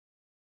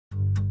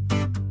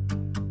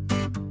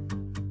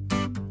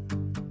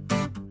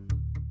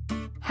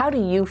How do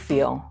you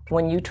feel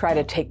when you try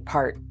to take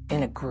part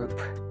in a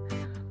group?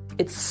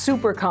 It's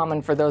super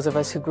common for those of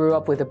us who grew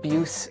up with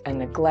abuse and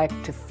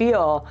neglect to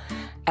feel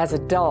as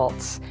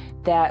adults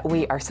that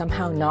we are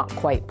somehow not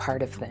quite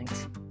part of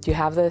things. Do you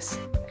have this?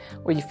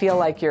 Where you feel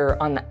like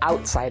you're on the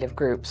outside of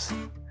groups,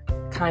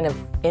 kind of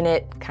in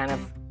it, kind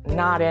of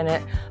not in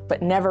it,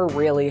 but never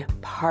really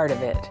part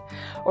of it.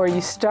 Or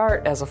you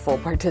start as a full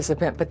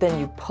participant, but then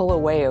you pull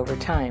away over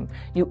time.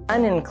 You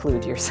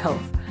uninclude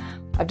yourself.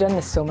 I've done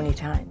this so many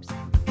times.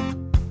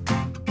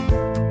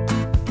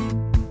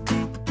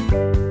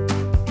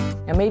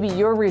 And maybe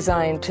you're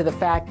resigned to the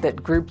fact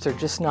that groups are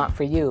just not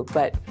for you,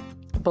 but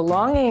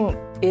belonging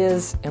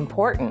is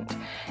important,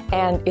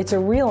 and it's a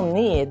real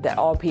need that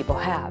all people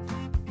have.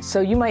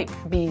 So you might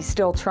be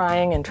still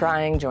trying,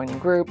 joining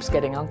groups,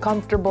 getting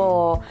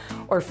uncomfortable,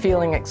 or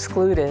feeling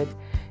excluded,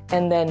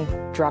 and then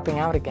dropping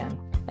out again.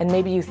 And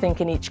maybe you think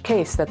in each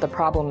case that the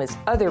problem is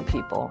other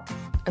people,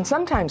 and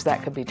sometimes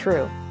that could be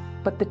true.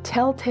 But the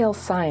telltale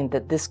sign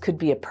that this could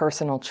be a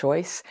personal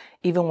choice,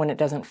 even when it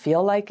doesn't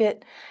feel like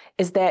it,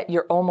 is that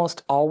you're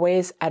almost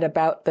always at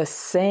about the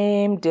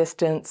same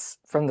distance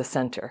from the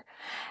center.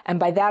 And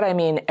by that I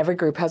mean every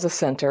group has a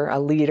center, a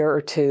leader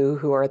or two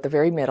who are at the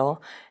very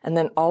middle, and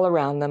then all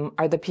around them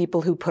are the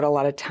people who put a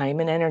lot of time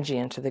and energy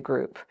into the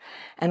group.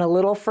 And a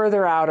little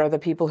further out are the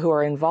people who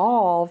are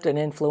involved and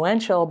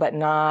influential, but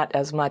not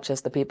as much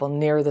as the people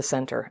near the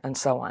center, and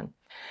so on.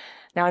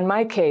 Now in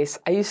my case,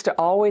 I used to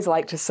always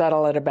like to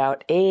settle at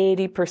about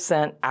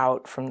 80%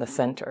 out from the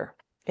center,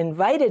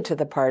 invited to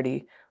the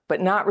party, but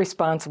not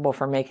responsible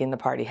for making the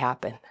party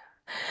happen.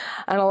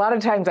 And a lot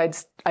of times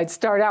I'd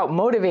start out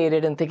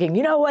motivated and thinking,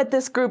 you know what,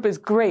 this group is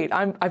great.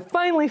 I've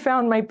finally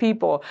found my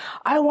people.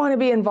 I want to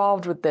be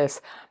involved with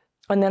this.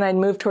 And then I'd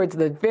move towards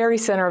the very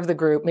center of the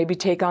group, maybe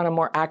take on a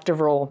more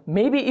active role,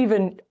 maybe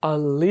even a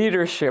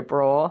leadership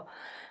role.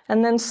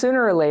 And then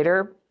sooner or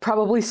later,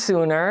 probably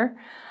sooner,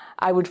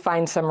 I would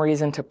find some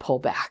reason to pull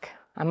back.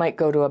 I might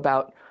go to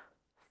about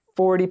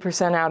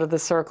 40% out of the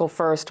circle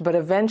first, but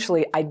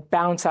eventually I'd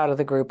bounce out of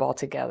the group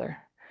altogether.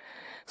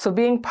 So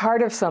being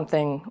part of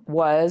something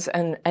was,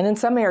 and in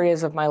some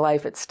areas of my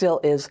life it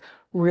still is,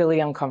 really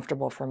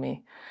uncomfortable for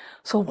me.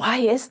 So why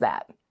is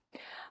that?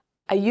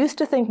 I used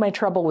to think my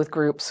trouble with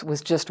groups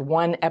was just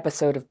one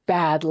episode of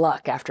bad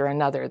luck after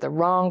another, the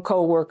wrong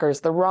coworkers,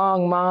 the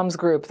wrong mom's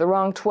group, the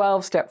wrong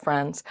 12-step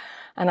friends.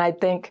 And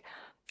I'd think,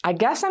 I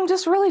guess I'm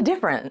just really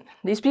different.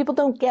 These people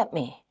don't get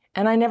me.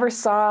 And I never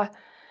saw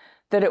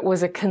that it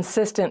was a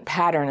consistent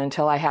pattern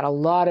until I had a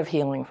lot of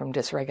healing from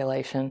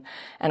dysregulation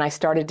and I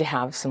started to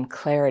have some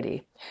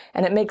clarity.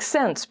 And it makes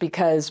sense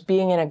because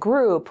being in a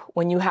group,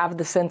 when you have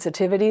the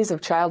sensitivities of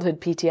childhood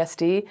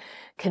PTSD,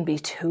 can be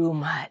too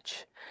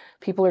much.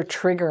 People are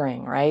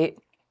triggering, right?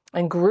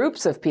 And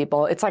groups of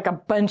people, it's like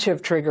a bunch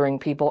of triggering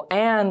people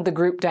and the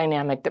group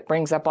dynamic that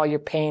brings up all your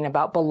pain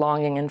about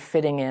belonging and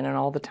fitting in and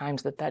all the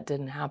times that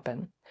didn't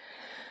happen.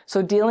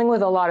 So dealing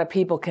with a lot of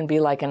people can be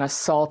like an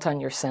assault on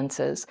your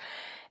senses.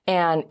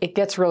 And it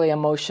gets really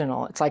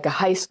emotional. It's like a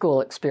high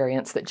school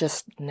experience that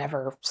just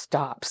never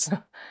stops.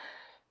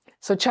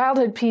 So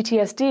childhood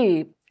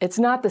PTSD, it's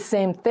not the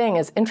same thing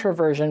as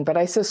introversion, but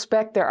I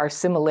suspect there are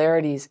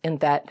similarities in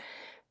that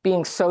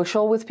being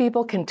social with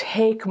people can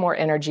take more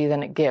energy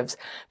than it gives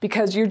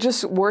because you're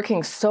just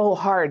working so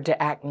hard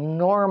to act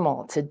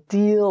normal, to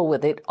deal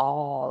with it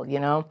all, you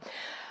know?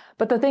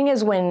 But the thing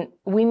is, when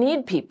we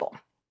need people,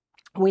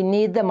 we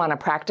need them on a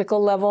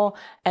practical level,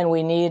 and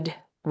we need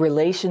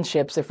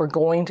relationships if we're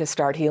going to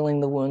start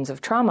healing the wounds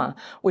of trauma,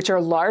 which are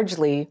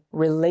largely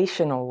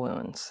relational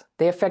wounds.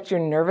 They affect your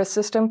nervous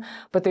system,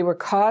 but they were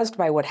caused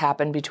by what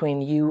happened between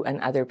you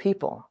and other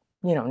people,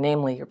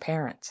 namely your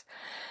parents.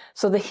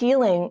 So the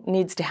healing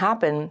needs to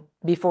happen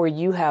before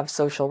you have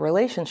social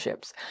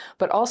relationships,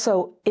 but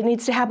also it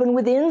needs to happen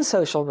within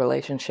social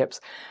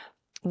relationships.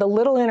 The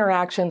little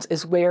interactions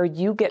is where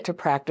you get to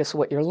practice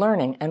what you're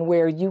learning and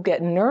where you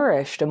get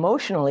nourished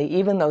emotionally,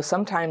 even though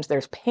sometimes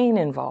there's pain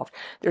involved.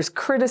 There's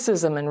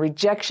criticism and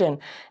rejection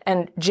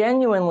and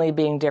genuinely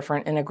being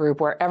different in a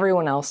group where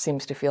everyone else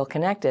seems to feel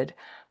connected.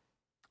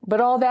 But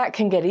all that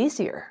can get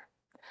easier.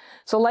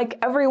 So like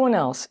everyone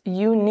else,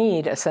 you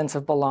need a sense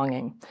of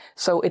belonging.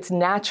 So it's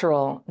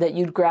natural that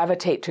you'd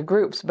gravitate to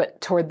groups, but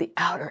toward the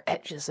outer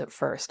edges at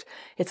first.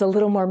 It's a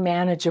little more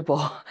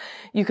manageable.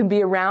 You can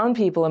be around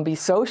people and be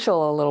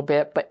social a little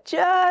bit, but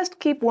just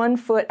keep one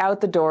foot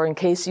out the door in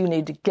case you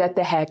need to get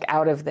the heck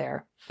out of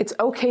there. It's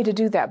okay to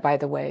do that, by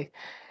the way.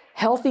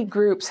 Healthy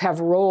groups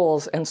have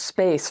roles and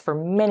space for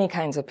many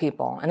kinds of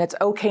people, and it's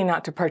okay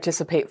not to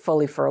participate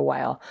fully for a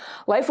while.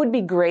 Life would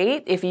be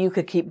great if you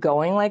could keep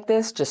going like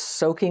this, just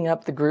soaking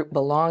up the group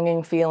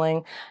belonging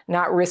feeling,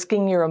 not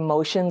risking your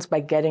emotions by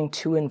getting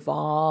too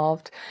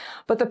involved.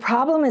 But the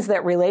problem is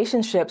that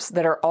relationships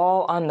that are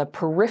all on the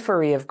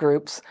periphery of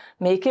groups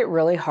make it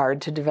really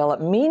hard to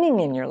develop meaning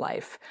in your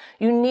life.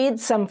 You need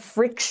some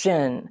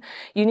friction.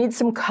 You need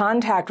some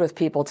contact with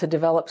people to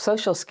develop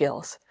social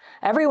skills.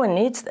 Everyone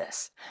needs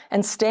this.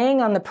 And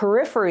staying on the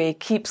periphery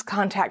keeps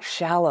contact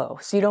shallow,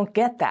 so you don't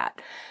get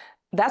that.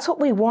 that's what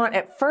we want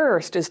at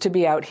first, is to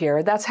be out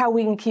here. That's how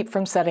we can keep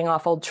from setting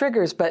off old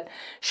triggers. But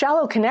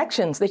shallow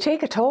connections, they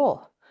take a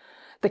toll.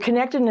 The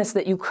connectedness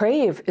that you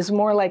crave is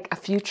more like a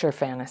future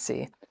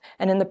fantasy.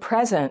 And in the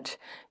present,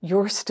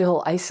 you're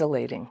still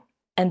isolating.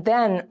 And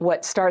then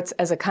what starts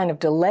as a kind of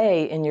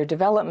delay in your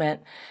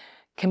development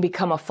can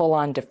become a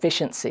full-on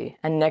deficiency.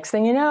 And next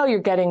thing you know, you're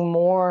getting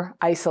more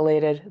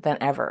isolated than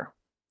ever.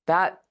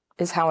 That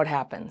is how it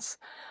happens.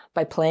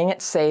 By playing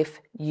it safe,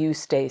 you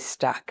stay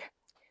stuck.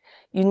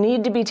 You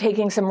need to be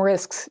taking some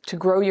risks to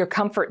grow your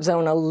comfort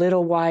zone a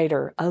little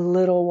wider, a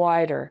little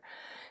wider.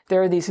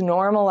 There are these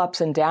normal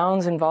ups and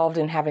downs involved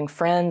in having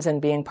friends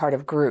and being part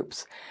of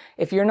groups.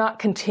 If you're not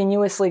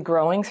continuously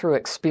growing through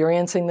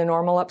experiencing the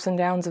normal ups and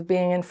downs of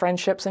being in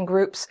friendships and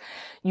groups,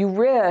 you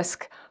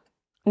risk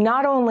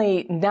not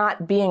only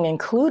not being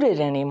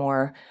included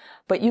anymore,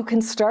 but you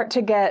can start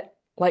to get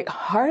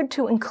hard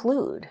to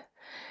include.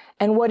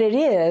 And what it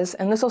is,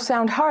 and this will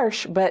sound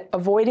harsh, but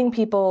avoiding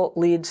people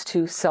leads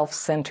to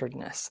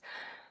self-centeredness.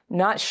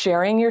 Not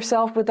sharing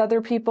yourself with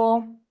other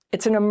people,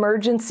 it's an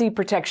emergency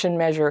protection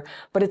measure,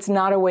 but it's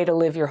not a way to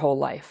live your whole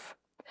life.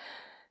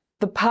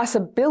 The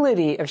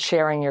possibility of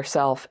sharing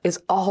yourself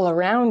is all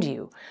around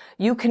you.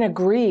 You can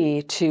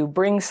agree to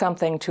bring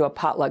something to a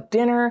potluck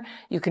dinner,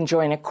 you can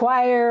join a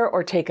choir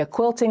or take a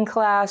quilting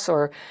class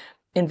or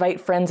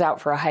invite friends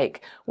out for a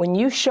hike. When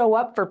you show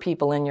up for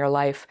people in your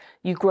life,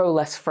 you grow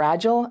less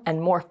fragile and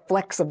more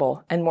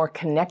flexible and more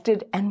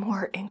connected and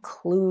more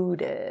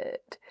included.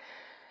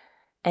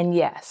 And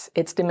yes,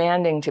 it's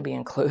demanding to be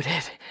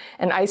included.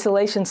 And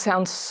isolation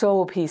sounds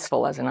so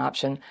peaceful as an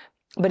option.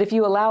 But if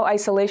you allow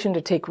isolation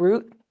to take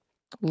root,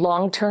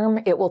 long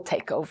term, it will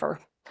take over.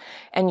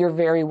 And your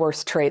very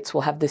worst traits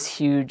will have this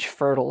huge,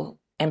 fertile,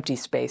 empty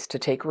space to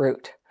take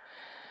root.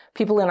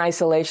 People in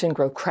isolation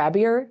grow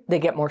crabbier, they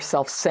get more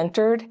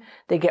self-centered,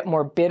 they get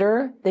more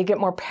bitter, they get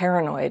more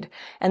paranoid.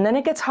 And then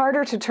it gets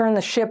harder to turn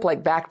the ship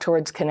back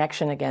towards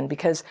connection again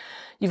because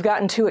you've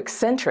gotten too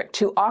eccentric,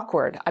 too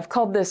awkward. I've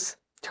called this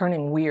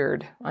turning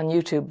weird on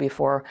YouTube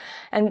before.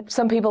 And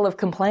some people have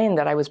complained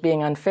that I was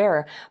being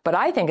unfair, but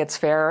I think it's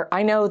fair.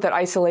 I know that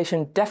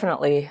isolation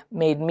definitely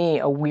made me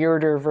a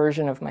weirder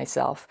version of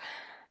myself.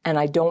 And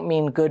I don't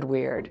mean good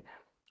weird.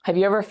 Have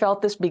you ever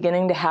felt this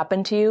beginning to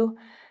happen to you?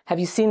 Have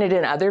you seen it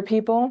in other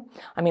people?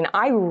 I mean,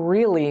 I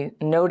really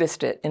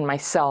noticed it in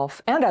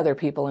myself and other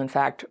people, in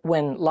fact,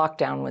 when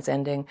lockdown was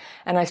ending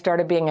and I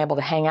started being able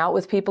to hang out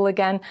with people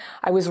again.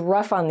 I was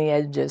rough on the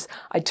edges.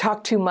 I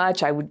talked too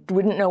much. I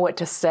wouldn't know what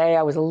to say.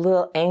 I was a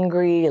little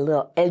angry, a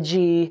little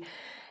edgy,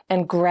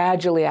 and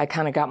gradually I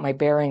kind of got my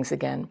bearings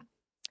again.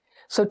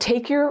 So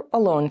take your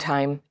alone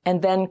time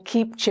and then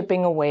keep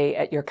chipping away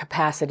at your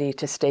capacity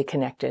to stay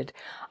connected.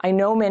 I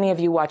know many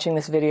of you watching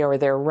this video are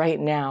there right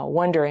now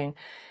wondering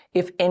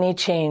if any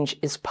change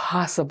is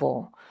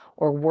possible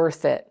or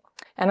worth it.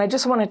 And I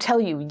just want to tell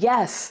you,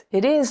 yes,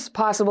 it is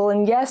possible,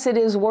 and yes, it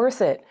is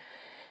worth it.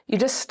 You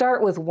just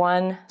start with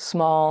one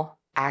small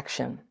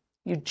action.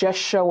 You just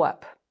show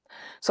up.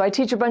 So I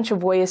teach a bunch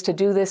of ways to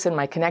do this in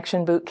my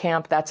Connection Boot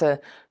Camp. That's a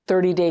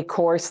 30-day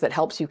course that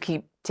helps you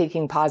keep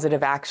taking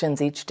positive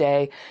actions each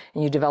day,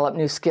 and you develop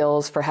new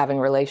skills for having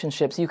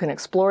relationships. You can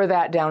explore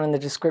that down in the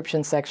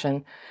description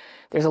section.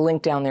 There's a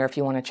link down there if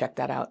you want to check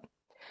that out.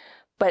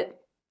 But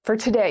for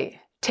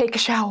today, take a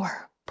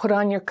shower, put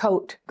on your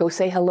coat, go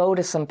say hello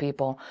to some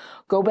people,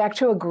 go back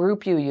to a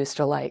group you used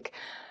to like,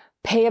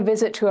 pay a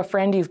visit to a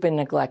friend you've been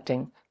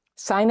neglecting,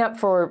 sign up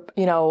for,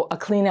 a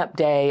cleanup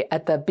day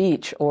at the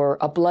beach or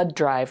a blood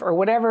drive or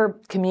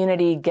whatever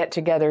community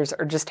get-togethers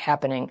are just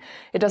happening.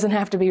 It doesn't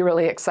have to be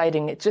really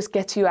exciting. It just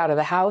gets you out of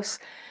the house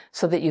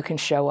so that you can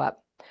show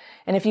up.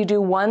 And if you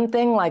do one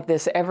thing like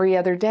this every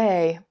other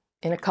day,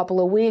 in a couple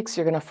of weeks,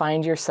 you're going to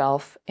find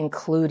yourself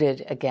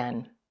included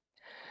again.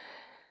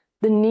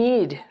 The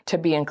need to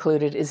be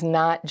included is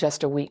not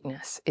just a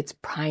weakness, it's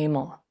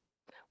primal.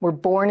 We're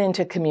born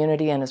into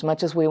community, and as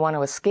much as we want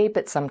to escape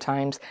it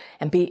sometimes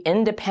and be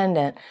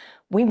independent,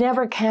 we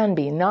never can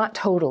be, not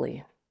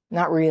totally,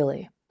 not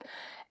really.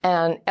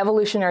 And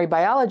evolutionary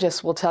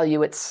biologists will tell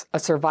you it's a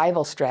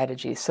survival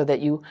strategy so that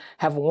you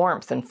have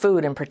warmth and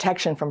food and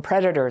protection from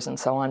predators and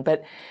so on.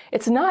 But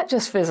it's not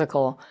just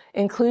physical.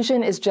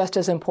 Inclusion is just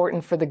as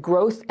important for the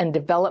growth and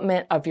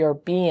development of your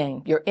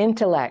being, your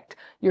intellect,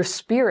 your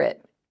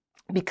spirit.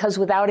 Because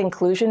without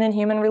inclusion in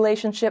human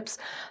relationships,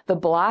 the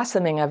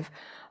blossoming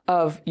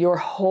of your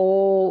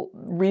whole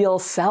real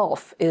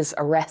self is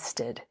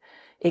arrested.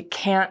 It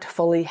can't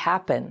fully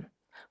happen.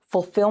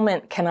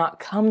 Fulfillment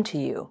cannot come to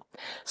you.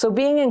 So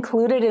being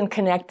included and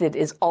connected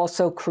is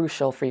also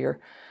crucial for your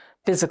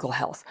physical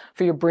health,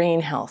 for your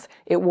brain health.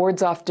 It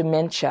wards off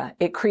dementia.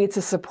 It creates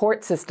a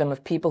support system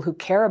of people who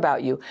care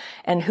about you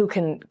and who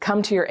can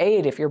come to your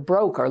aid if you're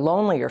broke or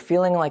lonely or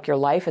feeling like your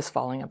life is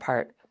falling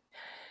apart.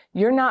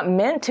 You're not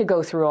meant to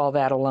go through all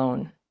that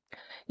alone.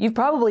 You've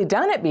probably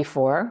done it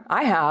before.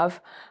 I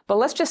have. But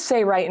let's just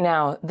say right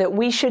now that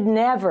we should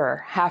never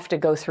have to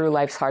go through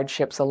life's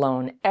hardships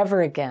alone,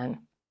 ever again.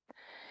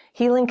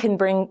 Healing can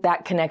bring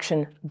that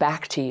connection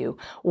back to you.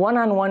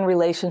 One-on-one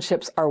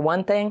relationships are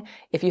one thing.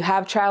 If you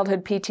have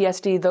childhood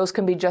PTSD, those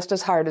can be just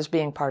as hard as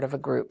being part of a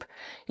group.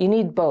 You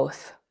need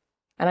both.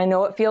 And I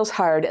know it feels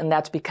hard, and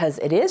that's because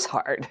it is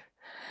hard.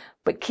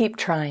 But keep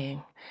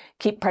trying.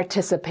 Keep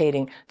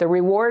participating. The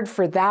reward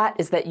for that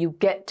is that you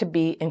get to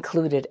be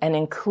included, and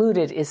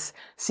included is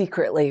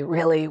secretly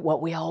really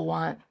what we all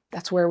want.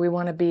 That's where we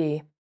want to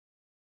be.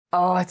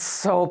 Oh, it's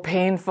so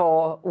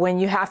painful when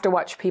you have to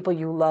watch people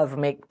you love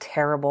make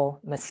terrible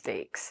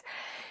mistakes.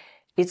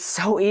 It's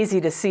so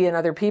easy to see in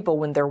other people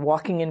when they're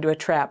walking into a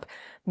trap,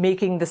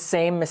 making the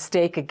same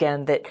mistake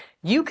again that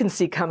you can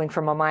see coming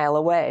from a mile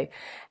away.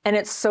 And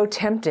it's so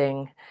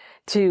tempting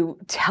to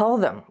tell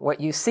them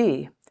what you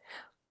see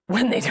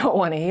when they don't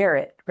want to hear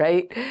it,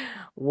 right?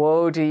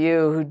 Woe to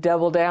you who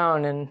double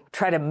down and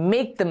try to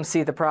make them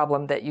see the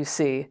problem that you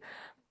see.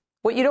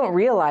 What you don't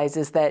realize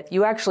is that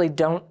you actually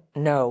don't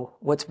know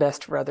what's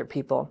best for other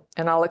people.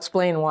 And I'll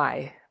explain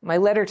why. My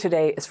letter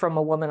today is from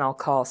a woman I'll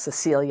call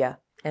Cecilia.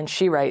 And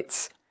she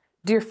writes,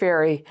 "Dear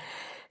Fairy,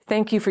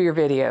 thank you for your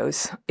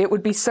videos. It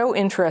would be so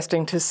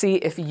interesting to see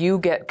if you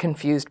get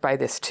confused by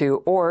this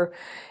too, or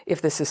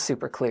if this is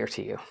super clear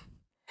to you.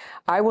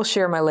 I will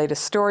share my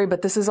latest story,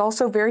 but this is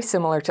also very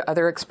similar to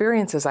other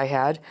experiences I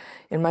had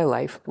in my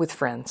life with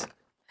friends.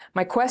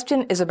 My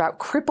question is about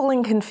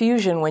crippling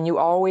confusion when you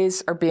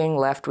always are being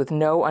left with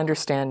no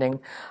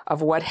understanding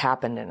of what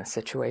happened in a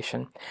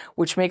situation,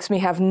 which makes me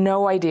have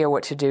no idea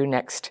what to do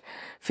next,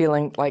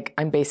 feeling like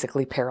I'm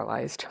basically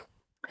paralyzed.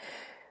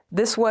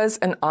 This was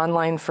an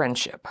online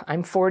friendship.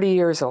 I'm 40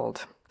 years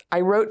old.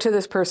 I wrote to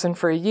this person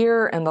for a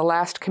year, and the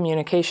last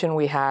communication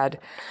we had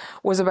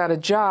was about a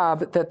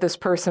job that this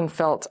person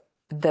felt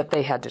that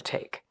they had to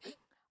take.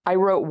 I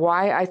wrote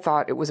why I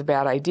thought it was a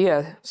bad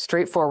idea,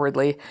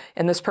 straightforwardly,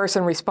 and this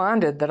person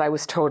responded that I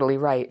was totally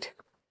right.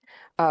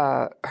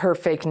 Her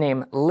fake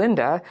name,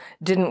 Linda,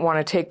 didn't want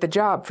to take the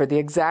job for the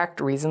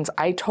exact reasons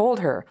I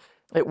told her.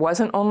 It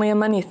wasn't only a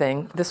money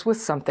thing, this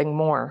was something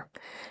more.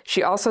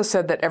 She also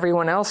said that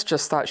everyone else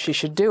just thought she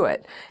should do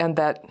it, and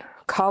that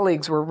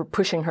colleagues were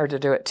pushing her to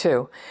do it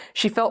too.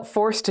 She felt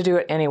forced to do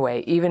it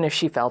anyway, even if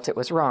she felt it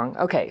was wrong.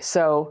 Okay,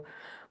 so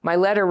my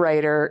letter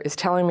writer is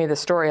telling me the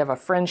story of a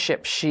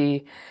friendship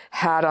she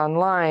had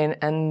online,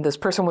 and this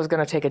person was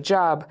going to take a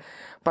job,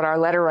 but our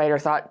letter writer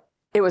thought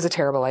it was a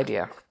terrible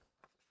idea.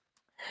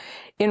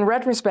 In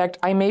retrospect,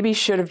 I maybe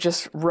should have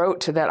just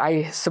wrote that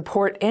I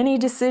support any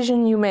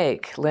decision you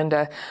make,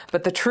 Linda,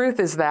 but the truth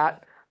is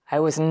that I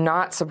was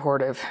not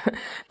supportive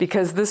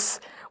because this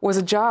was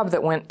a job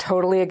that went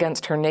totally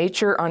against her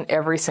nature on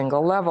every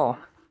single level.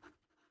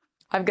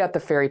 I've got the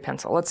fairy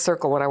pencil. Let's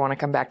circle what I want to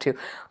come back to.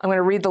 I'm going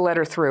to read the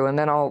letter through, and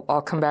then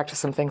I'll come back to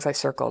some things I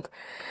circled.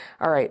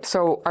 All right,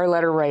 so our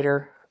letter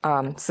writer,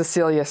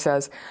 Cecilia,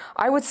 says,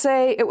 I would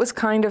say it was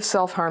kind of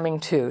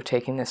self-harming too,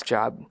 taking this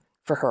job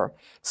for her.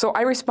 So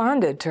I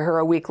responded to her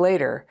a week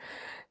later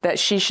that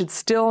she should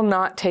still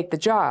not take the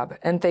job,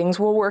 and things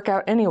will work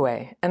out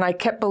anyway. And I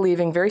kept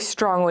believing very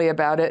strongly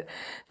about it,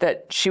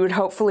 that she would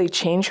hopefully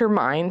change her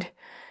mind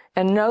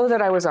and know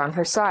that I was on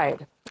her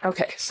side.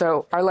 Okay,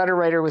 so our letter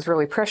writer was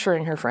really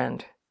pressuring her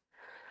friend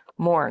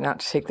more not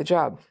to take the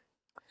job.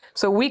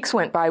 So weeks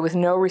went by with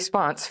no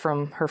response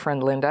from her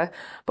friend Linda,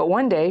 but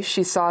one day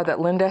she saw that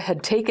Linda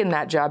had taken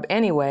that job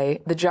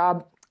anyway, the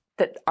job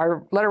that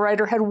our letter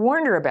writer had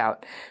warned her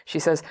about. She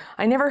says,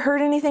 I never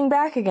heard anything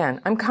back again.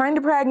 I'm kind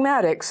of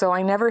pragmatic, so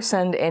I never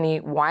send any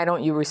why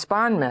don't you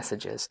respond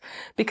messages,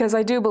 because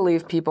I do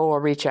believe people will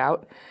reach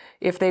out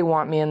if they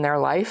want me in their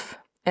life.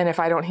 And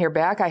if I don't hear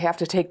back, I have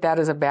to take that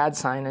as a bad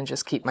sign and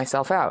just keep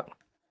myself out.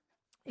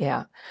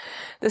 Yeah.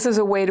 This is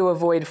a way to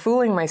avoid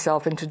fooling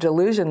myself into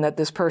delusion that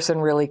this person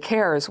really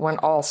cares when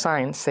all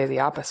signs say the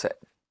opposite.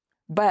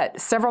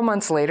 But several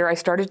months later, I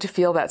started to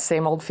feel that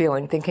same old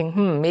feeling,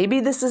 thinking,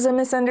 maybe this is a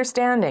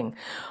misunderstanding.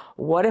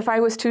 What if I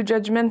was too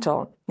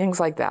judgmental? Things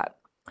like that.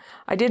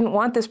 I didn't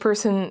want this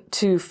person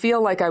to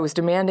feel like I was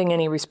demanding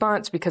any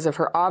response because of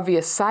her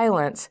obvious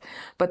silence,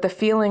 but the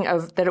feeling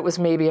of that it was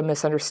maybe a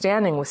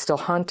misunderstanding was still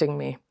haunting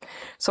me.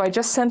 So I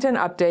just sent an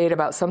update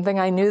about something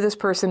I knew this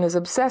person is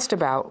obsessed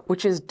about,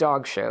 which is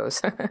dog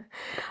shows.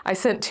 I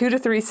sent 2 to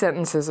 3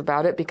 sentences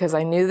about it because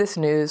I knew this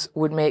news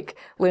would make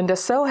Linda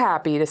so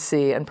happy to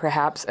see, and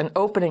perhaps an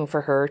opening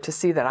for her to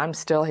see that I'm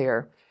still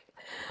here.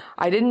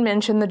 I didn't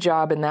mention the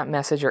job in that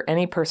message or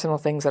any personal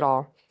things at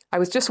all. I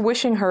was just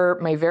wishing her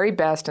my very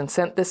best and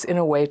sent this in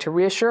a way to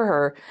reassure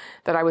her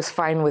that I was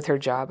fine with her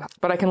job.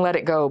 But I can let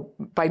it go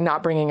by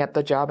not bringing up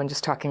the job and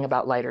just talking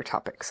about lighter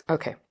topics.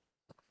 Okay.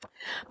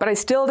 But I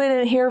still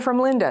didn't hear from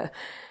Linda.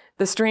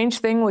 The strange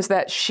thing was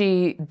that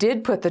she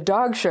did put the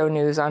dog show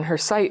news on her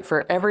site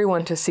for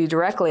everyone to see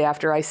directly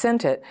after I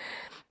sent it,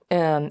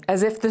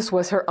 as if this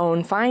was her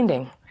own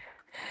finding.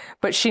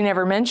 But she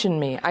never mentioned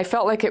me. I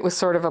felt like it was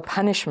sort of a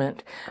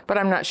punishment, but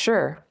I'm not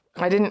sure.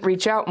 I didn't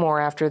reach out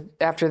more after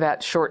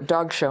that short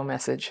dog show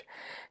message.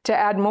 To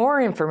add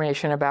more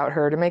information about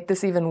her, to make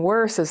this even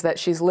worse, is that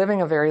she's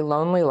living a very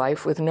lonely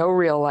life with no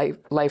real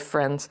life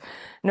friends,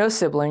 no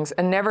siblings,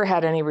 and never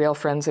had any real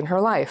friends in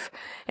her life.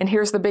 And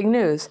here's the big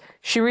news.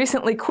 She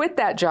recently quit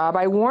that job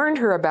I warned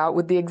her about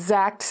with the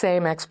exact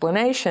same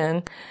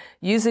explanation,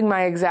 using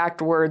my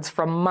exact words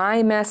from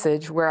my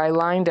message where I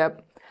lined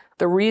up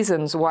the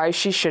reasons why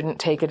she shouldn't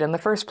take it in the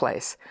first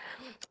place.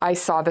 I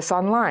saw this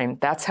online.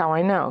 That's how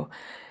I know.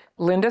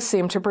 Linda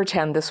seemed to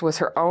pretend this was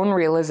her own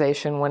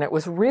realization when it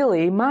was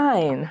really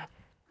mine.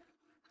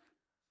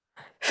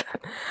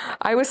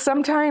 I was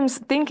sometimes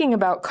thinking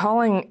about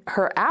calling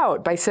her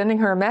out by sending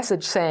her a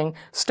message saying,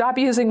 "Stop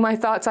using my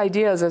thoughts,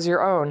 ideas as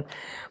your own."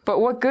 But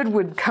what good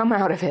would come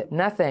out of it?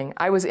 Nothing.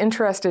 I was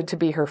interested to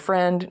be her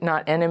friend,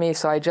 not enemy,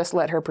 so I just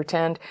let her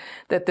pretend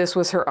that this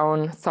was her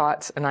own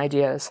thoughts and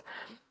ideas.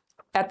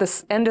 At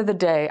the end of the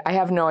day, I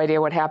have no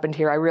idea what happened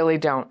here. I really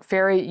don't.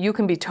 Fairy, you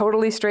can be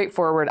totally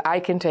straightforward. I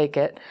can take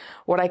it.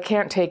 What I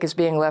can't take is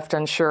being left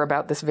unsure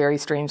about this very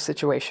strange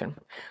situation.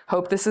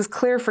 Hope this is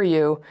clear for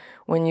you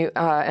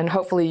and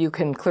hopefully you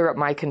can clear up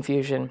my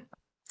confusion.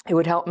 It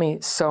would help me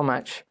so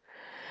much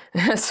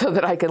so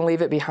that I can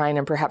leave it behind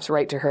and perhaps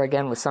write to her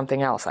again with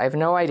something else. I have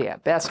no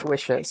idea. Best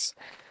wishes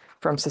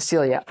from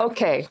Cecilia.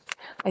 Okay,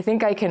 I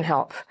think I can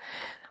help.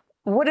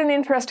 What an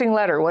interesting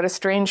letter. What a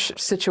strange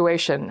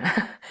situation.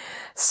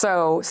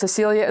 So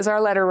Cecilia is our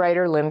letter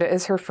writer. Linda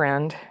is her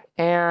friend.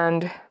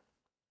 And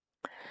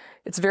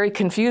it's very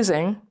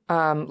confusing.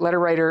 Letter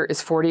writer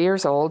is 40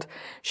 years old.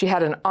 She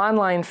had an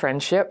online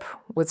friendship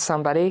with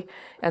somebody.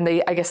 And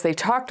I guess they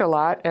talked a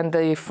lot. And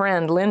the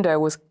friend, Linda,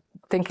 was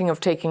thinking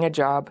of taking a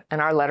job. And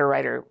our letter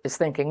writer is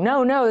thinking,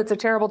 no, it's a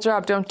terrible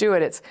job. Don't do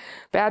it. It's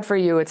bad for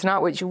you. It's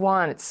not what you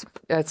want.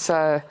 It's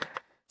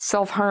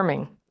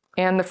self-harming.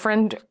 And the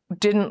friend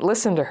didn't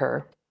listen to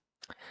her.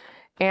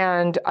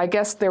 And I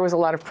guess there was a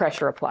lot of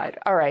pressure applied.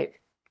 All right.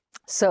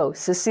 So,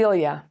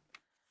 Cecilia,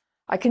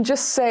 I can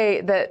just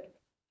say that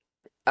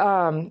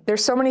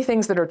there's so many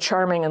things that are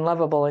charming and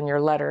lovable in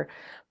your letter,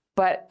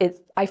 but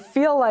I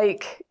feel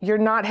like you're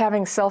not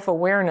having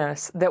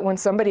self-awareness that when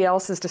somebody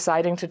else is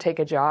deciding to take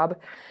a job,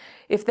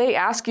 if they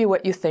ask you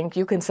what you think,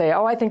 you can say,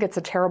 "Oh, I think it's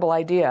a terrible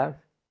idea."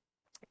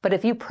 But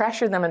if you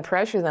pressure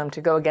them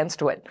to go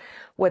against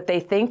what they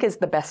think is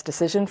the best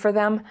decision for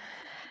them,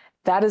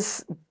 that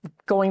is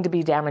going to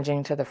be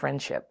damaging to the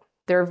friendship.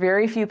 There are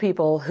very few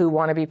people who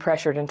want to be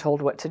pressured and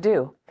told what to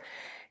do.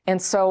 And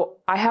so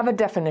I have a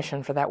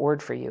definition for that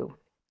word for you.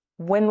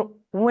 When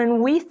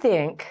we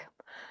think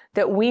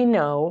that we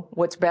know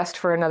what's best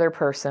for another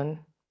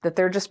person, that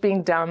they're just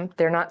being dumb,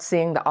 they're not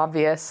seeing the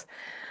obvious,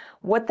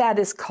 what that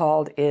is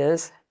called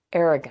is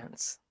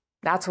arrogance.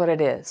 That's what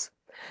it is.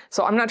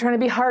 So I'm not trying to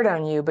be hard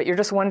on you, but you're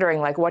just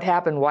wondering, like, what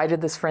happened? Why did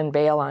this friend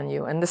bail on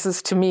you? And this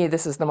is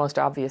the most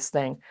obvious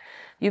thing.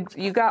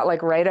 You got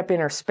like right up in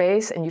her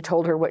space and you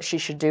told her what she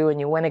should do and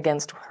you went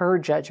against her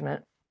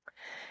judgment.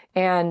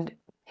 And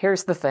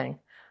here's the thing.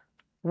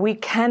 We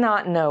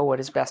cannot know what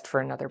is best for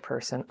another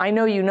person. I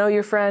know you know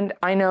your friend.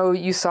 I know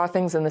you saw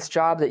things in this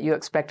job that you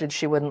expected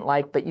she wouldn't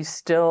like, but you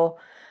still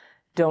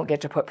don't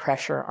get to put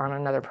pressure on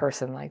another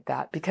person like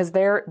that because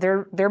they're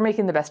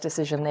making the best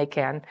decision they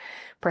can.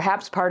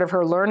 Perhaps part of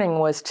her learning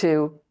was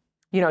to,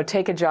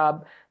 take a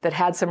job that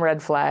had some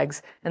red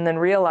flags and then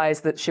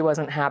realize that she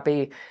wasn't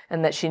happy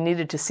and that she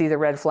needed to see the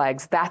red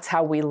flags. That's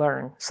how we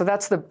learn. So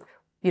that's the,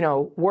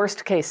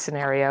 worst case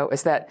scenario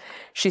is that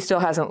she still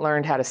hasn't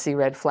learned how to see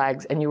red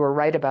flags and you were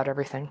right about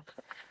everything.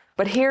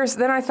 But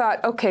then I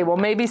thought, okay, well,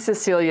 maybe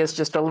Cecilia's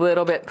just a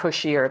little bit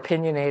pushy or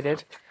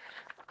opinionated.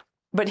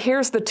 But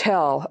here's the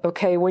tell,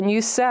 okay? When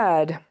you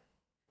said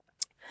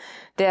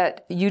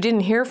that you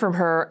didn't hear from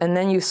her and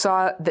then you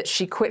saw that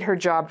she quit her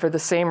job for the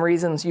same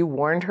reasons you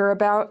warned her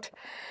about,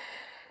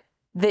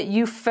 that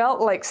you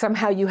felt like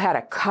somehow you had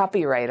a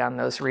copyright on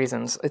those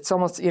reasons. It's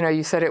almost,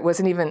 you said it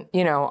wasn't even,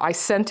 I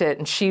sent it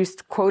and she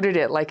quoted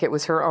it like it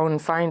was her own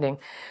finding,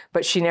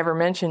 but she never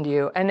mentioned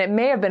you. And it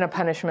may have been a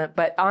punishment,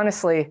 but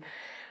honestly,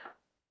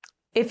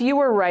 if you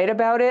were right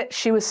about it,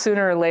 she was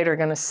sooner or later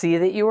going to see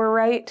that you were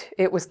right.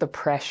 It was the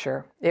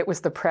pressure.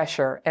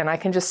 And I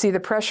can just see the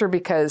pressure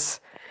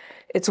because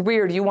it's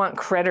weird. You want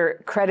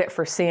credit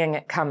for seeing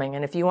it coming.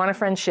 And if you want a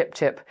friendship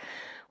tip,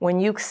 when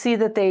you see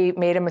that they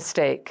made a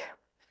mistake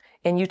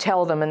and you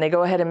tell them and they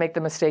go ahead and make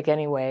the mistake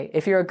anyway,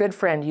 if you're a good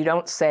friend, you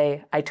don't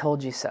say, "I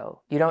told you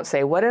so." You don't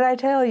say, "What did I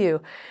tell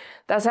you?"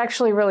 That's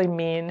actually really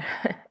mean.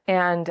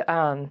 And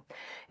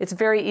it's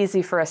very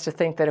easy for us to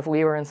think that if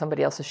we were in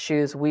somebody else's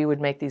shoes, we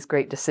would make these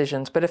great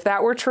decisions. But if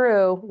that were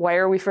true, why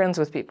are we friends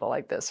with people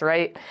like this,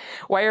 right?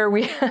 Who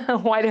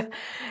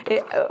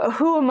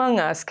among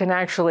us can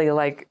actually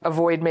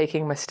avoid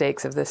making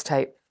mistakes of this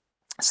type?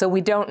 So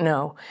we don't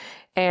know.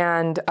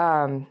 And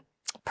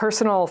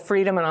personal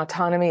freedom and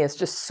autonomy is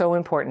just so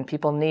important.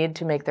 People need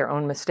to make their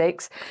own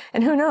mistakes.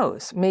 And who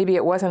knows, maybe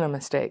it wasn't a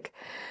mistake.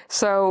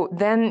 So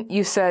then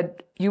you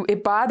said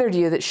it bothered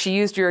you that she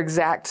used your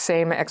exact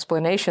same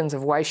explanations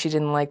of why she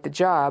didn't like the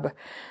job.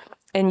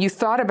 And you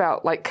thought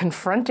about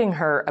confronting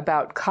her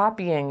about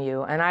copying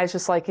you. And I was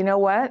just like, you know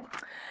what?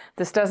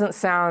 this doesn't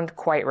sound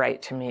quite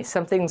right to me.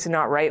 Something's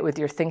not right with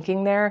your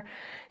thinking there.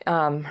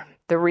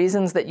 The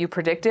reasons that you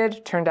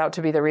predicted turned out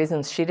to be the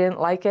reasons she didn't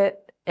like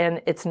it,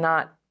 and it's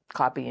not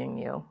copying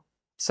you.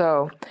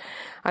 So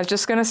I was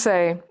just going to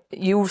say,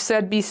 you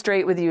said be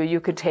straight with you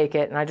could take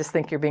it, and I just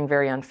think you're being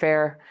very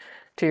unfair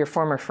to your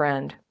former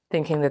friend,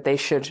 thinking that they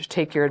should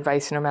take your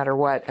advice no matter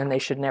what, and they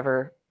should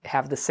never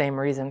have the same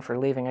reason for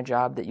leaving a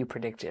job that you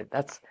predicted.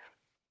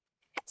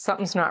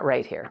 Something's not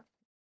right here.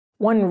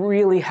 One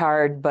really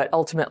hard but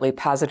ultimately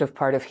positive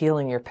part of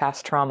healing your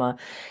past trauma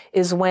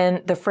is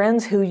when the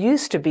friends who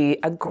used to be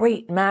a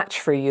great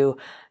match for you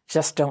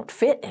just don't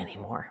fit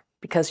anymore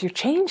because you're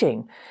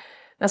changing.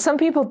 Now, some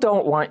people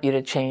don't want you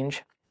to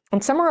change,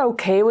 and some are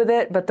okay with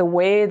it, but the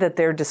way that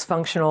they're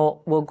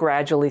dysfunctional will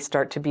gradually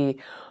start to be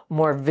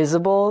more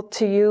visible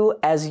to you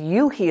as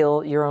you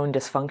heal your own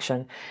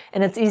dysfunction.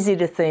 And it's easy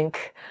to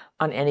think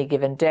on any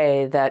given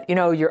day that,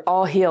 you're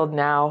all healed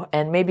now,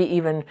 and maybe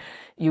even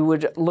you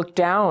would look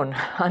down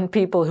on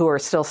people who are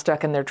still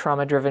stuck in their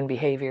trauma-driven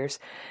behaviors.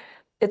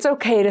 It's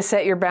okay to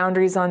set your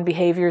boundaries on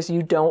behaviors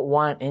you don't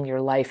want in your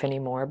life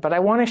anymore, but I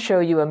want to show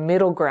you a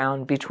middle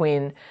ground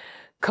between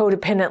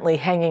codependently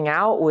hanging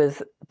out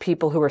with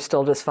people who are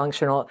still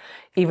dysfunctional,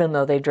 even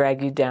though they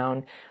drag you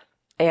down,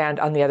 and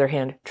on the other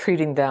hand,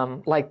 treating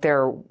them like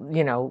they're,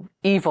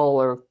 evil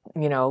or,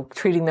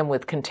 treating them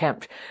with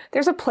contempt.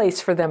 There's a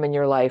place for them in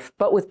your life,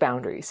 but with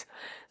boundaries.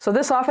 So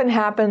this often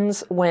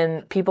happens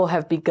when people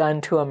have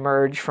begun to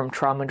emerge from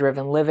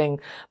trauma-driven living,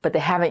 but they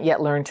haven't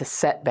yet learned to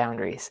set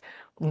boundaries.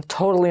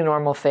 Totally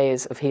normal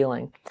phase of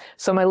healing.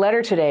 So my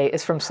letter today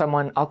is from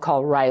someone I'll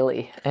call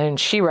Riley, and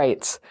she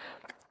writes,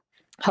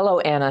 "Hello,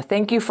 Anna.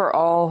 Thank you for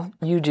all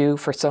you do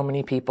for so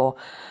many people.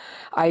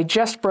 I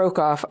just broke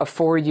off a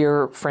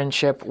 4-year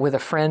friendship with a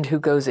friend who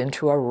goes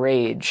into a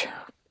rage.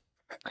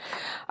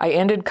 I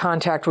ended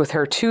contact with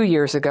her 2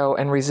 years ago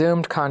and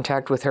resumed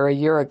contact with her a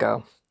year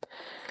ago,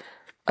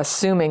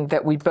 assuming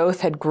that we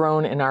both had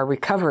grown in our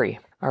recovery."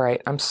 All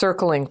right, I'm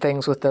circling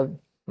things with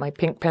my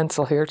pink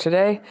pencil here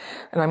today,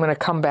 and I'm going to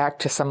come back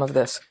to some of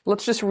this.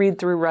 Let's just read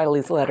through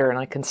Riley's letter, and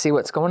I can see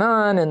what's going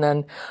on and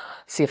then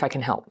see if I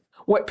can help.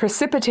 "What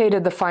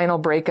precipitated the final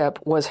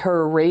breakup was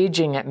her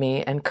raging at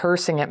me and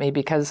cursing at me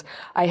because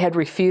I had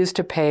refused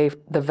to pay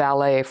the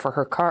valet for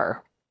her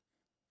car.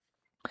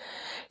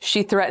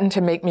 She threatened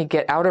to make me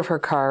get out of her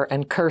car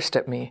and cursed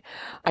at me.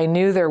 I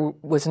knew there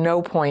was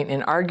no point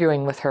in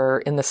arguing with her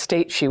in the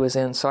state she was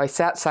in, so I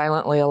sat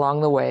silently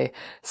along the way,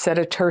 said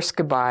a terse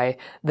goodbye,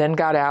 then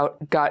got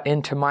out, got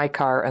into my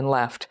car, and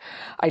left.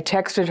 I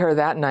texted her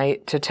that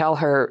night to tell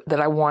her that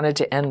I wanted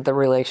to end the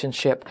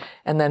relationship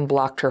and then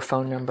blocked her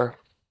phone number.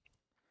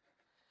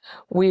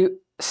 We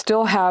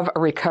still have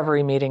a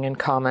recovery meeting in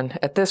common.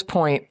 At this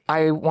point,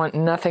 I want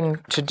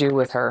nothing to do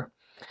with her.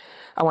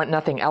 I want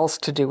nothing else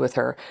to do with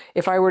her.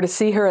 If I were to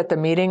see her at the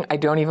meeting, I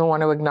don't even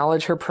want to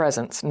acknowledge her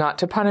presence, not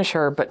to punish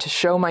her, but to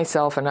show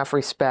myself enough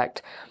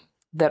respect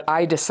that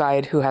I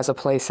decide who has a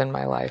place in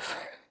my life.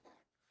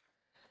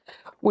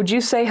 Would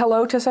you say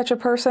hello to such a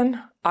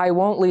person? I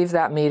won't leave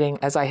that meeting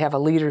as I have a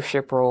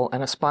leadership role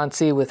and a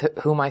sponsee with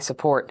whom I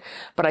support,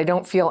 but I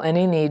don't feel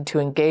any need to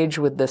engage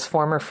with this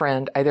former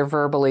friend either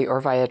verbally or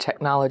via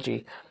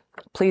technology.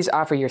 Please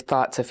offer your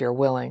thoughts if you're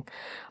willing."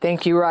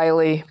 Thank you,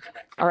 Riley.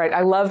 All right,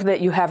 I love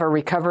that you have a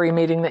recovery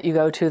meeting that you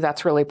go to.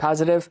 That's really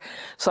positive.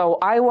 So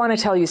I want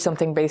to tell you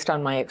something based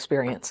on my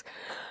experience.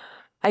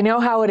 I know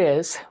how it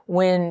is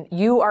when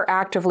you are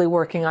actively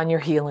working on your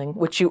healing,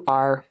 which you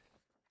are.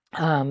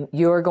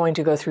 You're going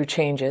to go through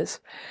changes.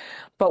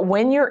 But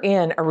when you're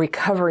in a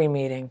recovery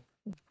meeting,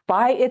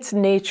 by its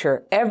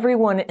nature,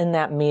 everyone in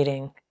that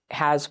meeting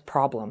has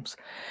problems.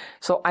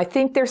 So I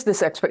think there's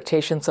this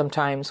expectation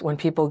sometimes when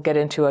people get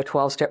into a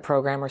 12-step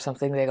program or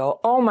something, they go,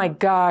 "Oh my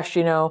gosh,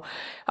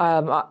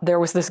 there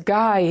was this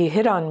guy, he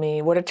hit on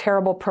me. What a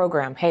terrible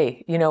program."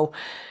 Hey,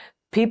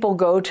 people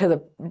go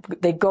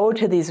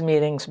to these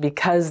meetings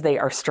because they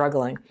are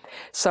struggling.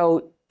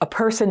 So a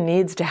person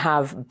needs to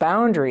have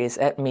boundaries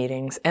at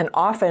meetings, and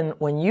often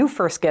when you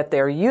first get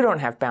there, you don't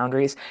have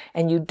boundaries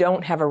and you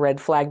don't have a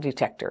red flag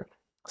detector.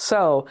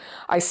 So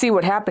I see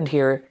what happened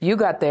here. You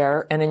got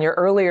there, and in your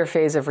earlier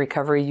phase of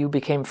recovery, you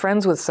became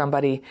friends with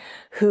somebody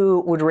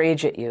who would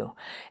rage at you.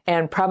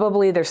 And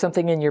probably there's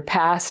something in your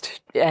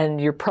past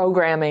and your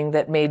programming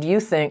that made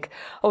you think,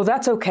 "Oh,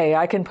 that's okay,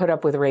 I can put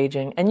up with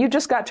raging." And you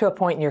just got to a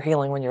point in your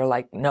healing when you're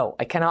like, "No,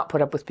 I cannot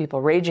put up with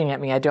people raging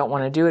at me. I don't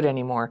want to do it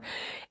anymore."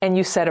 And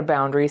you set a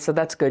boundary, so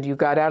that's good. You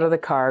got out of the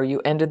car, you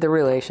ended the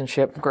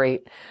relationship,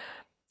 great.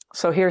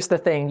 So here's the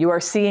thing. You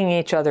are seeing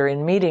each other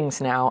in meetings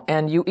now,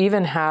 and you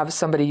even have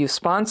somebody you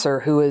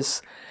sponsor who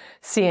is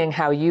seeing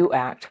how you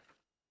act.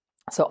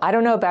 So I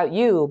don't know about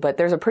you, but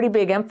there's a pretty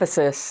big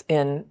emphasis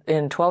in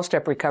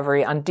 12-step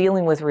recovery on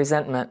dealing with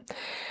resentment.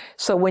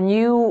 So when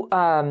you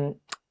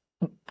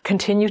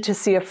continue to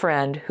see a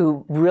friend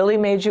who really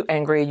made you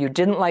angry, you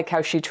didn't like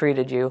how she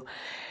treated you,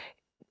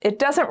 it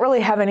doesn't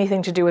really have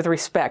anything to do with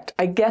respect.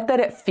 I get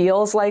that it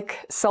feels like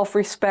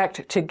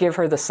self-respect to give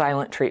her the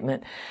silent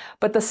treatment,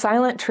 but the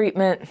silent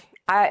treatment,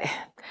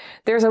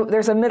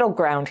 there's a middle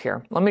ground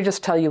here. Let me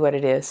just tell you what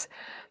it is.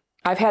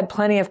 I've had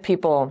plenty of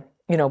people,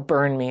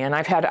 burn me. And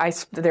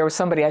there was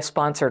somebody I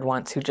sponsored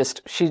once who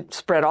she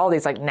spread all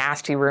these like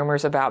nasty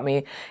rumors about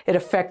me. It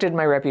affected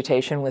my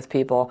reputation with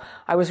people.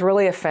 I was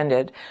really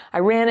offended. I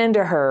ran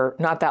into her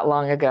not that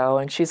long ago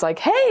and she's like,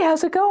 "Hey,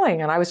 how's it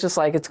going?" And I was just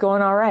like, "It's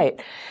going all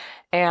right."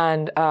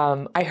 And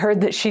I heard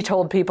that she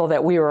told people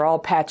that we were all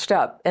patched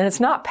up. And it's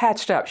not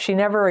patched up. She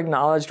never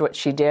acknowledged what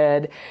she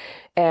did.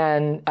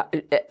 And,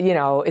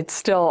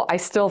 I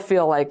still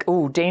feel like,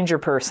 ooh, danger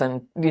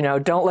person,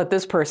 don't let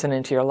this person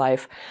into your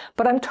life.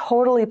 But I'm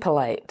totally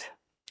polite.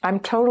 I'm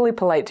totally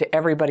polite to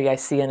everybody I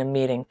see in a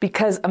meeting,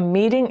 because a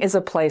meeting is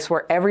a place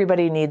where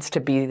everybody needs to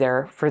be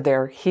there for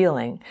their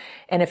healing.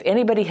 And if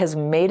anybody has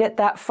made it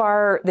that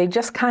far, they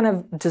just kind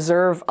of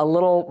deserve a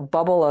little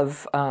bubble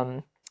of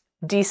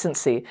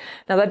decency.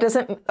 Now,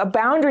 a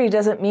boundary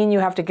doesn't mean you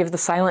have to give the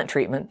silent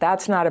treatment.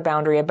 That's not a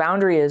boundary. A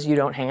boundary is you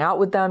don't hang out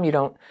with them. You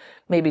don't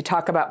maybe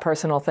talk about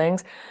personal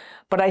things.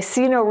 But I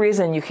see no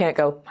reason you can't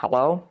go,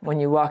 "Hello," when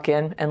you walk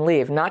in and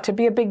leave. Not to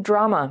be a big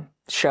drama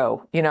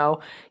show. You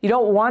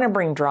don't want to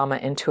bring drama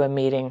into a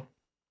meeting.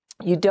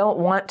 You don't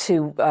want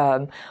to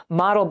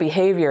model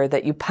behavior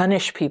that you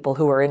punish people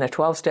who are in a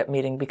 12-step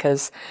meeting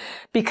because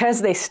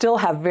they still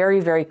have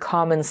very, very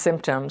common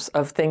symptoms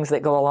of things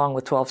that go along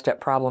with 12-step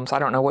problems. I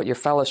don't know what your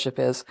fellowship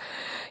is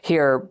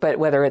here, but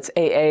whether it's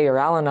AA or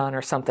Al-Anon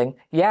or something,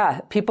 yeah,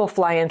 people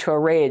fly into a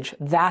rage.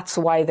 That's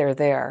why they're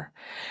there.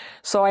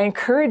 So I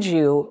encourage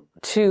you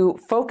to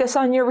focus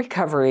on your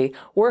recovery,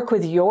 work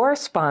with your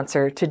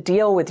sponsor to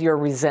deal with your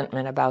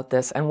resentment about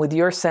this and with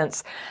your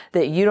sense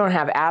that you don't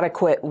have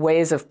adequate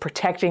ways of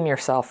protecting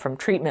yourself from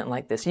treatment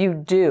like this. You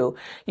do.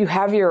 You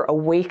have your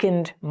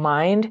awakened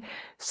mind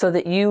so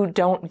that you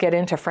don't get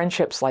into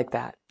friendships like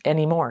that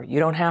anymore.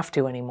 You don't have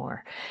to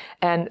anymore.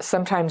 And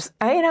sometimes,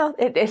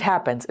 it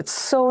happens. It's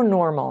so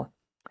normal.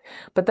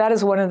 But that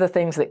is one of the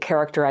things that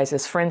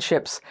characterizes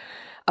friendships.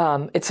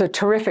 It's a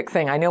terrific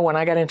thing. I know when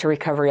I got into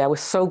recovery, I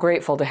was so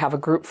grateful to have a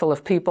group full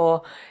of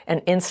people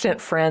and instant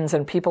friends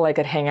and people I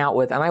could hang out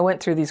with. And I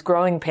went through these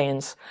growing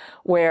pains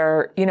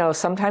where,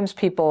 sometimes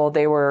people,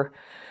 they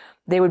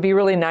would be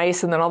really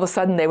nice and then all of a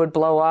sudden they would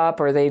blow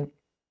up or they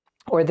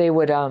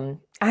would,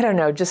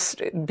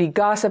 just be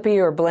gossipy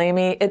or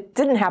blamey. It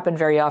didn't happen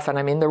very often.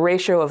 I mean, the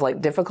ratio of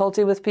like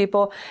difficulty with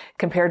people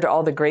compared to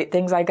all the great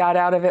things I got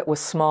out of it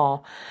was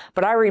small.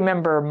 But I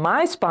remember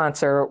my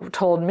sponsor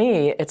told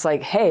me, it's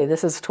like, "Hey,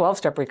 this is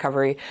 12-step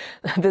recovery.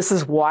 This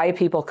is why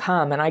people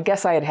come." And I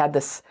guess I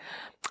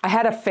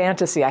had a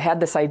fantasy. I had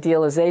this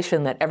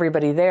idealization that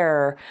everybody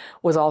there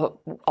was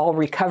all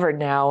recovered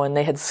now and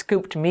they had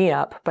scooped me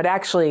up. But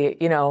actually,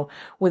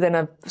 within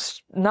a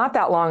not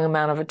that long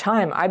amount of a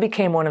time, I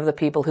became one of the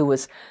people who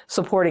was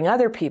supporting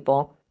other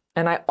people.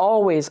 And I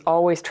always,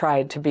 always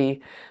tried to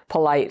be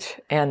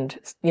polite and,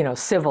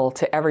 civil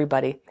to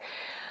everybody.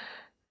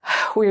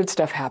 Weird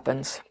stuff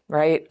happens,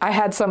 right? I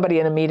had somebody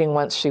in a meeting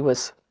once, she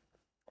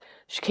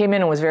came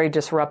in and was very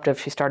disruptive.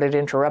 She started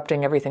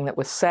interrupting everything that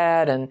was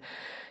said and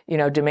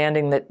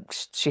demanding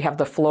that she have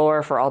the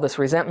floor for all this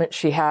resentment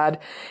she had.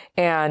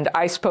 And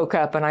I spoke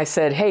up and I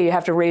said, "Hey, you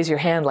have to raise your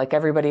hand like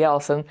everybody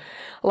else." And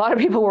a lot of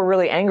people were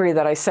really angry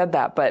that I said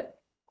that, but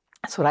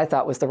that's what I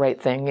thought was the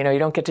right thing. You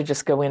don't get to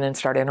just go in and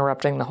start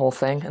interrupting the whole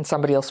thing and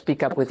somebody will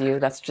speak up with you.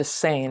 That's just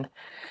sane.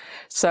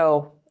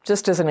 So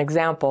just as an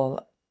example,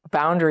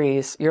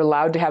 boundaries, you're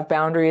allowed to have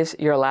boundaries.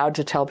 You're allowed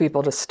to tell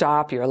people to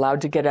stop. You're allowed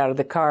to get out of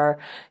the car.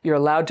 You're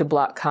allowed to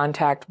block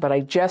contact, but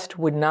I just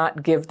would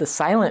not give the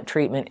silent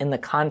treatment in the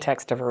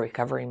context of a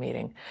recovery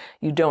meeting.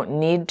 You don't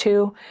need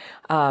to.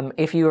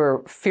 If you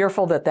are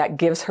fearful that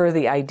gives her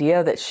the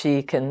idea that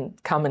she can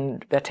come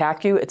and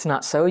attack you, it's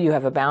not so. You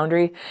have a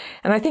boundary.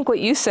 And I think what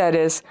you said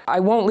is, "I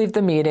won't leave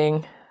the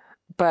meeting,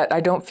 but I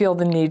don't feel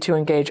the need to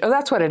engage." Oh,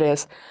 that's what it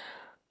is.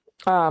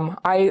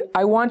 I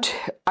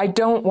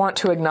don't want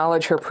to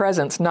acknowledge her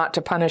presence, not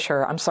to punish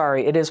her. I'm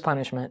sorry, it is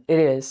punishment. It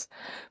is.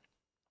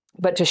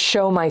 But to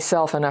show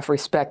myself enough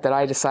respect that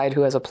I decide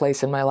who has a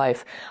place in my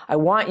life. I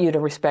want you to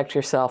respect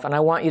yourself, and I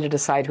want you to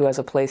decide who has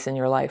a place in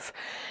your life.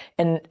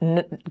 And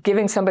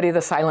giving somebody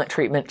the silent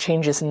treatment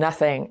changes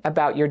nothing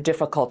about your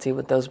difficulty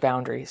with those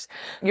boundaries.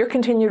 Your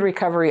continued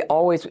recovery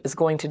always is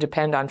going to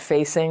depend on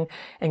facing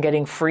and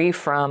getting free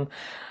from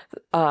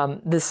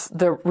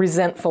the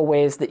resentful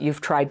ways that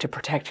you've tried to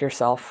protect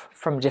yourself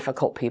from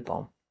difficult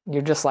people.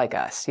 You're just like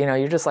us,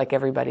 you're just like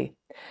everybody.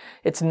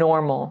 It's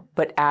normal,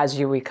 but as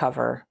you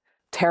recover,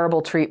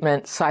 terrible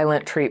treatment,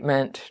 silent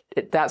treatment,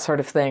 that sort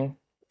of thing,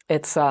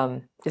 it's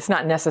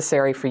not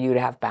necessary for you to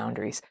have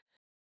boundaries.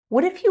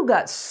 What if you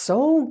got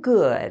so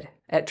good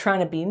at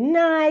trying to be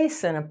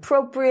nice and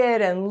appropriate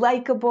and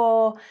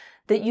likable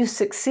that you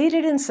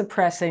succeeded in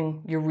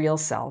suppressing your real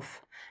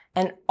self?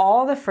 And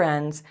all the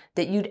friends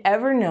that you'd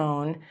ever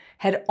known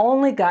had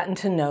only gotten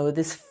to know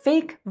this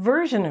fake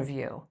version of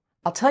you.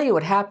 I'll tell you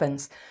what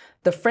happens.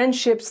 The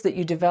friendships that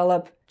you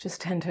develop just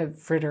tend to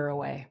fritter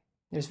away.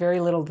 There's very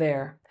little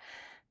there.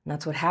 And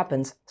that's what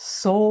happens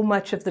so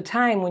much of the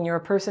time when you're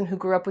a person who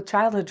grew up with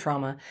childhood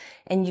trauma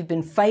and you've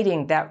been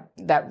fighting that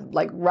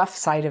like rough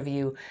side of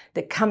you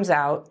that comes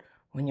out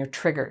when you're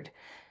triggered,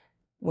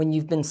 when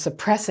you've been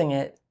suppressing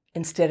it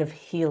instead of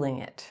healing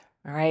it,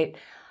 all right?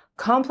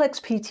 Complex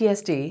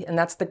PTSD, and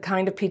that's the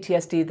kind of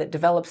PTSD that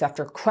develops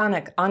after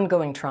chronic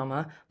ongoing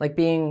trauma, like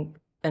being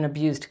an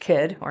abused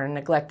kid or a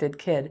neglected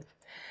kid,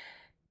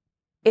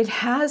 it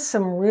has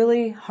some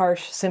really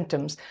harsh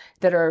symptoms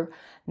that are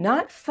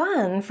not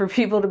fun for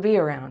people to be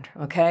around,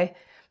 okay?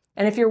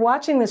 And if you're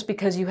watching this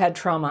because you had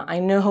trauma, I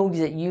know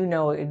that you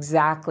know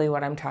exactly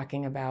what I'm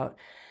talking about.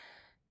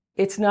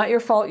 It's not your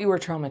fault you were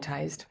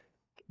traumatized,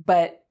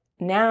 but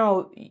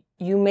now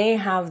you may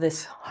have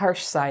this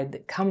harsh side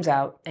that comes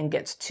out and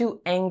gets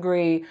too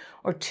angry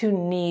or too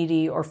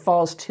needy or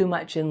falls too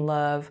much in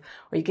love,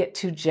 or you get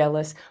too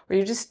jealous, or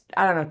you're just,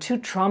 I don't know, too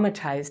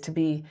traumatized to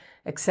be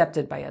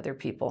accepted by other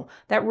people.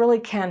 That really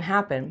can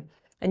happen.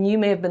 And you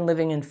may have been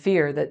living in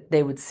fear that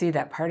they would see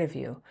that part of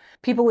you.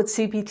 People with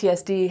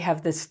CPTSD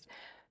have this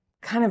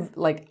kind of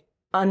like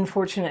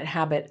unfortunate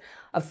habit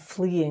of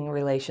fleeing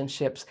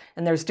relationships.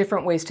 And there's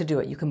different ways to do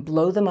it. You can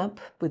blow them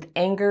up with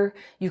anger.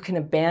 You can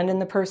abandon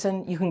the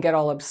person. You can get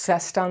all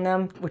obsessed on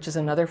them, which is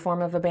another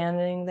form of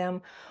abandoning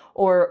them.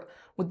 Or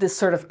with this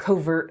sort of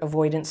covert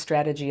avoidance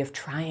strategy of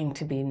trying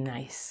to be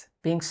nice,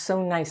 being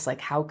so nice,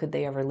 like how could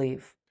they ever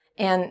leave?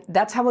 And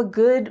that's how a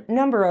good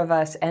number of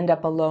us end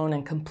up alone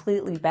and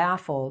completely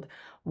baffled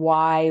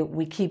why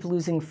we keep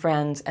losing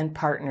friends and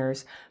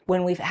partners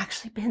when we've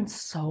actually been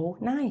so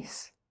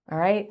nice, all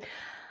right?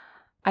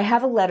 I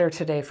have a letter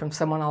today from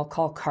someone I'll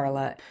call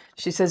Carla.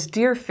 She says,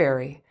 "Dear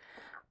Fairy,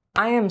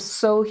 I am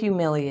so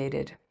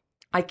humiliated.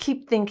 I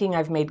keep thinking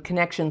I've made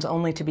connections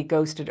only to be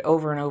ghosted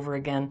over and over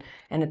again,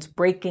 and it's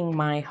breaking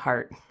my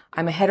heart.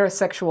 I'm a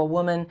heterosexual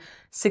woman,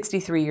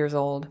 63 years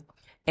old,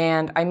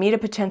 and I meet a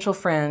potential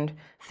friend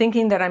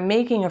thinking that I'm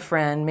making a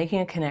friend,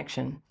 making a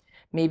connection.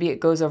 Maybe it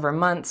goes over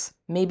months,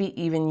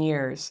 maybe even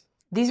years.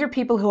 These are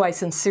people who I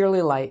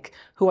sincerely like,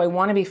 who I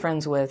want to be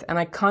friends with, and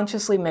I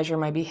consciously measure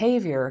my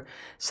behavior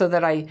so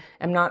that I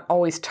am not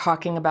always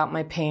talking about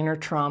my pain or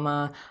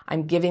trauma.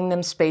 I'm giving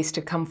them space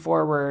to come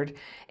forward,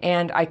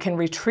 and I can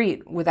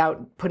retreat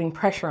without putting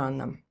pressure on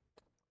them.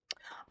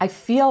 I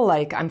feel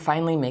like I'm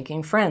finally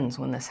making friends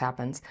when this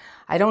happens.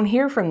 I don't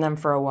hear from them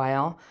for a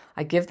while.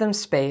 I give them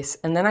space,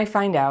 and then I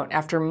find out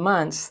after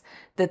months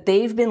that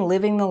they've been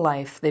living the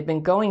life. They've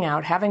been going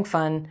out, having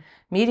fun,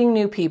 meeting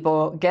new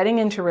people, getting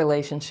into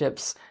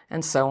relationships,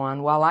 and so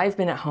on, while I've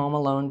been at home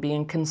alone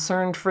being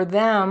concerned for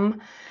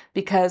them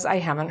because I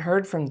haven't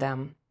heard from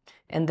them.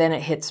 And then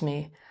it hits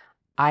me.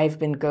 I've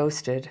been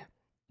ghosted.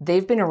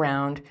 They've been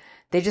around.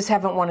 They just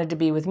haven't wanted to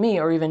be with me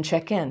or even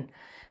check in.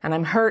 And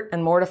I'm hurt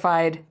and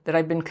mortified that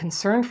I've been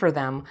concerned for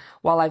them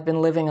while I've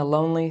been living a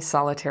lonely,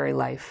 solitary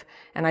life.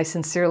 And I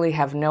sincerely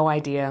have no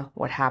idea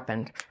what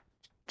happened."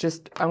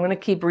 I'm going to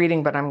keep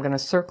reading, but I'm going to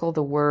circle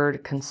the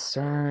word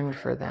concerned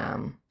for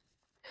them.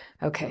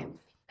 Okay.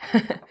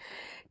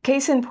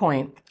 Case in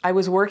point, I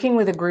was working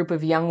with a group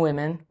of young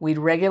women. We'd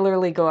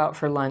regularly go out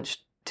for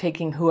lunch,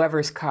 taking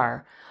whoever's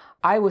car.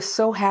 I was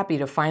so happy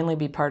to finally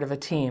be part of a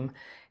team,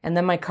 and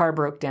then my car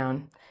broke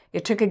down.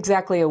 It took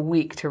exactly a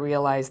week to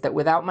realize that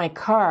without my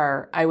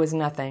car, I was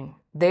nothing.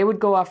 They would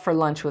go off for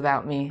lunch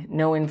without me,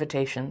 no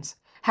invitations.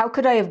 How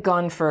could I have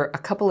gone for a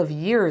couple of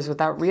years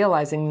without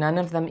realizing none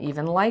of them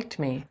even liked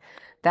me?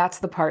 That's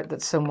the part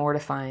that's so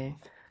mortifying.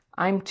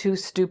 I'm too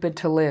stupid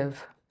to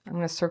live. I'm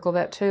going to circle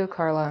that too,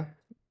 Carla.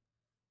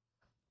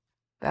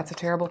 That's a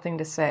terrible thing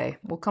to say.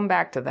 We'll come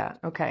back to that.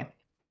 Okay.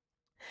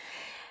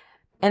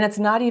 And it's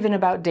not even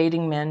about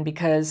dating men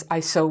because I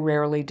so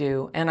rarely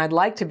do. And I'd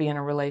like to be in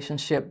a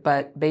relationship,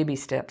 but baby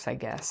steps, I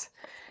guess.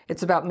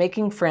 It's about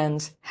making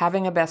friends,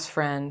 having a best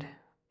friend,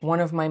 one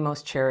of my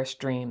most cherished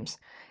dreams.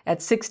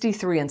 At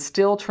 63 and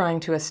still trying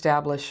to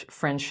establish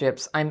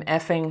friendships, I'm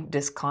effing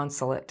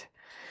disconsolate.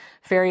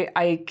 Fairy,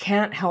 I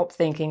can't help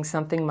thinking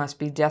something must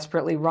be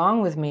desperately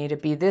wrong with me to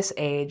be this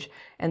age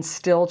and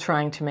still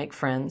trying to make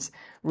friends,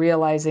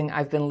 realizing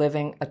I've been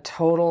living a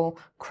total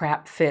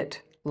crap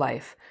fit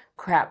life.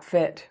 Crap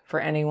fit, for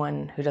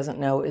anyone who doesn't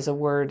know, is a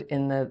word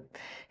in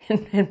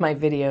my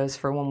videos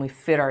for when we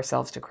fit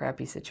ourselves to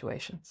crappy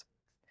situations.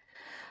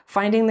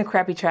 Finding the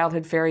crappy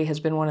childhood fairy has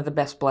been one of the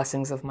best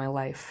blessings of my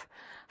life.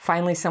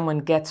 Finally, someone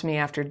gets me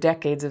after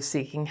decades of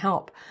seeking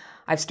help.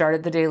 I've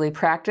started the daily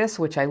practice,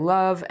 which I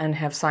love, and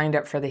have signed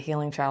up for the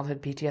Healing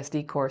Childhood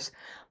PTSD course.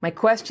 My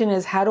question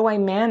is, how do I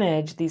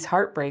manage these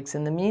heartbreaks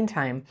in the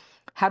meantime?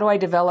 How do I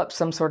develop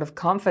some sort of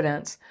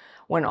confidence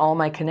when all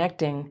my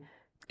connecting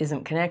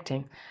isn't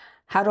connecting?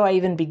 How do I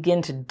even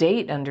begin to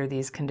date under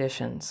these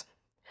conditions?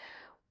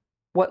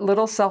 What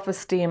little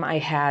self-esteem I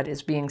had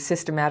is being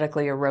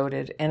systematically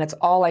eroded, and it's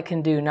all I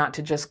can do not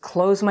to just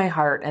close my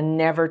heart and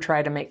never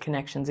try to make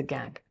connections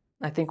again.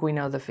 I think we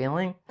know the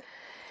feeling.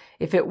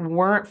 If it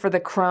weren't for the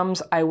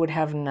crumbs, I would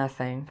have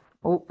nothing.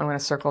 Oh, I'm going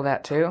to circle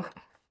that too.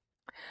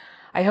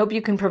 I hope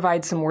you can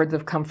provide some words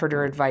of comfort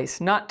or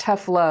advice, not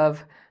tough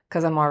love,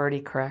 because I'm already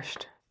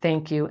crushed.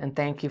 Thank you, and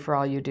thank you for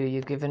all you do.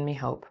 You've given me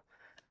hope.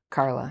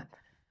 Carla.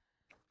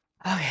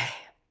 Okay.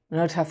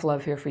 No tough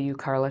love here for you,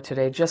 Carla,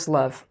 today. Just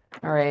love.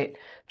 All right.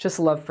 Just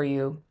love for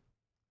you.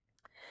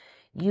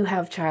 You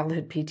have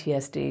childhood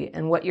PTSD,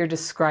 and what you're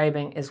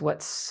describing is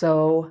what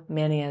so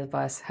many of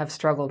us have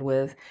struggled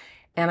with.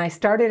 And I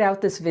started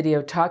out this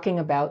video talking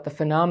about the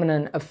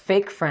phenomenon of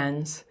fake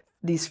friends.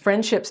 These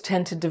friendships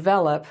tend to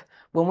develop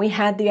when we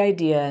had the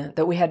idea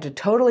that we had to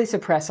totally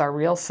suppress our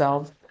real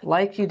self,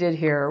 like you did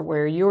here,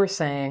 where you were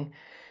saying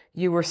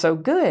you were so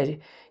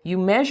good. You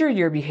measure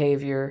your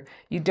behavior.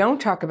 You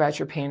don't talk about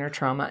your pain or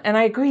trauma. And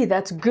I agree,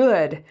 that's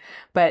good.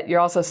 But you're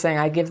also saying,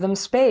 I give them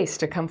space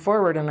to come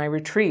forward and I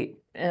retreat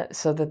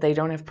so that they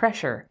don't have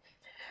pressure.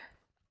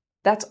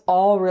 That's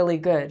all really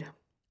good.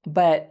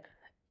 But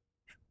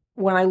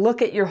when I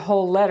look at your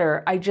whole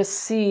letter, I just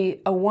see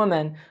a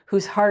woman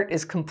whose heart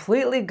is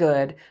completely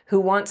good,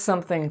 who wants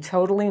something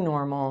totally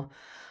normal,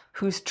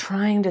 who's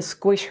trying to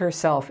squish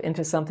herself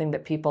into something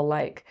that people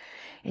like.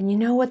 And you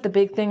know what the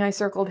big thing I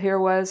circled here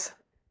was?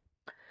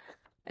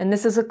 And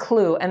this is a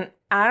clue. And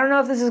I don't know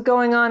if this is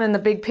going on in the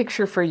big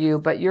picture for you,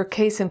 but your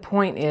case in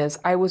point is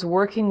I was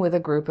working with a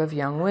group of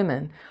young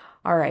women.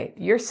 All right,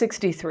 you're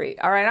 63.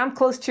 All right, I'm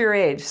close to your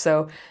age,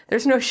 so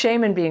there's no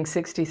shame in being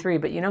 63,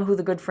 but you know who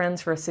the good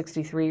friends for a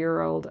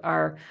 63-year-old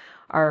are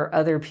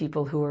other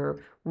people who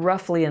are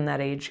roughly in that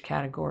age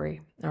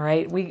category. All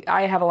right,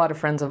 I have a lot of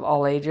friends of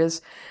all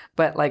ages,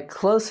 but like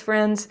close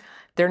friends,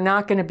 they're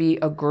not going to be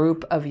a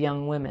group of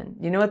young women.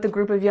 You know what the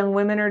group of young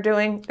women are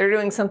doing? They're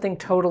doing something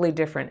totally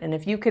different. And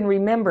if you can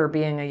remember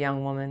being a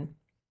young woman,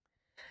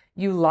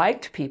 you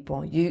liked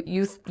people.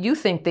 You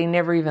think they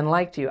never even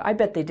liked you. I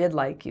bet they did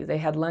like you. They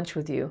had lunch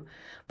with you.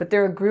 But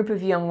they're a group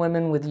of young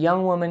women with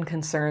young woman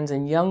concerns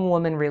and young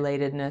woman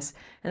relatedness.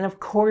 And of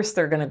course,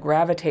 they're going to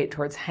gravitate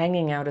towards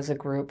hanging out as a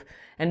group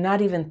and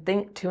not even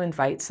think to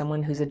invite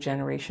someone who's a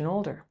generation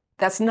older.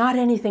 That's not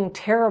anything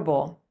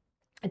terrible.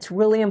 It's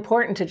really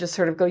important to just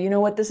sort of go, you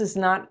know what, this is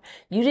not,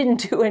 you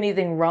didn't do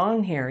anything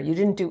wrong here. You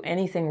didn't do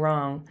anything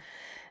wrong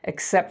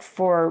except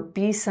for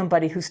be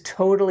somebody who's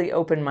totally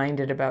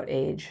open-minded about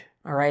age,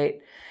 all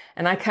right?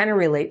 And I kind of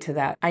relate to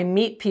that. I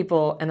meet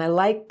people and I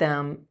like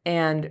them,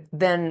 and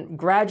then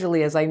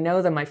gradually as I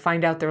know them, I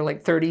find out they're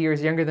like 30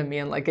 years younger than me,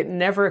 and like it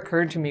never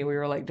occurred to me we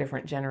were like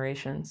different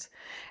generations.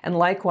 And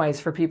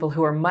likewise for people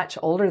who are much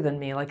older than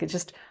me, like it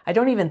just, I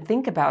don't even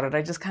think about it.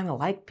 I just kind of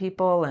like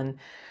people. And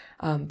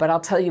but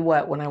I'll tell you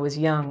what, when I was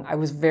young, I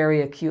was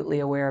very acutely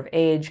aware of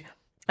age.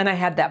 And I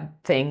had that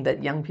thing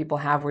that young people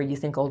have where you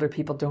think older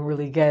people don't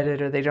really get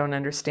it or they don't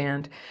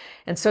understand.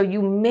 And so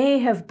you may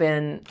have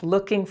been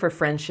looking for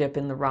friendship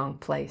in the wrong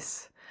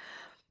place.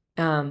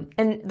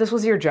 And this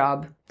was your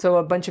job. So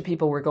a bunch of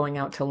people were going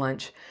out to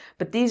lunch.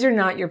 But these are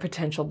not your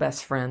potential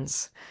best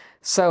friends.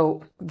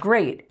 So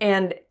great.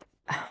 And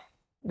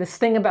this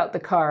thing about the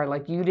car,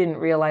 like you didn't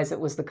realize it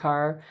was the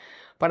car.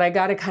 But I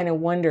got to kind of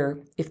wonder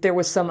if there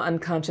was some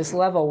unconscious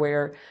level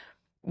where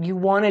you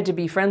wanted to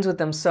be friends with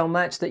them so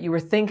much that you were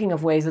thinking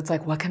of ways, it's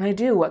like, what can I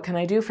do? What can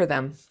I do for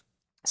them?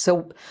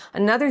 So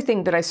another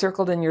thing that I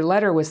circled in your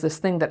letter was this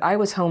thing that I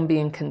was home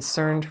being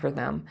concerned for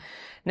them.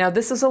 Now,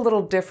 this is a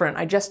little different.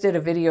 I just did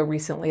a video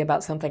recently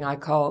about something I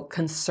call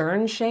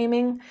concern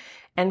shaming.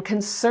 And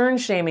concern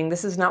shaming,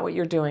 this is not what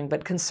you're doing,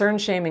 but concern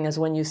shaming is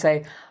when you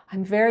say,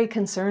 I'm very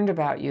concerned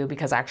about you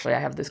because actually I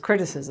have this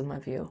criticism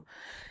of you.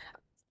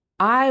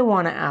 I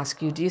want to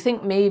ask you, do you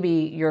think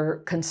maybe your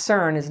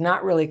concern is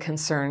not really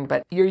concern,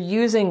 but you're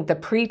using the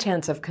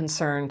pretense of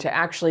concern to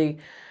actually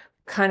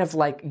kind of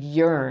like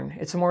yearn?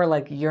 It's more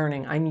like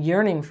yearning. I'm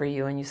yearning for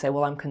you. And you say,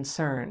 well, I'm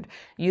concerned.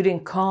 You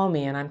didn't call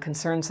me and I'm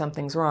concerned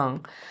something's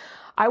wrong.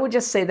 I would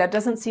just say that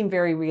doesn't seem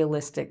very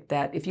realistic,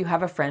 that if you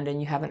have a friend and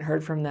you haven't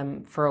heard from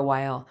them for a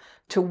while,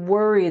 to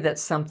worry that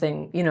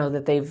something, you know,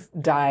 that they've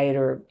died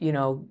or, you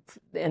know,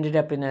 ended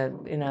up in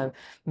a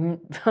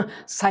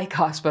psych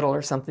hospital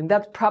or something.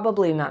 That's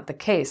probably not the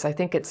case. I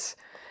think it's,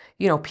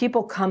 you know,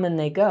 people come and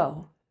they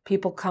go.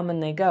 People come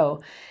and they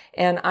go.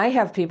 And I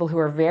have people who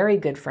are very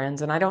good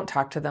friends and I don't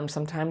talk to them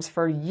sometimes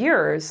for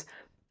years.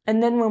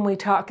 And then when we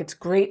talk, it's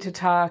great to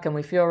talk and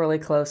we feel really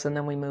close and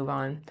then we move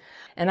on.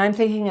 And I'm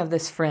thinking of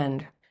this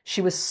friend.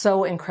 She was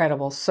so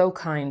incredible, so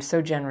kind,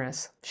 so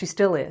generous. She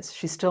still is.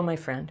 She's still my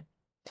friend.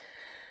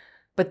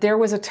 But there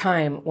was a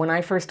time when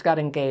I first got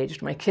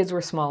engaged. My kids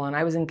were small and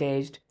I was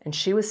engaged and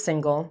she was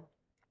single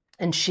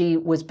and she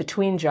was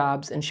between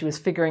jobs and she was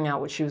figuring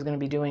out what she was going to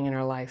be doing in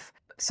her life.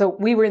 So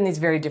we were in these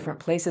very different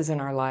places in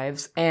our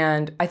lives.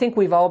 And I think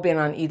we've all been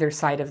on either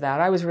side of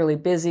that. I was really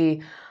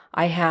busy.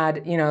 I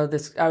had, you know,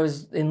 I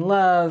was in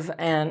love,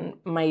 and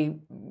my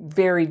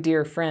very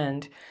dear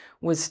friend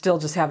was still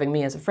just having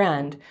me as a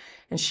friend.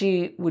 And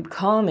she would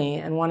call me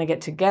and want to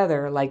get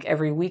together like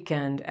every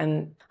weekend.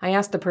 And I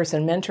asked the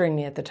person mentoring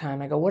me at the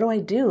time, I go, what do I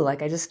do?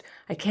 Like,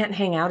 I can't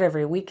hang out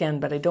every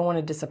weekend, but I don't want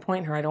to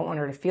disappoint her. I don't want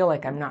her to feel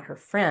like I'm not her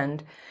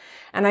friend.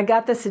 And I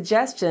got the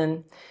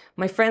suggestion.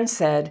 My friend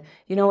said,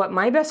 you know what,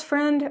 my best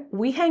friend,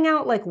 we hang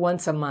out like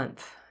once a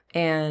month.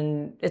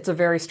 And it's a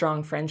very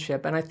strong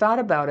friendship. And I thought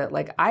about it,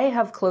 like I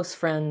have close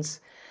friends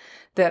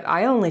that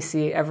I only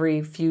see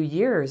every few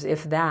years,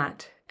 if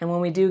that. And when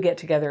we do get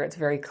together, it's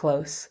very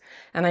close.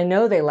 And I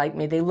know they like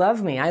me. They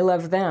love me. I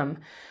love them.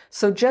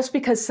 So just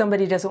because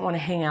somebody doesn't want to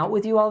hang out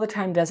with you all the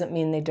time doesn't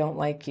mean they don't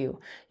like you.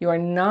 You are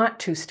not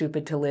too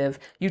stupid to live.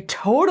 You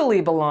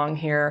totally belong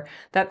here.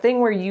 That thing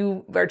where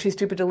you are too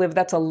stupid to live,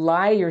 that's a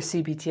lie your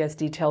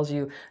CPTSD tells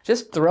you.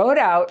 Just throw it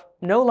out.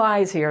 No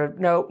lies here.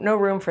 No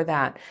room for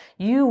that.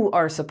 You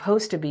are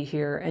supposed to be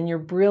here, and you're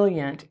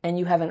brilliant, and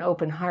you have an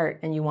open heart,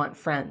 and you want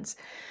friends.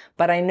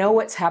 But I know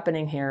what's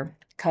happening here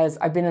because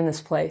I've been in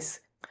this place.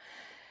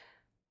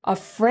 A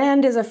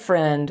friend is a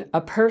friend, a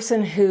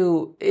person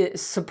who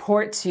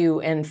supports you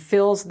and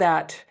fills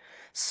that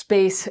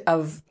space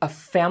of a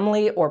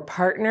family or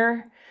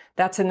partner.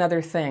 That's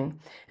another thing.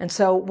 And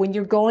so when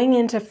you're going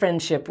into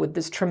friendship with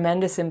this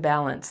tremendous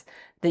imbalance,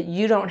 that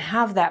you don't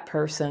have that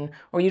person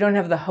or you don't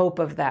have the hope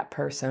of that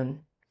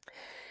person,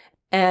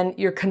 and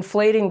you're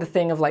conflating the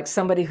thing of like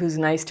somebody who's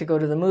nice to go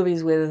to the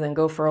movies with and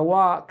go for a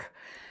walk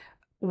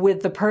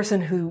with the person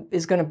who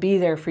is going to be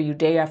there for you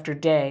day after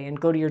day and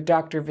go to your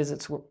doctor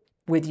visits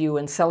with you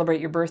and celebrate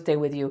your birthday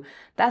with you.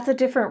 That's a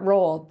different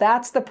role.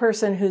 That's the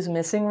person who's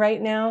missing right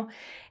now.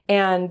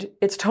 And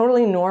it's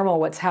totally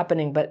normal what's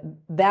happening, but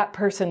that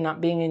person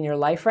not being in your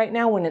life right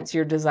now, when it's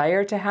your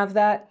desire to have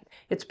that,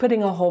 it's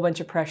putting a whole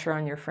bunch of pressure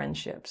on your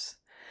friendships.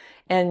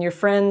 And your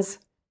friends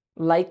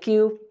like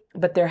you,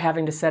 but they're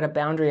having to set a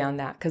boundary on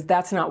that because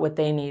that's not what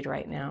they need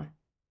right now.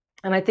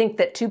 And I think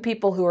that two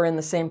people who are in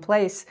the same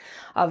place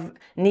of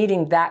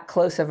needing that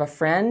close of a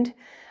friend,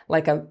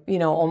 like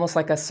almost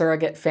like a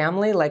surrogate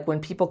family, like when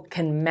people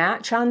can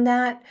match on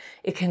that,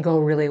 it can go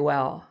really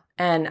well.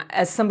 And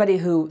as somebody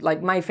who,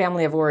 like, my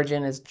family of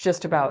origin is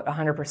just about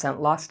 100%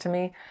 lost to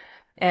me.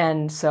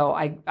 And so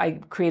I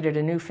created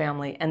a new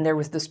family, and there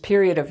was this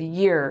period of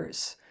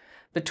years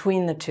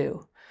between the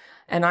two.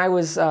 And I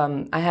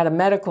had a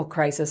medical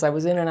crisis. I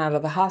was in and out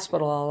of the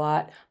hospital a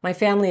lot. My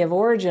family of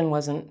origin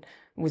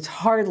was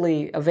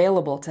hardly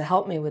available to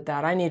help me with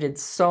that. I needed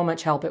so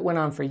much help. It went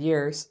on for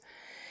years.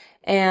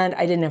 And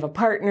I didn't have a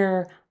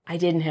partner. I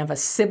didn't have a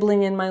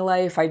sibling in my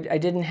life. I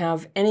didn't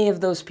have any of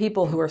those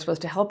people who are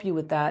supposed to help you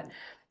with that.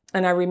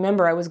 And I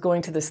remember I was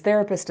going to this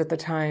therapist at the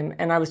time,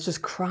 and I was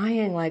just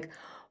crying like,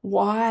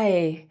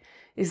 why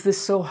is this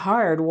so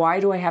hard? Why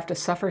do I have to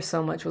suffer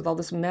so much with all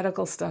this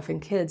medical stuff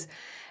and kids?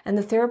 And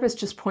the therapist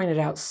just pointed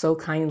out so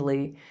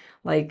kindly,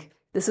 like,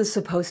 this is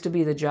supposed to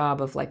be the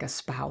job of like a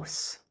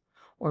spouse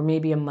or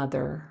maybe a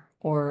mother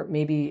or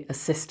maybe a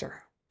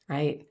sister,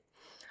 right?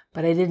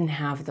 But I didn't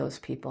have those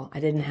people.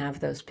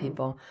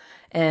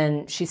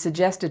 And she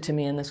suggested to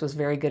me, and this was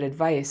very good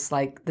advice,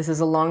 like, this is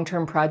a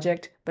long-term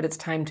project, but it's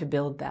time to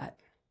build that.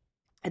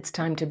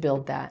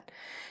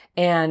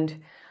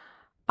 And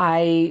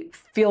I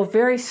feel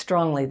very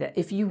strongly that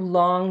if you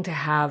long to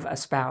have a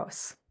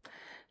spouse,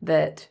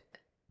 that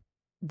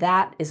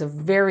is a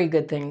very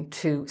good thing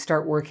to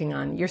start working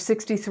on. You're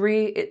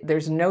 63,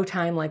 there's no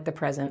time like the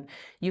present.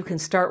 You can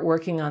start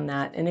working on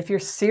that. And if you're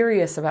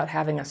serious about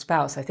having a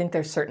spouse, I think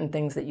there's certain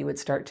things that you would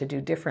start to do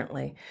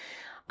differently.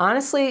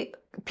 Honestly,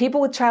 people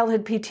with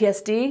childhood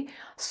PTSD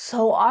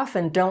so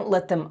often don't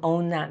let them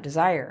own that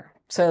desire.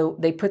 So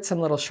they put some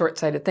little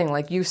short-sighted thing,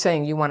 like you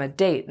saying you want to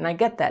date. And I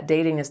get that.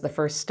 Dating is the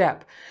first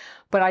step.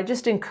 But I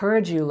just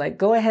encourage you, like,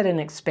 go ahead and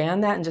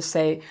expand that and just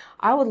say,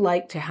 I would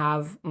like to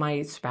have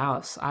my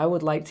spouse. I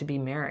would like to be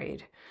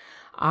married.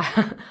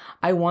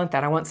 I want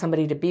that. I want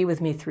somebody to be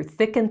with me through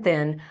thick and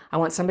thin. I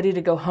want somebody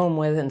to go home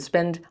with and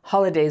spend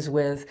holidays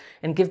with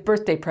and give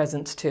birthday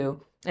presents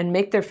to and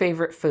make their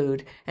favorite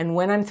food. And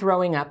when I'm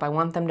throwing up, I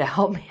want them to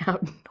help me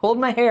out, hold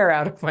my hair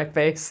out of my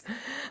face.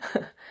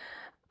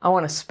 I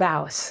want a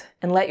spouse,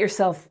 and let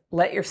yourself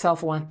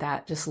want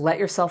that. Just let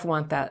yourself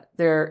want that.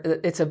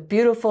 It's a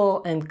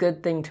beautiful and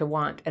good thing to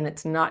want, and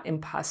it's not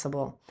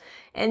impossible.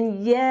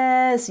 And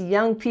yes,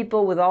 young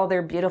people with all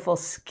their beautiful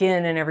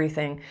skin and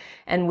everything,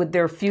 and with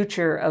their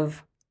future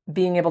of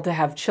being able to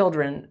have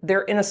children,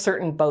 they're in a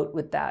certain boat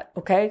with that,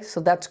 okay?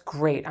 So that's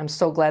great. I'm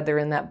so glad they're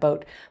in that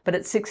boat. But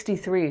at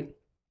 63,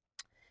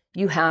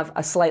 you have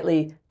a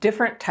slightly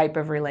different type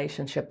of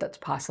relationship that's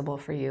possible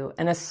for you,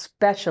 and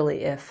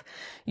especially if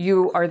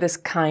you are this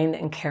kind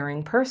and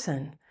caring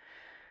person.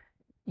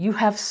 You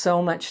have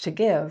so much to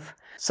give.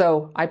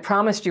 So I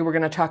promised you we're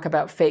going to talk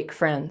about fake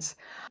friends.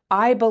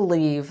 I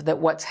believe that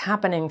what's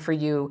happening for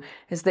you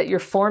is that you're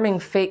forming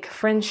fake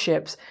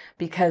friendships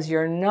because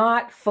you're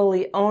not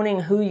fully owning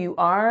who you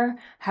are,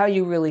 how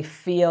you really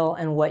feel,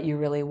 and what you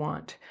really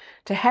want.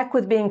 To heck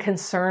with being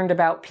concerned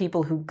about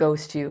people who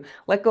ghost you.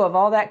 Let go of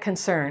all that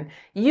concern.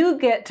 You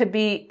get to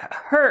be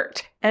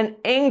hurt and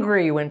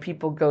angry when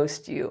people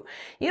ghost you.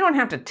 You don't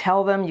have to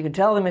tell them. You can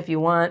tell them if you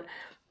want.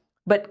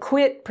 But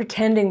quit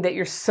pretending that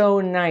you're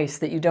so nice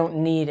that you don't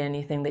need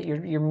anything, that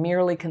you're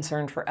merely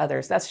concerned for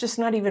others. That's just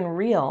not even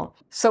real.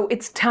 So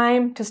it's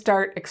time to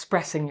start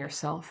expressing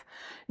yourself.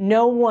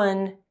 No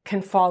one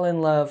can fall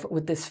in love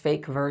with this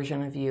fake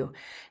version of you.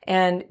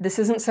 And this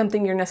isn't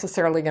something you're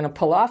necessarily going to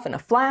pull off in a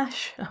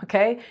flash,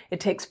 okay? It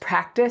takes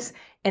practice.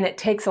 And it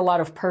takes a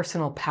lot of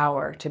personal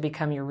power to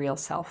become your real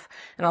self.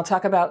 And I'll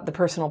talk about the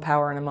personal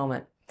power in a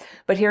moment.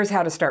 But here's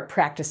how to start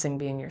practicing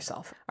being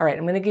yourself. All right,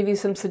 I'm going to give you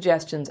some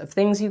suggestions of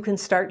things you can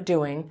start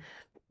doing,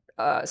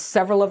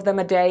 several of them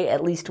a day,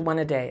 at least one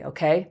a day,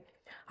 okay?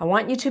 I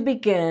want you to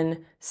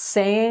begin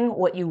saying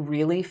what you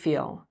really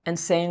feel and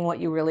saying what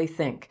you really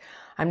think.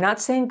 I'm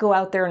not saying go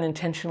out there and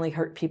intentionally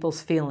hurt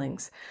people's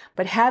feelings,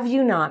 but have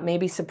you not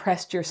maybe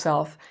suppressed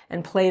yourself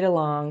and played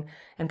along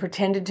and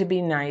pretended to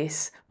be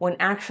nice when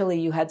actually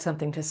you had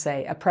something to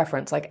say, a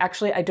preference, like,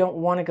 actually, I don't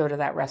want to go to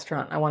that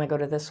restaurant. I want to go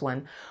to this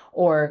one.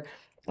 Or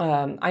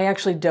I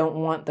actually don't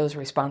want those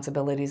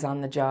responsibilities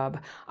on the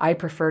job. I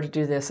prefer to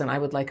do this and I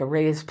would like a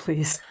raise,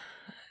 please.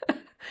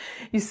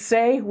 You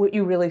say what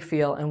you really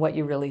feel and what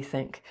you really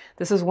think.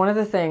 This is one of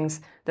the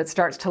things that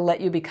starts to let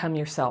you become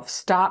yourself.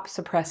 Stop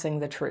suppressing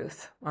the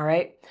truth, all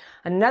right?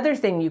 Another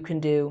thing you can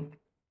do,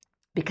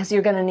 because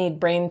you're going to need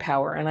brain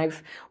power, and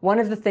one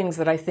of the things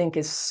that I think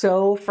is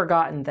so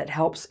forgotten that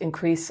helps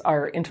increase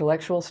our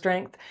intellectual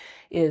strength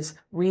is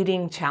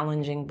reading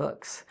challenging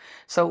books.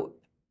 So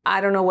I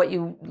don't know what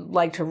you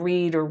like to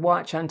read or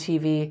watch on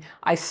TV.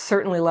 I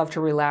certainly love to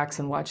relax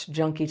and watch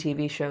junky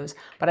TV shows,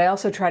 but I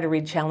also try to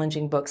read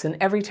challenging books. And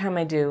every time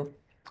I do,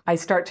 I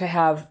start to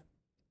have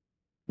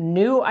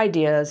new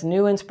ideas,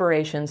 new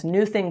inspirations,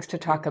 new things to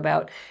talk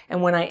about.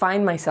 And when I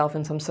find myself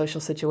in some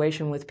social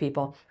situation with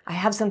people, I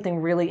have something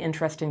really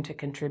interesting to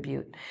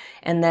contribute.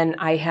 And then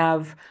I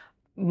have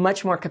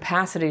much more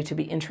capacity to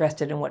be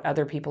interested in what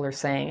other people are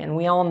saying. And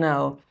we all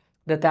know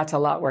that that's a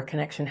lot where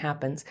connection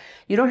happens.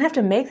 You don't have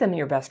to make them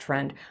your best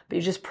friend, but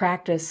you just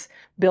practice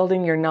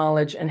building your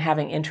knowledge and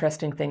having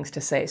interesting things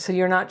to say. So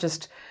you're not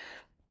just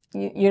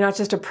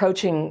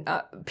approaching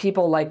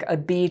people like a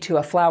bee to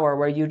a flower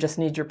where you just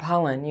need your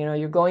pollen. You know,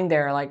 you're going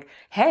there like,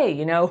 hey,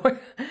 you know,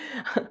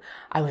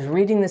 I was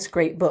reading this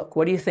great book.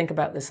 What do you think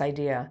about this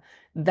idea?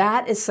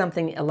 That is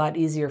something a lot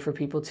easier for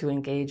people to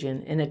engage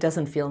in, and it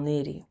doesn't feel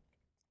needy.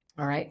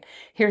 All right,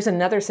 here's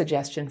another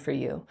suggestion for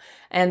you.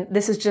 And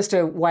this is just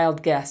a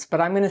wild guess, but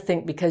I'm going to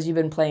think because you've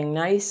been playing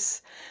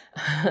nice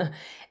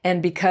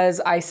and because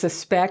I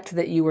suspect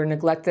that you were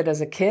neglected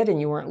as a kid and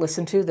you weren't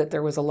listened to, that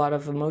there was a lot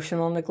of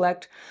emotional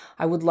neglect,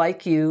 I would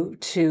like you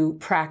to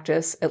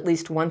practice at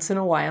least once in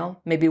a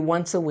while, maybe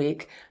once a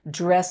week,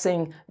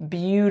 dressing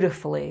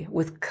beautifully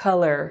with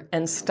color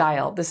and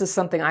style. This is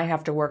something I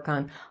have to work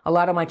on. A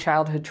lot of my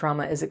childhood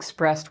trauma is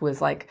expressed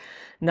with like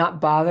not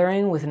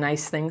bothering with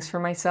nice things for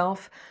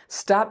myself.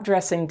 Stop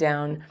dressing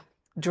down,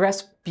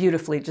 dress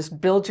beautifully, just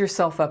build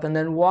yourself up and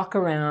then walk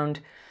around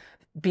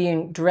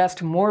being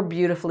dressed more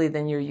beautifully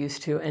than you're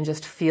used to and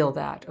just feel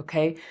that,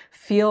 okay?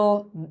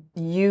 Feel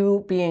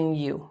you being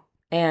you.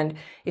 And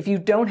if you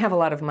don't have a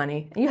lot of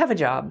money, you have a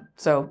job,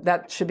 so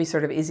that should be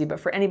sort of easy, but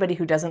for anybody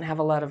who doesn't have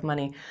a lot of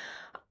money,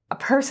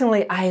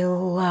 personally, I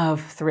love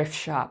thrift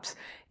shops.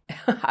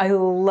 I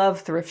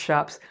love thrift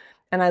shops.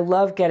 And I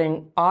love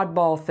getting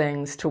oddball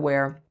things to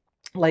wear,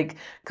 like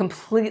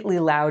completely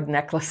loud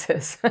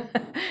necklaces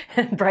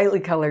and brightly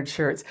colored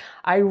shirts.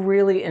 I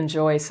really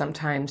enjoy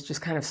sometimes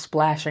just kind of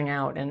splashing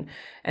out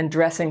and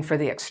dressing for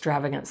the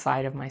extravagant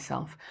side of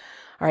myself.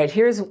 All right,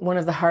 here's one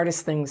of the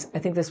hardest things. I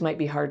think this might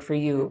be hard for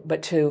you,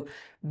 but to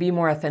be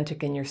more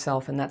authentic in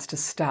yourself, and that's to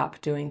stop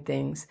doing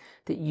things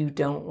that you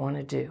don't want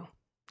to do.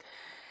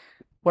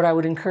 What I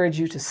would encourage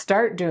you to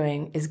start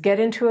doing is get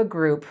into a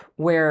group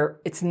where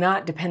it's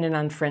not dependent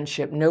on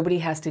friendship. Nobody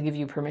has to give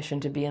you permission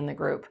to be in the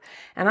group.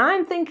 And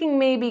I'm thinking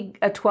maybe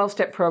a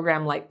 12-step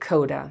program like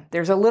CODA.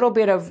 There's a little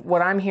bit of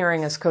what I'm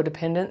hearing as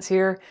codependence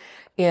here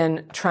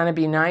in trying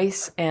to be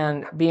nice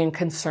and being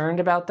concerned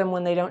about them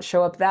when they don't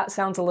show up. That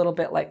sounds a little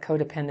bit like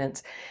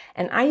codependence.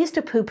 And I used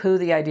to poo-poo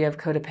the idea of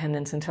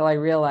codependence until I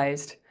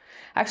realized,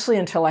 actually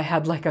until I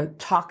had like a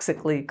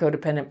toxically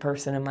codependent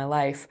person in my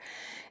life.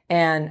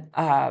 And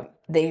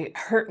they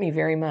hurt me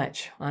very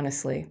much,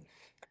 honestly,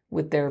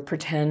 with their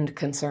pretend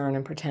concern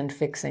and pretend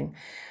fixing.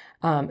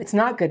 It's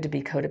not good to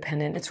be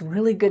codependent. It's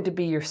really good to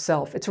be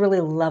yourself. It's really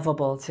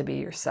lovable to be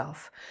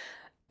yourself.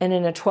 And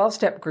in a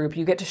 12-step group,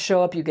 you get to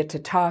show up, you get to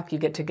talk, you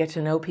get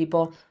to know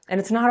people. And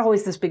it's not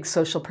always this big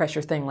social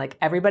pressure thing, like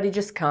everybody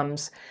just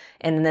comes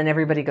and then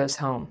everybody goes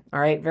home. All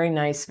right, very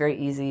nice, very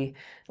easy.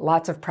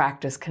 Lots of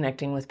practice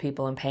connecting with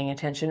people and paying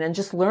attention and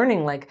just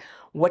learning, like,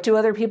 what do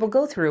other people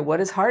go through?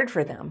 What is hard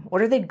for them?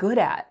 What are they good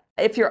at?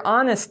 If you're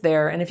honest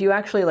there, and if you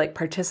actually like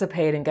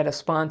participate and get a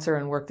sponsor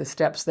and work the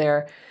steps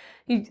there,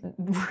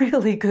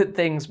 really good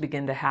things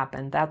begin to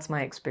happen. That's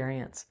my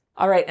experience.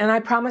 All right, and I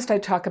promised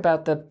I'd talk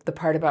about the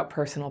part about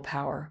personal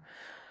power.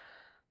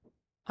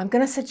 I'm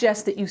going to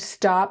suggest that you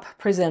stop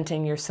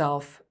presenting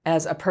yourself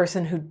as a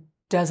person who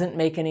doesn't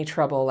make any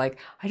trouble. Like,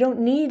 I don't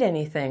need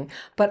anything,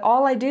 but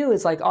all I do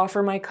is like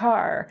offer my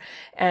car,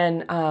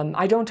 and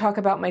I don't talk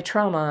about my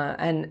trauma.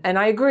 And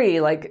I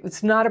agree, like,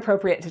 it's not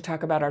appropriate to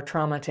talk about our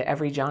trauma to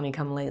every Johnny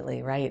come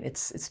lately, right?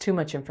 It's too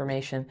much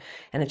information,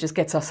 and it just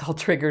gets us all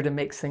triggered and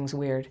makes things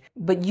weird.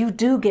 But you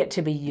do get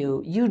to be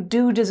you. You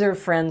do deserve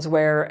friends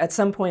where at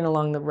some point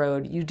along the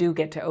road, you do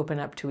get to open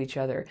up to each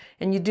other,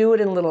 and you do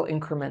it in little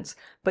increments.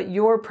 But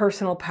your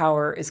personal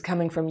power is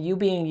coming from you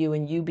being you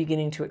and you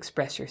beginning to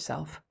express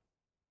yourself.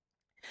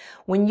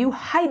 When you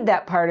hide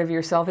that part of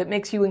yourself, it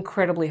makes you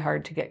incredibly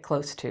hard to get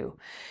close to.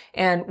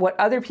 And what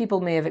other people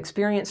may have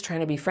experienced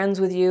trying to be friends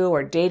with you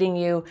or dating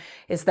you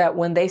is that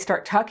when they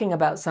start talking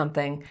about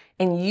something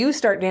and you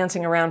start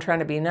dancing around trying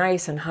to be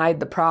nice and hide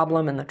the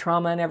problem and the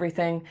trauma and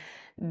everything,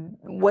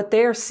 what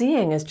they're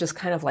seeing is just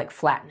kind of like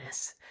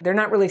flatness. They're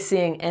not really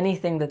seeing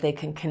anything that they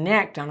can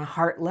connect on a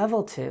heart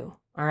level to,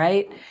 all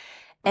right?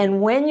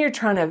 And when you're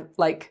trying to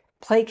like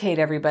placate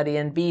everybody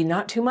and be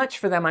not too much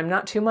for them, I'm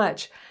not too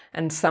much,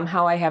 and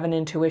somehow I have an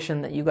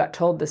intuition that you got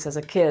told this as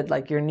a kid,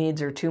 like your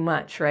needs are too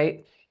much,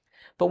 right?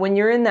 But when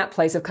you're in that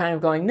place of kind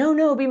of going,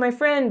 no, be my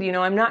friend,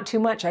 I'm not too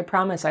much, I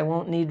promise I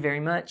won't need very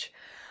much,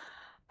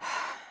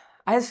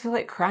 I just feel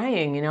like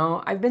crying,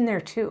 I've been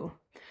there too.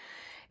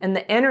 And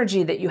the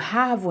energy that you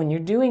have when you're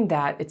doing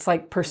that, it's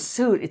like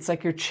pursuit, it's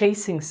like you're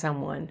chasing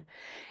someone.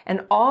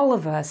 And all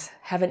of us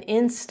have an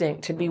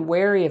instinct to be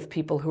wary of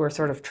people who are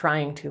sort of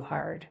trying too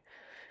hard.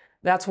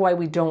 That's why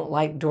we don't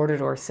like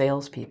door-to-door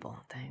salespeople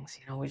and things.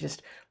 We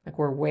just, like,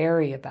 we're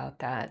wary about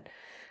that.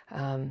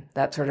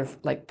 That sort of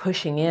like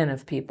pushing in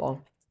of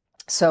people.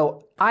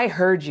 So I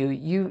heard you.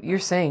 You're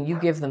saying you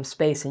give them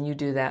space and you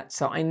do that.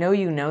 So I know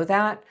you know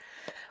that,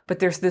 but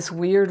there's this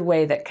weird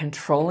way that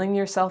controlling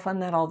yourself on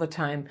that all the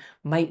time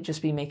might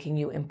just be making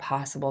you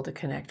impossible to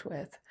connect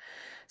with.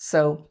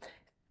 So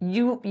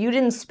you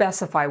didn't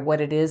specify what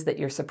it is that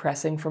you're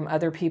suppressing from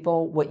other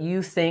people, what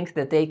you think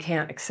that they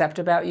can't accept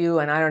about you.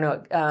 And I don't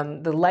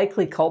know, the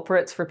likely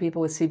culprits for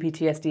people with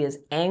CPTSD is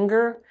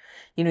anger.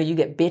 You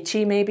get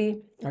bitchy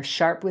maybe, or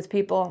sharp with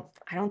people.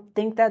 I don't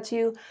think that's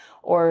you.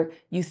 Or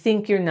you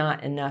think you're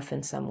not enough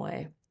in some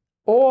way.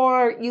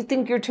 Or you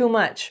think you're too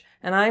much.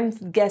 And I'm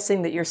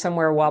guessing that you're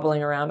somewhere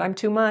wobbling around. I'm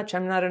too much.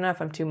 I'm not enough.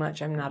 I'm too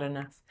much. I'm not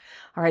enough.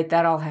 All right,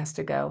 that all has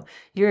to go.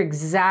 You're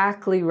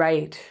exactly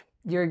right.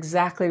 You're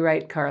exactly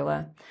right,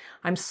 Carla.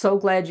 I'm so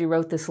glad you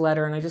wrote this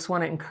letter, and I just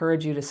want to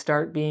encourage you to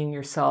start being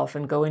yourself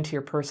and go into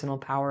your personal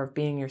power of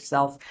being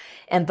yourself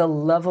and the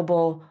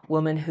lovable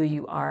woman who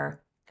you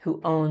are,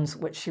 who owns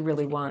what she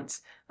really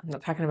wants. I'm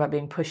not talking about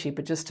being pushy,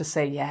 but just to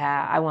say,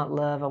 yeah, I want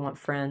love, I want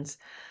friends.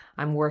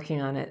 I'm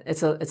working on it.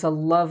 It's a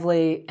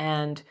lovely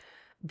and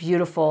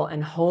beautiful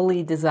and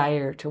holy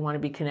desire to want to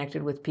be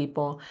connected with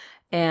people.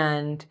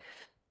 And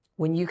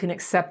when you can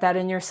accept that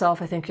in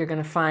yourself, I think you're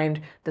going to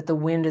find that the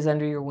wind is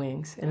under your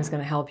wings and is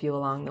going to help you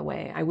along the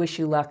way. I wish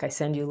you luck. I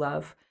send you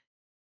love.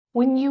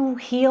 When you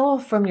heal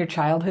from your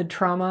childhood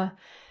trauma,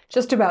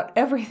 just about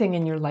everything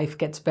in your life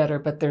gets better,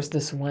 but there's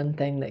this one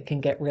thing that can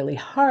get really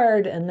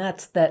hard, and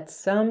that's that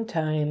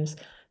sometimes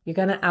you're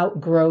going to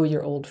outgrow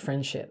your old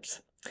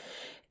friendships.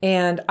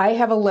 And I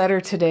have a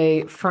letter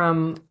today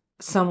from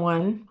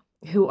someone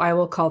who I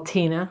will call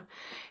Tina,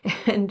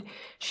 and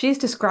she's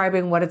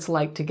describing what it's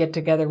like to get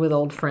together with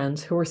old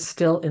friends who are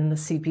still in the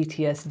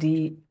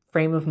CPTSD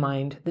frame of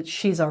mind that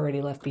she's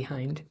already left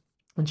behind.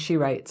 And she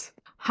writes,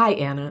 "Hi,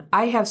 Anna.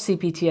 I have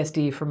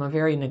CPTSD from a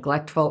very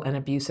neglectful and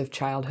abusive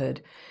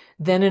childhood,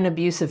 then an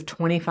abusive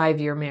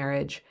 25-year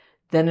marriage,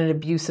 then an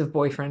abusive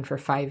boyfriend for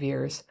 5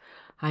 years.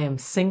 I am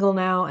single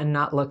now and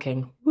not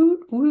looking.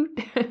 Woot, woot."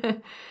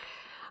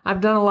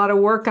 I've done a lot of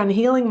work on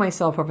healing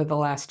myself over the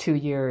last 2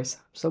 years.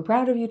 So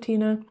proud of you,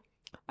 Tina.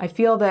 I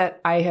feel that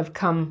I have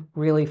come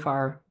really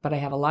far, but I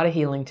have a lot of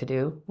healing to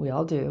do. We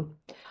all do.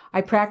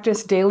 I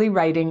practice daily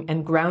writing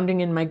and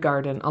grounding in my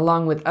garden,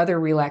 along with other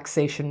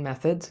relaxation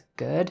methods.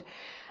 Good.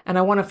 And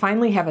I want to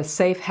finally have a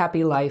safe,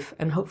 happy life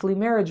and hopefully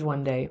marriage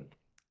one day.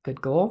 Good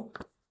goal.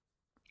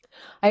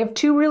 I have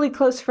 2 really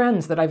close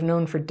friends that I've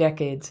known for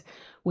decades.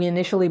 We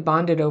initially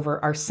bonded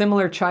over our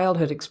similar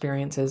childhood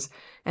experiences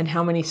and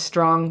how many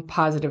strong,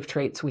 positive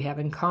traits we have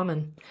in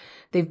common.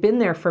 They've been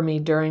there for me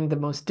during the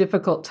most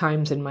difficult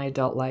times in my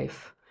adult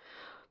life.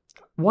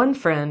 One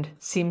friend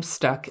seems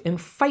stuck in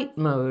fight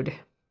mode.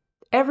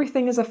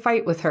 Everything is a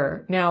fight with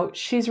her. Now,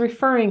 she's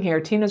referring here,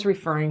 Tina's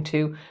referring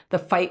to the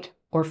fight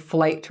or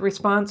flight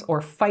response,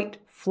 or fight,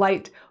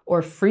 flight,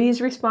 or freeze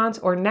response,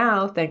 or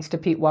now, thanks to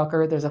Pete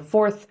Walker, there's a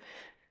 4th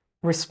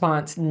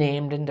response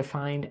named and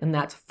defined, and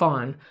that's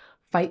fawn.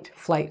 Fight,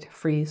 flight,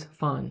 freeze,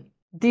 fawn.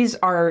 These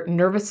are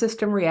nervous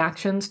system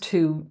reactions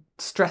to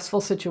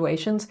stressful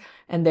situations,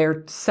 and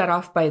they're set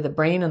off by the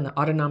brain and the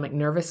autonomic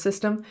nervous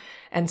system.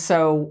 And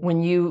so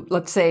when you,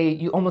 let's say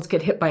you almost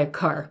get hit by a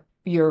car,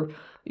 your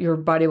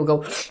body will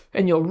go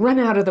and you'll run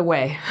out of the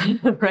way,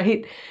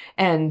 right?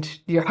 And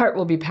your heart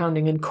will be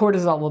pounding and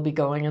cortisol will be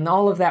going, and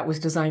all of that was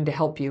designed to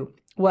help you.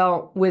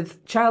 Well,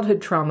 with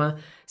childhood trauma,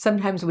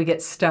 sometimes we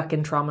get stuck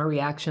in trauma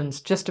reactions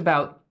just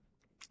about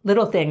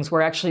Little things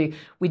where actually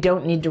we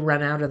don't need to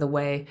run out of the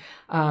way.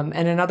 And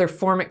another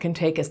form it can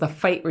take is the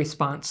fight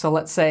response. So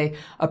let's say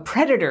a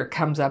predator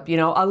comes up,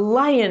 a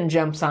lion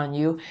jumps on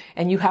you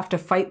and you have to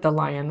fight the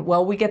lion.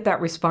 Well, we get that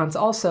response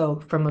also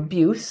from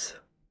abuse.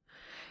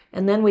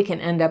 And then we can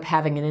end up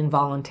having an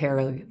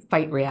involuntary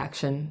fight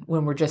reaction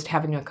when we're just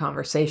having a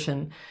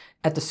conversation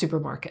at the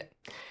supermarket.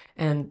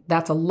 And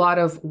that's a lot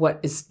of what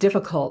is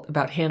difficult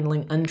about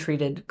handling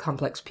untreated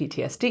complex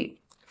PTSD.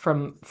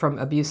 From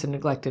abuse and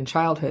neglect in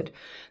childhood.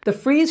 The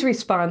freeze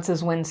response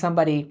is when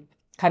somebody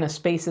kind of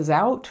spaces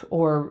out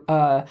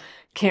or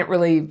can't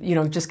really,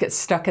 just get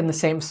stuck in the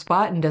same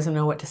spot and doesn't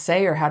know what to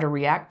say or how to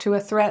react to a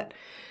threat.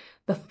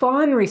 The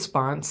fawn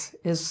response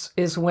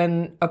is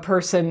when a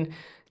person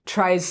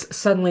tries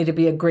suddenly to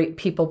be a great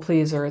people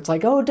pleaser. It's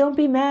like, oh, don't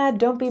be mad,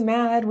 don't be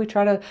mad. We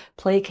try to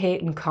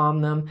placate and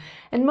calm them.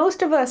 And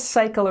most of us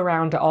cycle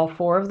around to all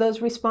four of those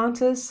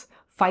responses: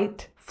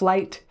 fight,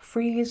 flight,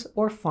 freeze,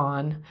 or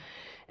fawn.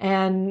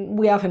 And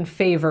we often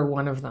favor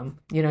one of them.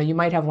 You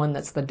might have one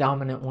that's the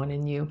dominant one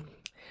in you.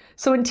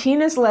 So in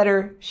Tina's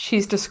letter,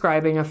 she's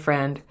describing a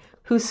friend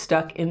who's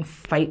stuck in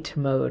fight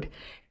mode.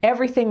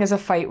 Everything is a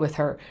fight with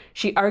her.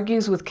 She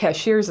argues with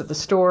cashiers at the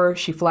store.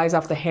 She flies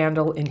off the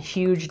handle in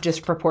huge,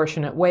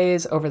 disproportionate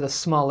ways over the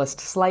smallest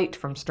slight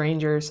from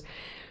strangers.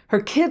 Her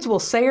kids will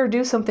say or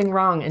do something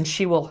wrong, and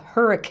she will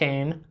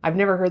hurricane. I've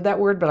never heard that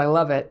word, but I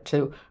love it,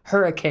 to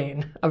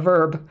hurricane, a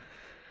verb.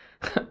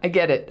 I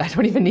get it. I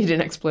don't even need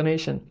an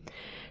explanation.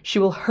 She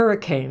will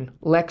hurricane,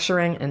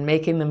 lecturing and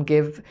making them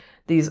give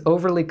these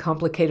overly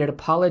complicated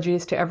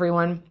apologies to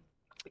everyone,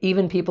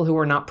 even people who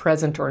were not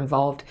present or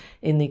involved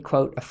in the,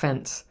 quote,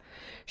 offense.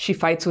 She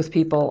fights with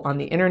people on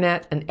the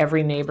internet and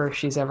every neighbor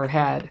she's ever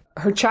had.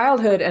 Her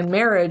childhood and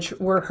marriage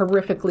were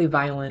horrifically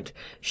violent.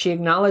 She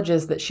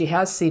acknowledges that she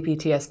has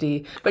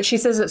CPTSD, but she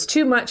says it's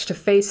too much to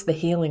face the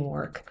healing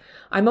work.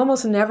 I'm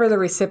almost never the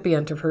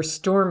recipient of her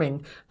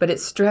storming, but it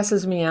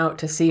stresses me out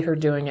to see her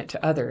doing it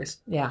to others.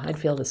 Yeah, I'd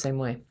feel the same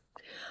way.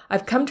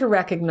 I've come to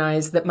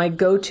recognize that my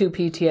go-to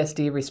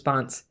PTSD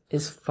response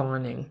is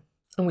fawning.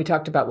 And we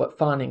talked about what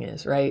fawning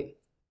is, right?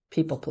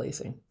 People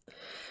pleasing.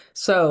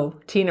 So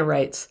Tina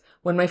writes,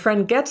 when my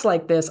friend gets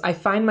like this, I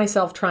find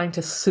myself trying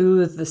to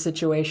soothe the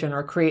situation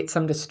or create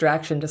some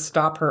distraction to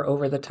stop her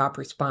over-the-top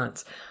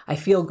response. I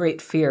feel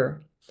great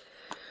fear.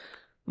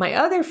 My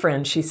other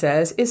friend, she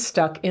says, is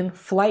stuck in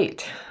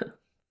flight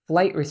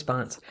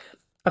response,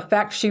 a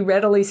fact she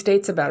readily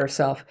states about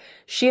herself.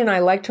 She and I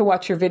like to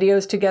watch her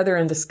videos together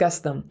and discuss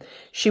them.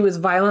 She was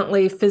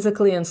violently,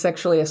 physically, and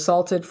sexually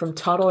assaulted from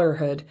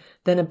toddlerhood,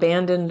 then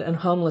abandoned and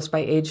homeless by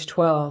age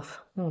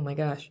 12. Oh my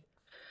gosh.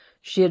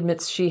 She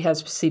admits she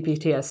has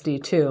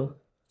CPTSD too.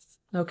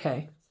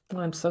 Okay,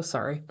 well, I'm so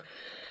sorry.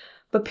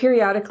 But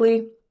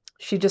periodically,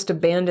 she just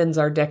abandons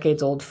our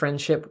decades-old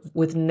friendship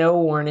with no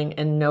warning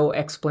and no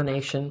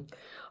explanation.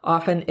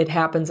 Often it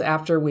happens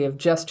after we have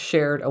just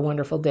shared a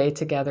wonderful day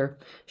together.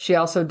 She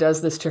also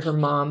does this to her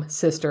mom,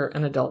 sister,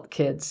 and adult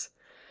kids.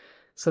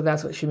 So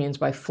that's what she means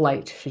by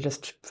flight. She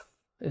just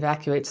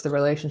evacuates the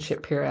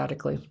relationship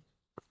periodically.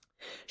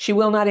 She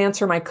will not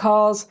answer my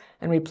calls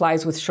and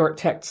replies with short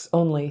texts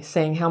only,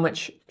 saying how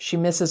much she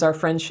misses our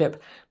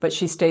friendship, but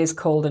she stays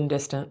cold and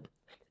distant.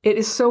 It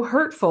is so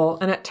hurtful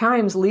and at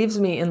times leaves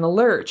me in the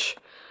lurch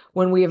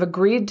when we have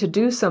agreed to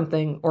do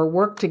something or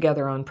work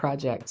together on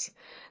projects.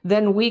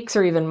 Then weeks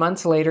or even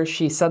months later,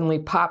 she suddenly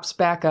pops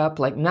back up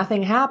like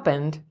nothing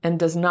happened and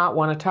does not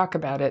want to talk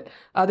about it,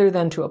 other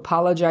than to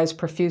apologize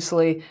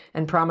profusely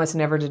and promise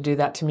never to do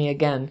that to me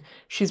again.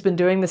 She's been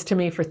doing this to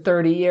me for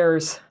 30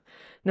 years.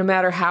 No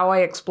matter how I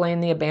explain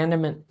the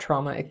abandonment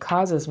trauma it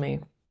causes me.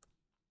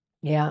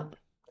 Yeah.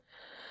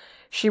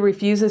 She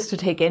refuses to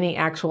take any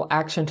actual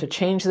action to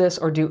change this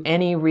or do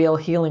any real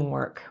healing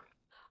work.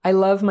 I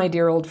love my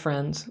dear old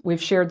friends.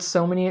 We've shared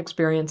so many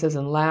experiences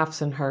and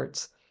laughs and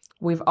hurts.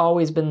 We've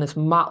always been this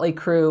motley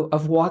crew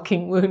of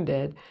walking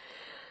wounded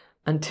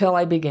until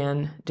I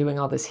began doing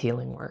all this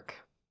healing work.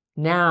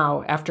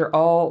 Now, after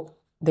all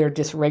their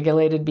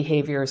dysregulated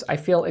behaviors, I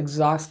feel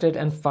exhausted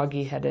and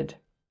foggy-headed.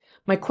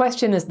 My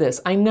question is this: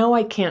 I know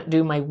I can't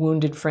do my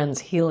wounded friends'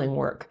 healing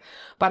work,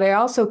 but I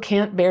also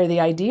can't bear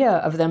the idea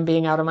of them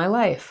being out of my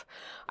life.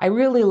 I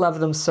really love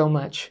them so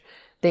much.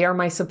 They are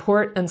my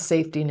support and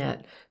safety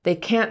net. They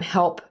can't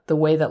help the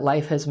way that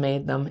life has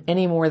made them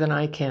any more than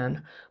I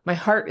can. My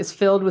heart is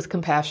filled with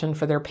compassion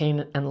for their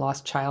pain and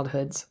lost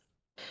childhoods.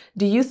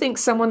 Do you think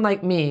someone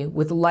like me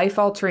with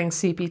life-altering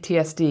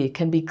CPTSD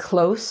can be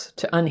close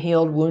to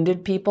unhealed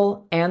wounded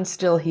people and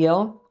still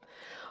heal?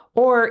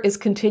 Or is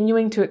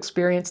continuing to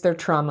experience their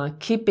trauma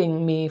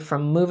keeping me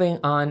from moving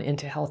on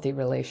into healthy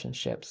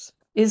relationships?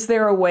 Is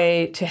there a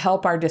way to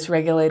help our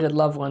dysregulated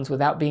loved ones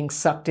without being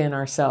sucked in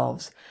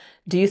ourselves?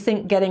 Do you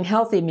think getting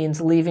healthy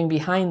means leaving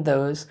behind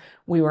those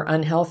we were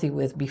unhealthy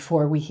with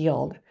before we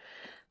healed?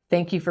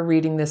 Thank you for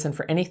reading this and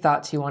for any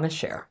thoughts you want to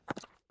share.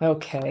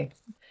 Okay.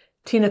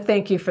 Tina,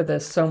 thank you for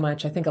this so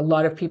much. I think a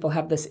lot of people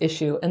have this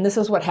issue, and this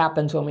is what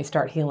happens when we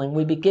start healing.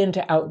 We begin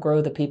to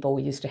outgrow the people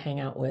we used to hang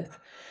out with.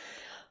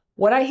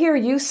 What I hear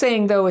you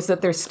saying, though, is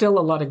that there's still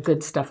a lot of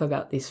good stuff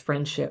about these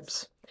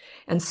friendships.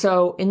 And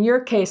so in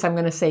your case, I'm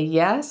going to say,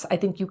 yes, I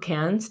think you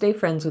can stay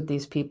friends with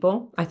these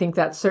people. I think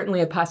that's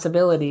certainly a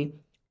possibility.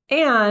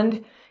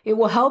 And it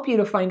will help you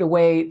to find a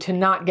way to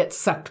not get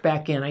sucked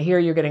back in. I hear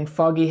you're getting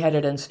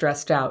foggy-headed and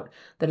stressed out,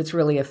 that it's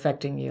really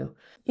affecting you.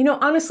 You know,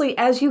 honestly,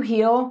 as you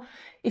heal,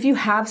 if you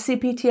have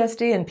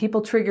CPTSD and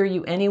people trigger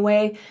you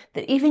anyway,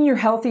 that even your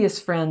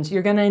healthiest friends,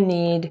 you're going to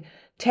need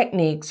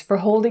techniques for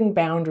holding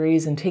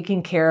boundaries and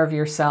taking care of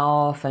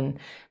yourself and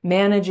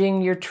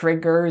managing your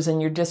triggers and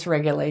your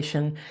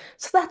dysregulation.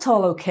 So that's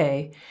all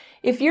okay.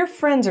 If your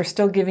friends are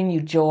still giving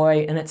you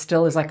joy and it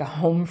still is like a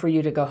home for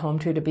you to go home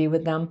to be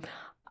with them,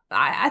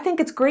 I think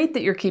it's great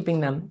that you're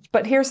keeping them.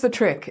 But here's the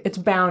trick. It's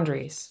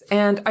boundaries.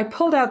 And I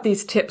pulled out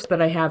these tips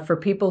that I have for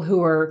people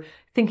who are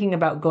thinking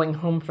about going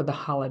home for the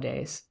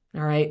holidays.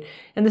 All right.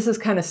 And this is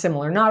kind of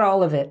similar. Not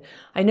all of it.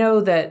 I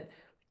know that,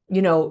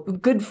 you know,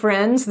 good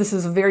friends, this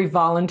is a very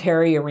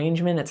voluntary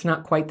arrangement. It's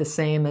not quite the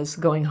same as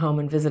going home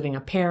and visiting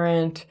a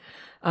parent,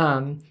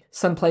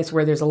 someplace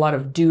where there's a lot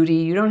of duty.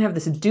 You don't have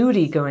this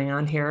duty going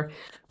on here,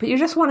 but you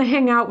just want to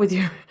hang out with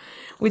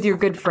your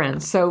good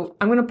friends. So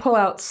I'm going to pull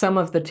out some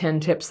of the 10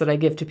 tips that I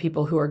give to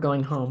people who are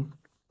going home,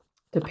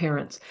 to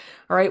parents.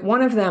 All right.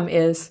 One of them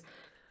is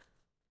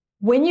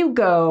when you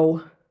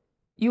go,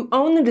 you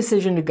own the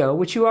decision to go,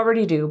 which you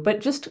already do, but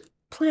just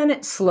plan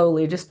it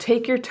slowly. Just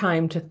take your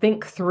time to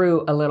think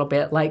through a little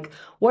bit, like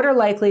what are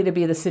likely to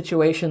be the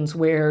situations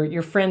where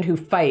your friend who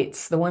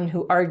fights, the one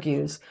who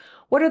argues,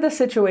 what are the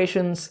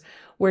situations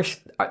where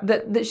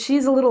that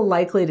she's a little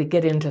likely to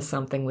get into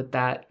something with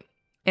that?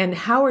 And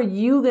how are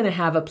you going to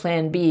have a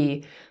plan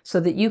B so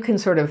that you can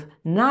sort of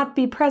not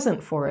be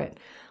present for it?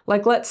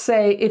 Like, let's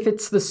say if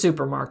it's the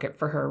supermarket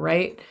for her,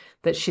 right?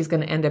 That she's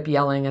going to end up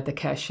yelling at the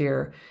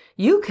cashier.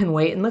 You can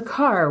wait in the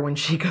car when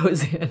she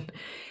goes in.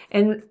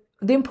 And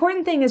the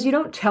important thing is you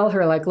don't tell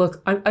her like,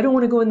 look, I don't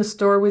want to go in the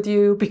store with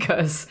you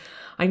because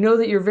I know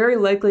that you're very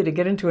likely to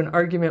get into an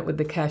argument with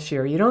the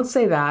cashier. You don't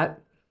say that.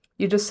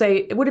 You just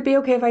say, would it be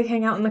okay if I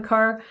hang out in the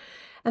car?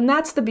 And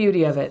that's the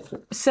beauty of it.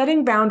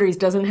 Setting boundaries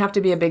doesn't have to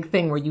be a big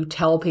thing where you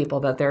tell people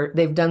that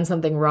they've done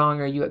something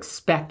wrong or you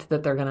expect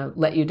that they're going to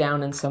let you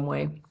down in some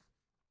way.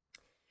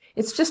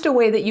 It's just a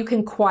way that you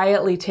can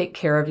quietly take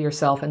care of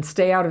yourself and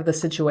stay out of the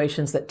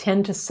situations that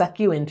tend to suck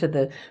you into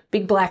the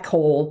big black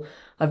hole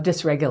of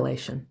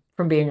dysregulation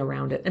from being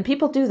around it. And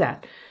people do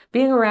that.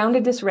 Being around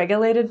a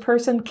dysregulated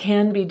person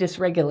can be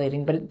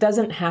dysregulating, but it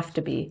doesn't have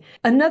to be.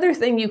 Another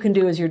thing you can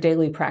do is your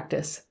daily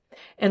practice.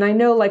 And I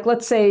know, like,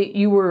 let's say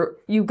you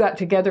got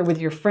together with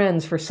your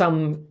friends for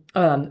some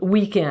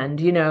weekend,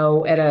 you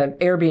know, at an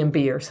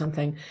Airbnb or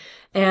something.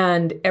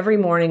 And every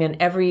morning and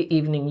every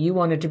evening, you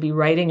wanted to be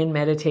writing and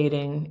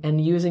meditating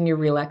and using your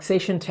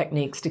relaxation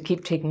techniques to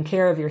keep taking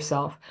care of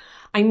yourself.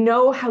 I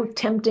know how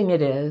tempting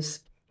it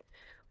is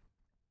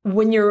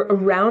when you're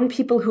around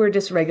people who are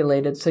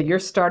dysregulated. So you're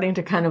starting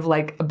to kind of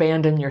like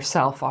abandon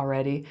yourself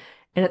already.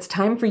 And it's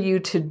time for you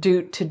to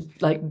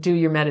do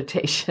your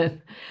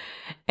meditation.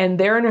 And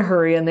they're in a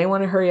hurry and they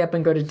want to hurry up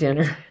and go to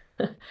dinner.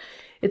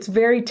 It's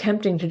very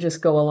tempting to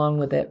just go along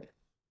with it.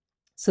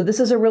 So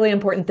this is a really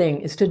important thing,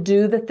 is to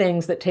do the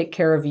things that take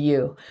care of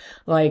you.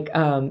 Like,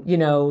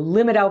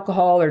 limit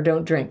alcohol or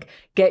don't drink.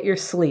 Get your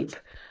sleep.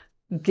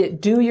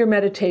 Do your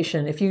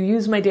meditation. If you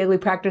use my daily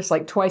practice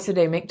like twice a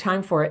day, make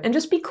time for it and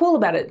just be cool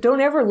about it.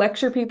 Don't ever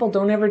lecture people.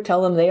 Don't ever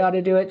tell them they ought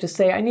to do it. Just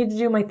say, I need to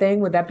do my thing.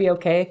 Would that be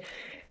okay?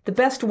 The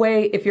best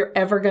way, if you're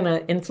ever going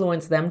to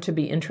influence them to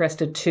be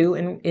interested too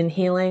in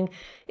healing,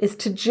 is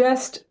to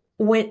just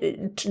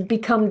to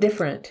become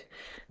different.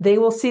 They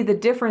will see the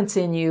difference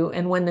in you,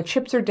 and when the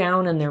chips are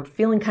down and they're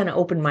feeling kind of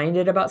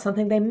open-minded about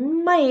something, they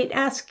might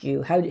ask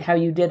you how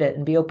you did it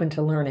and be open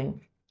to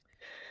learning.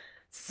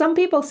 Some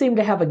people seem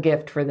to have a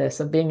gift for this,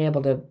 of being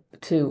able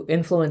to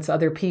influence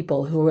other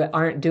people who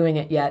aren't doing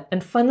it yet.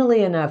 And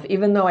funnily enough,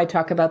 even though I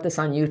talk about this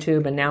on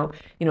YouTube and now,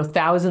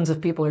 thousands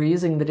of people are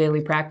using the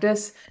daily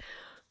practice,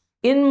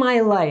 in my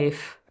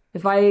life,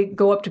 if I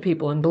go up to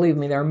people, and believe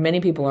me, there are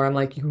many people where I'm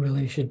like, you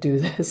really should do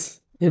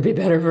this. It'd be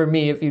better for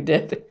me if you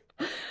did.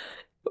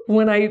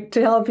 When I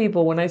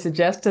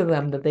suggest to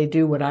them that they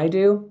do what I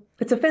do,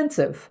 it's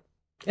offensive.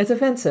 It's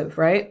offensive,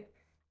 right?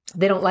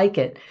 They don't like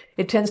it.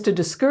 It tends to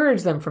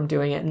discourage them from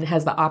doing it and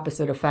has the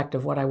opposite effect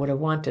of what I would have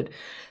wanted.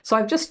 So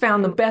I've just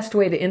found the best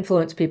way to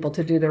influence people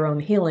to do their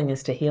own healing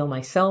is to heal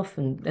myself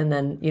and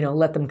then,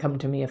 let them come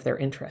to me if they're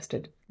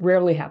interested.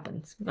 Rarely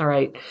happens. All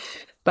right.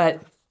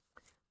 But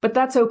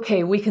that's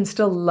okay. We can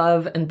still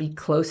love and be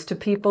close to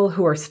people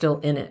who are still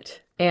in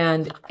it.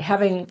 And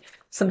having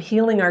some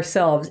healing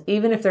ourselves,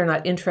 even if they're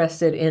not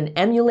interested in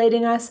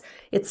emulating us,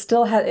 it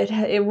still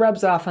it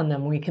rubs off on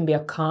them. We can be a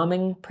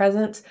calming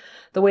presence.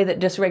 The way that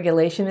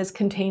dysregulation is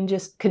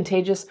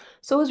contagious,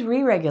 so is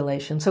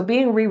re-regulation. So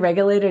being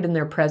re-regulated in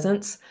their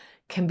presence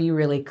can be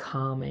really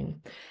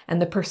calming. And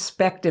the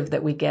perspective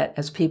that we get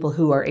as people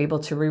who are able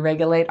to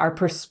re-regulate, our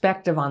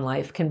perspective on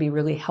life can be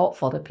really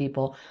helpful to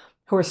people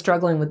who are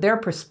struggling with their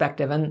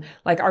perspective. And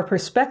like our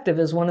perspective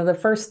is one of the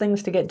first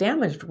things to get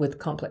damaged with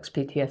complex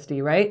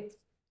PTSD, right?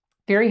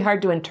 Very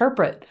hard to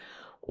interpret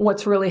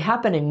what's really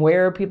happening.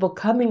 Where are people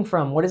coming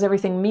from? What does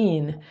everything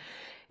mean?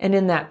 And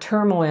in that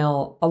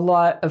turmoil, a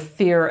lot of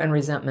fear and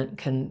resentment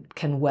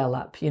can well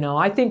up.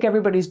 I think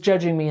everybody's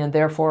judging me and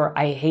therefore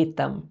I hate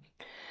them.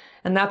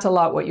 And that's a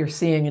lot what you're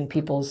seeing in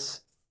people's,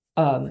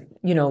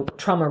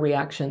 trauma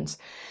reactions.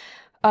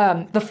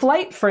 The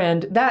flight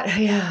friend,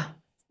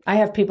 I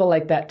have people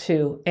like that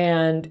too.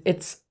 And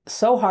it's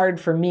so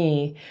hard for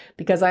me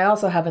because I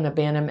also have an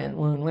abandonment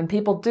wound. When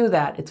people do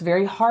that, it's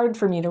very hard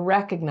for me to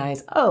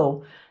recognize,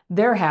 oh,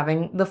 they're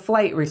having the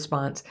flight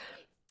response.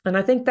 And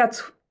I think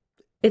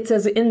it's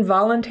as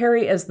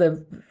involuntary as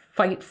the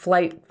fight,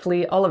 flight,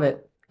 flee, all of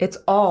it. It's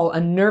all a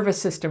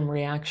nervous system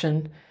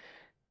reaction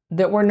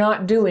that we're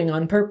not doing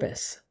on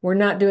purpose. We're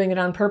not doing it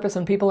on purpose,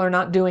 and people are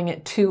not doing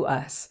it to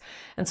us.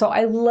 And so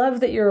I love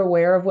that you're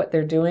aware of what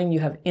they're doing. You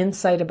have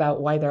insight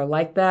about why they're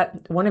like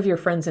that. One of your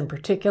friends in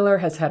particular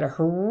has had a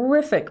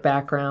horrific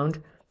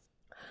background.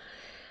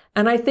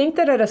 And I think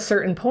that at a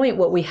certain point,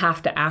 what we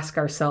have to ask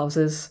ourselves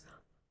is,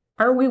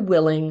 are we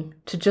willing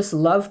to just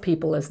love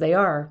people as they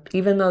are,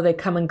 even though they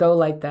come and go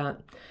like that?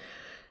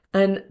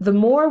 And the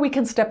more we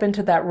can step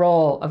into that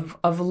role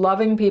of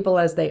loving people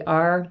as they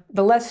are,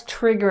 the less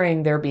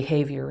triggering their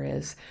behavior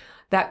is.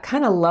 That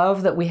kind of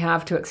love that we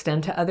have to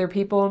extend to other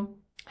people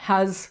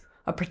has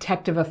a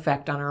protective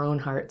effect on our own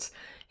hearts.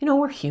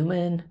 We're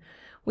human.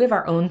 We have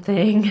our own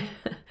thing.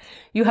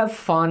 You have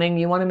fawning.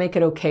 You want to make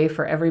it okay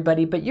for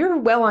everybody, but you're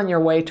well on your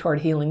way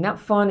toward healing. That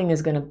fawning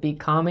is going to be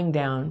calming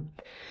down.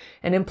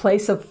 And in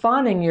place of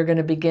fawning, you're going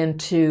to begin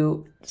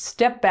to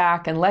step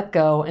back and let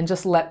go and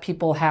just let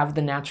people have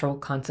the natural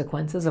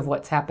consequences of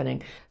what's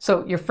happening.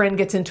 So your friend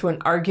gets into an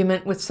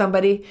argument with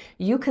somebody,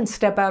 you can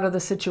step out of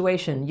the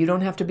situation. You don't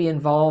have to be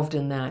involved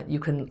in that. You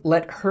can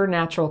let her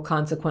natural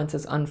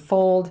consequences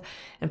unfold.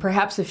 And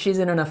perhaps if she's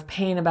in enough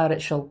pain about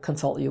it, she'll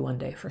consult you one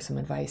day for some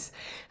advice.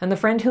 And the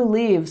friend who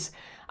leaves,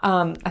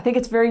 I think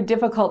it's very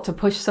difficult to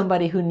push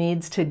somebody who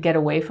needs to get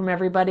away from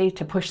everybody,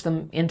 to push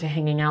them into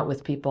hanging out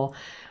with people.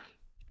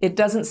 It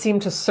doesn't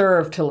seem to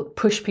serve to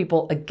push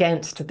people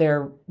against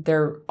their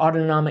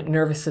autonomic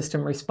nervous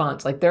system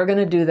response. Like they're going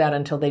to do that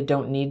until they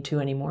don't need to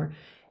anymore.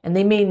 And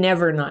they may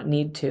never not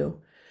need to.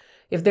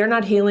 If they're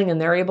not healing and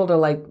they're able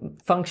to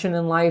function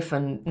in life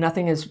and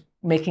nothing is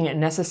making it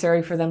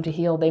necessary for them to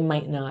heal, they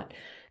might not.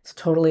 It's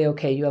totally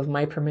okay. You have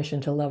my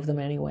permission to love them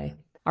anyway.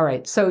 All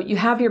right. So you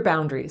have your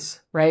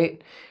boundaries,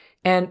 right?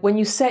 And when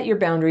you set your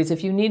boundaries,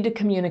 if you need to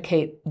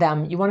communicate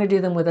them, you want to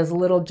do them with as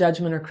little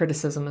judgment or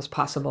criticism as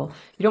possible.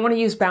 You don't want to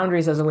use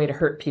boundaries as a way to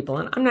hurt people.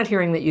 And I'm not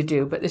hearing that you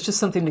do, but it's just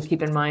something to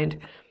keep in mind.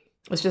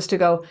 It's just to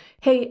go,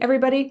 hey,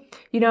 everybody,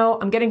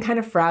 I'm getting kind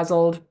of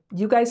frazzled.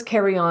 You guys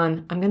carry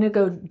on. I'm going to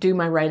go do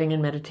my writing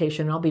and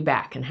meditation. I'll be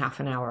back in half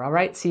an hour. All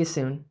right. See you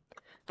soon.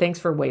 Thanks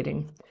for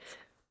waiting.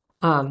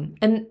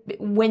 And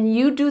when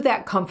you do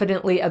that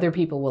confidently, other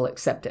people will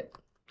accept it.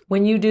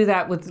 When you do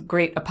that with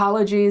great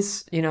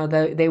apologies,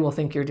 they will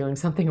think you're doing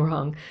something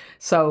wrong.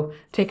 So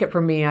take it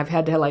from me. I've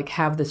had to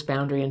have this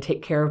boundary and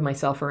take care of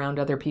myself around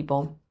other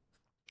people.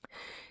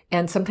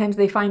 And sometimes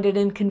they find it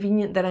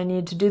inconvenient that I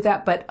need to do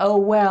that, but oh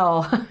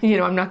well,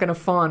 I'm not going to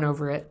fawn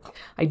over it.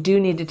 I do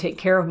need to take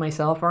care of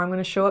myself or I'm going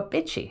to show up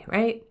bitchy,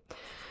 right?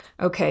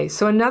 Okay,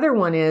 so another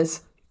one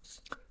is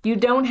you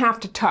don't have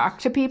to talk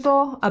to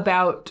people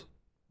about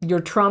your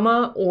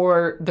trauma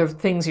or the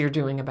things you're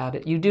doing about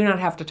it. You do not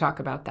have to talk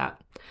about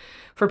that.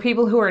 For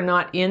people who are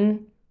not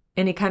in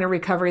any kind of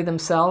recovery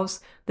themselves,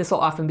 this will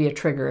often be a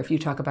trigger if you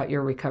talk about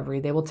your recovery.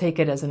 They will take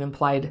it as an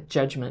implied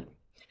judgment.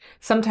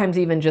 Sometimes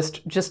even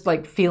just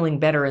like feeling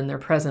better in their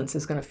presence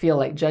is going to feel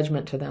like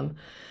judgment to them.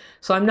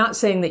 So I'm not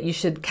saying that you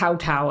should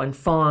kowtow and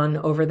fawn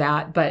over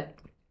that, but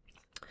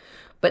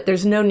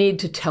there's no need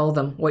to tell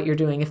them what you're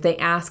doing. If they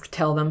ask,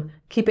 tell them.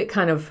 Keep it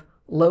kind of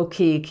low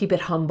key, keep it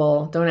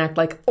humble. Don't act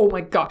like, oh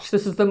my gosh,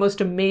 this is the most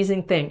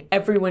amazing thing.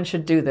 Everyone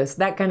should do this.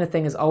 That kind of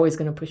thing is always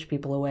going to push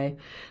people away.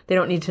 They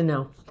don't need to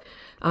know.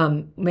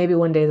 Maybe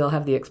one day they'll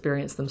have the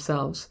experience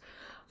themselves.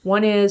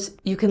 One is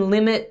you can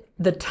limit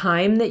the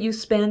time that you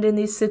spend in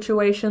these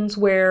situations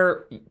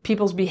where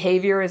people's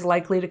behavior is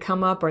likely to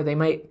come up or they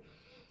might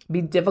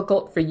be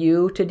difficult for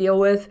you to deal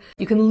with.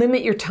 You can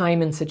limit your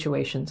time in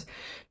situations.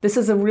 This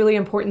is a really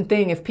important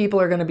thing if people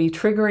are going to be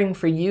triggering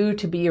for you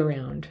to be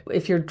around.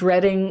 If you're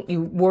dreading,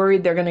 you're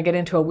worried they're going to get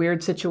into a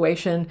weird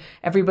situation,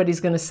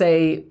 everybody's going to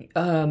say,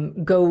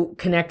 go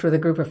connect with a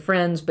group of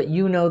friends, but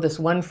this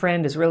one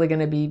friend is really going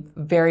to be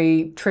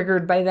very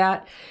triggered by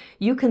that.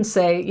 You can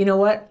say, you know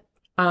what?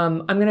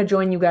 I'm going to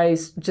join you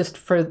guys just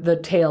for the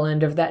tail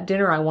end of that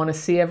dinner. I want to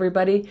see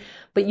everybody,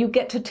 but you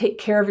get to take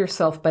care of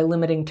yourself by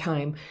limiting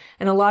time.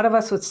 And a lot of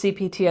us with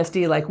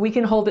CPTSD, we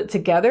can hold it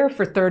together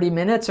for 30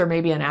 minutes or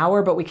maybe an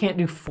hour, but we can't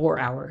do 4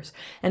 hours.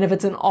 And if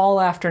it's an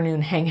all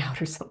afternoon hangout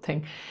or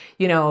something,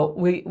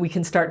 we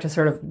can start to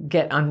sort of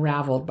get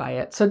unraveled by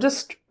it. So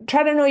just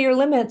try to know your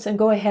limits and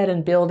go ahead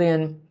and build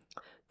in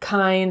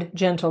kind,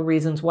 gentle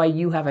reasons why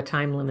you have a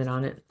time limit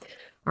on it.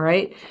 All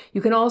right.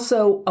 You can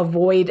also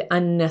avoid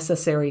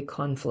unnecessary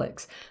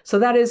conflicts. So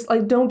that is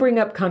like, don't bring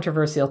up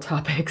controversial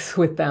topics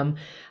with them.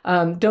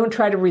 Don't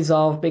try to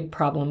resolve big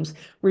problems.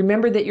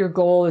 Remember that your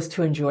goal is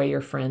to enjoy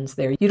your friends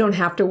there. You don't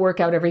have to work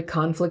out every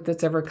conflict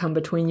that's ever come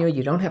between you.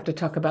 You don't have to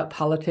talk about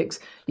politics.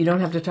 You don't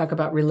have to talk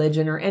about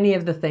religion or any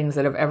of the things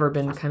that have ever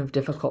been kind of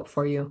difficult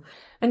for you.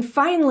 And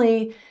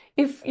finally,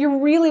 if you're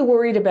really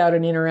worried about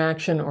an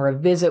interaction or a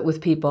visit with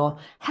people,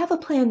 have a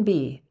plan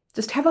B.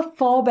 Just have a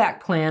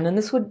fallback plan. And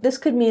this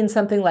could mean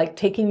something like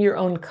taking your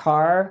own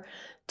car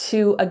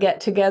to a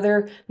get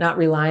together, not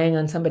relying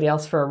on somebody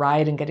else for a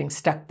ride and getting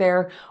stuck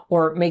there,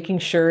 or making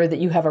sure that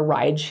you have a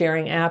ride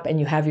sharing app and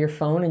you have your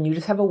phone and you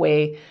just have a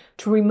way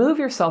to remove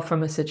yourself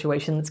from a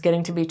situation that's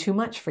getting to be too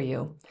much for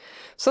you.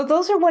 So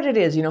those are what it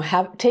is,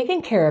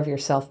 taking care of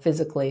yourself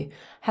physically,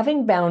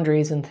 having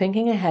boundaries and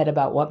thinking ahead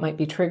about what might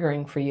be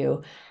triggering for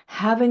you,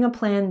 having a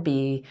plan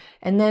B,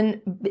 and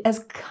then as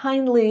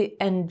kindly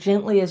and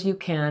gently as you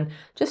can,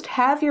 just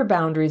have your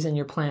boundaries and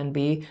your plan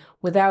B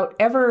without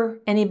ever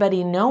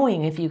anybody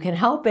knowing, if you can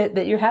help it,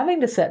 that you're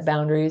having to set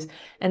boundaries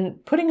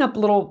and putting up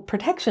little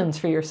protections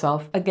for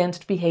yourself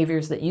against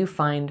behaviors that you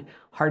find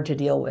hard to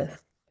deal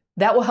with.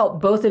 That will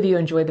help both of you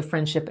enjoy the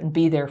friendship and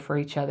be there for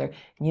each other.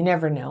 And you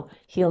never know,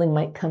 healing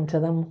might come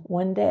to them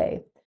one day.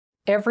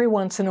 Every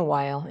once in a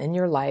while in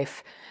your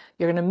life,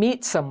 you're going to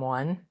meet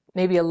someone,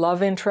 maybe a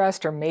love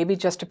interest or maybe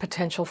just a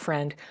potential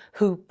friend,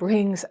 who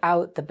brings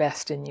out the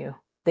best in you.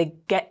 They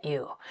get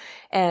you.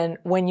 And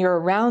when you're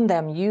around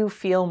them, you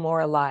feel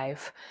more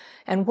alive.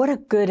 And what a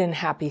good and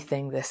happy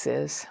thing this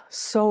is.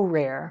 So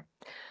rare.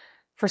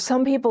 For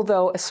some people,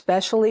 though,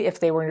 especially if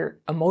they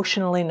were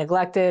emotionally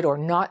neglected or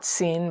not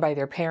seen by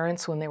their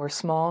parents when they were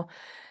small,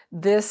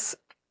 this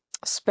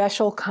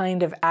special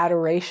kind of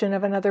adoration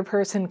of another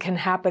person can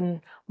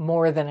happen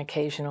more than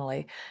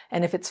occasionally.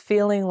 And if it's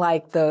feeling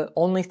like the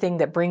only thing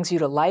that brings you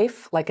to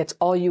life, like it's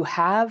all you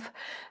have,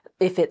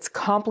 if it's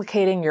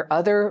complicating your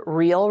other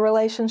real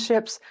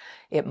relationships,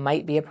 it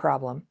might be a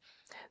problem.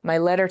 My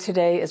letter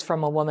today is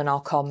from a woman I'll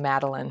call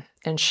Madeline,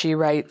 and she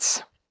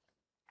writes,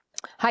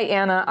 "Hi,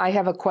 Anna. I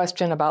have a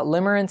question about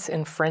limerence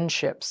in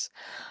friendships.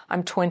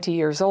 I'm 20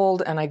 years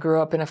old, and I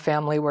grew up in a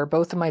family where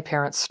both of my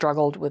parents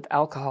struggled with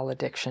alcohol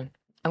addiction."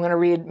 I'm going to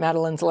read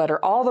Madeline's letter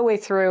all the way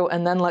through,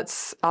 and then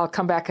I'll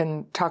come back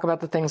and talk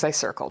about the things I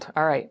circled.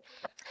 All right.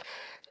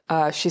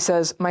 She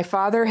says, "My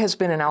father has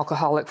been an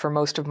alcoholic for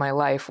most of my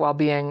life while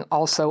being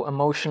also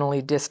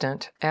emotionally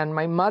distant, and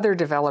my mother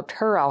developed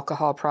her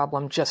alcohol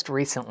problem just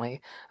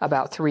recently,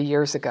 about 3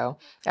 years ago,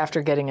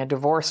 after getting a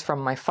divorce from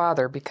my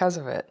father because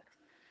of it.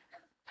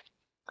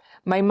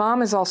 My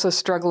mom is also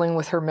struggling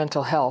with her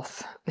mental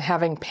health,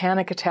 having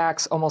panic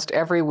attacks almost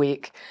every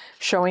week,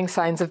 showing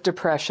signs of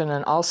depression,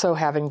 and also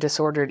having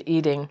disordered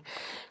eating.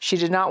 She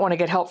did not want to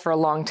get help for a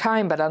long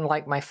time, but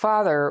unlike my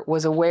father,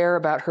 was aware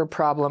about her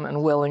problem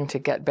and willing to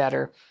get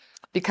better.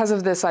 Because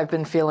of this, I've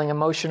been feeling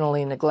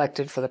emotionally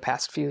neglected for the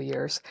past few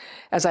years,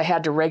 as I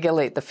had to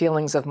regulate the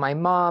feelings of my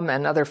mom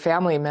and other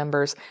family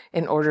members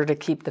in order to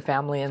keep the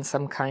family in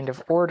some kind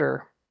of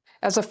order.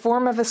 As a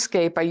form of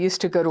escape, I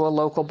used to go to a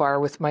local bar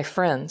with my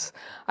friends.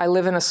 I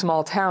live in a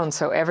small town,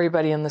 so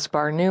everybody in this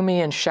bar knew me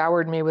and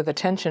showered me with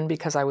attention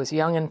because I was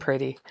young and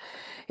pretty.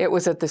 It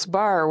was at this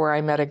bar where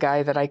I met a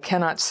guy that I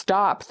cannot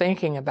stop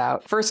thinking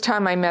about. First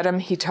time I met him,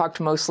 he talked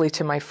mostly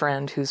to my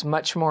friend, who's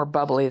much more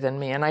bubbly than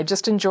me, and I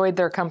just enjoyed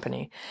their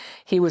company.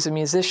 He was a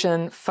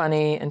musician,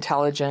 funny,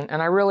 intelligent,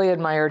 and I really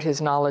admired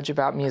his knowledge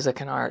about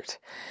music and art.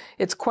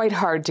 It's quite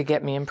hard to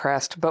get me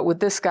impressed, but with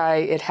this guy,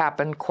 it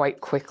happened quite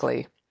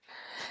quickly.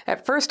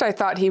 At first, I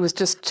thought he was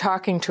just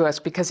talking to us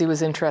because he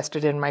was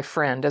interested in my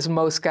friend, as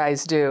most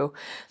guys do,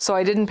 so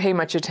I didn't pay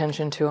much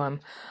attention to him.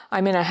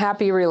 I'm in a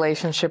happy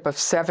relationship of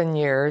 7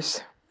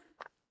 years,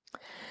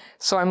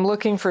 so I'm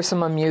looking for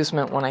some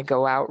amusement when I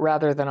go out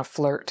rather than a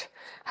flirt.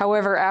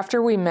 However, after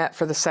we met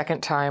for the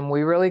second time,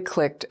 we really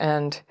clicked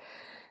and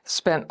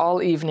spent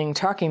all evening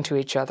talking to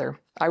each other.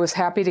 I was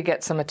happy to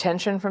get some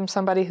attention from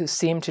somebody who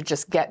seemed to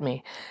just get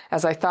me,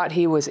 as I thought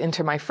he was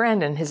into my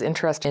friend and his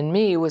interest in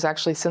me was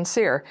actually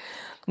sincere.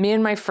 Me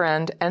and my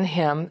friend and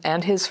him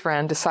and his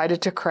friend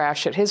decided to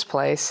crash at his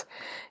place,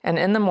 and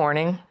in the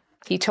morning,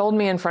 he told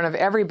me in front of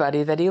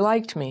everybody that he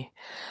liked me.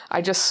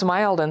 I just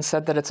smiled and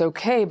said that it's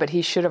okay, but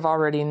he should have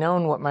already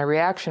known what my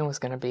reaction was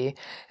going to be,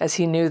 as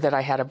he knew that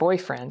I had a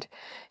boyfriend.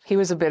 He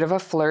was a bit of a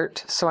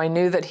flirt, so I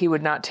knew that he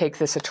would not take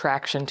this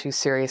attraction too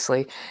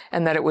seriously,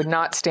 and that it would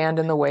not stand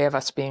in the way of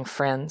us being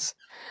friends,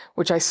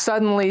 which I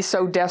suddenly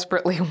so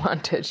desperately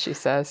wanted, she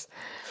says.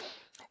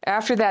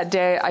 After that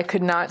day, I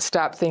could not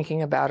stop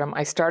thinking about him.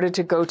 I started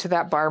to go to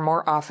that bar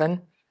more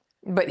often,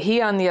 but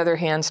he, on the other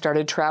hand,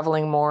 started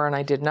traveling more, and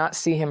I did not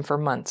see him for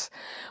months.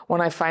 When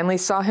I finally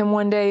saw him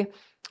one day,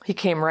 he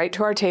came right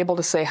to our table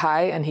to say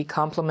hi, and he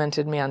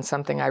complimented me on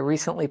something I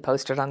recently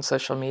posted on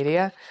social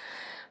media.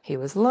 He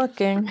was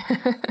looking,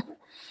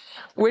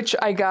 which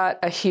I got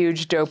a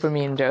huge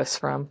dopamine dose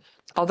from.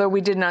 Although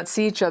we did not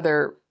see each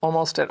other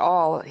almost at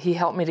all, he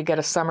helped me to get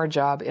a summer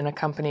job in a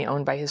company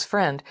owned by his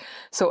friend.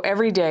 So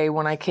every day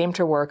when I came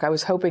to work, I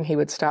was hoping he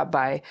would stop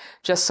by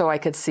just so I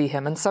could see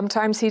him. And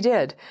sometimes he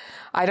did.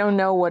 I don't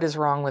know what is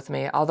wrong with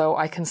me, although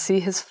I can see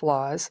his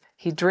flaws.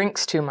 He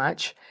drinks too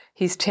much.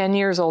 He's 10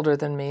 years older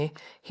than me.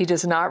 He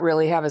does not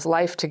really have his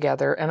life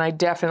together, and I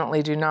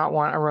definitely do not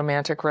want a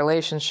romantic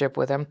relationship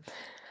with him.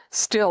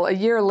 Still, a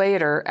year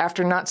later,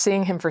 after not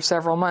seeing him for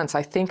several months,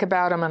 I think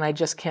about him and I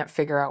just can't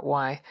figure out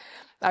why.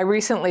 I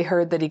recently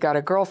heard that he got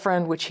a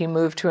girlfriend, which he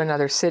moved to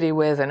another city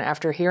with, and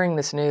after hearing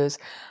this news,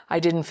 I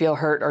didn't feel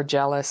hurt or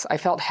jealous. I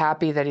felt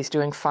happy that he's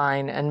doing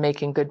fine and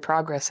making good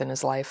progress in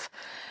his life.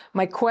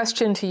 My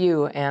question to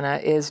you, Anna,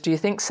 is do you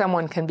think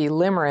someone can be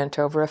limerent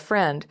over a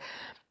friend?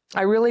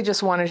 I really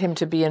just wanted him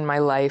to be in my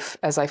life,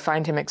 as I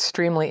find him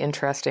extremely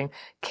interesting,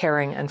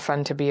 caring, and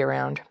fun to be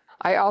around.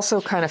 I also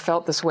kind of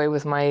felt this way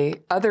with my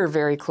other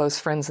very close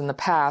friends in the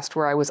past,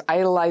 where I was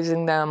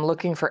idolizing them,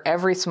 looking for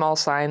every small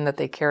sign that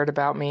they cared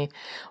about me,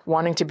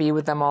 wanting to be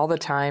with them all the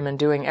time, and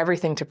doing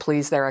everything to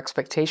please their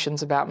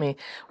expectations about me,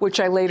 which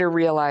I later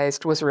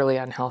realized was really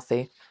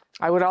unhealthy.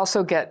 I would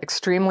also get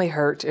extremely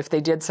hurt if they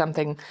did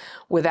something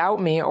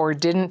without me or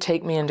didn't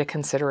take me into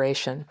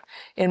consideration.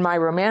 In my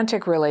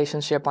romantic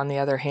relationship, on the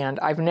other hand,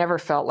 I've never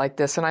felt like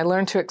this, and I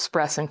learned to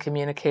express and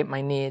communicate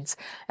my needs,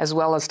 as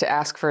well as to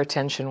ask for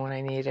attention when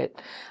I need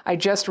it. I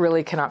just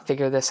really cannot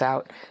figure this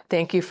out.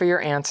 Thank you for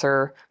your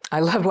answer. I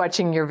love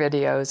watching your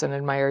videos and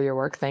admire your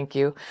work. Thank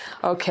you.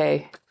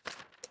 Okay.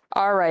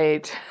 All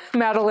right.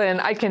 Madeline,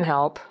 I can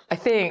help. I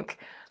think.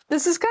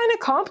 This is kind of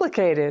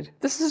complicated.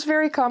 This is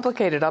very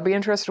complicated. I'll be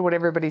interested in what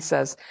everybody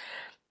says.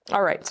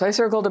 All right, so I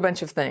circled a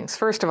bunch of things.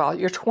 First of all,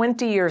 you're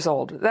 20 years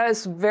old. That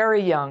is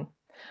very young.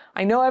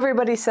 I know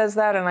everybody says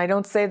that, and I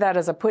don't say that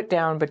as a put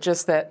down, but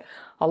just that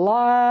a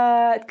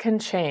lot can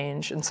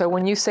change. And so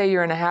when you say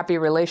you're in a happy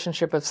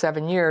relationship of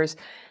 7 years,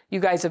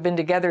 you guys have been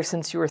together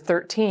since you were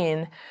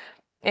 13,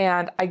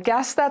 and I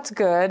guess that's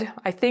good.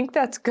 I think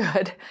that's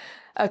good.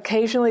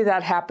 Occasionally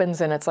that happens,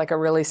 and it's like a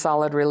really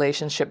solid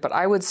relationship, but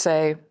I would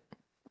say,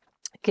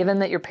 given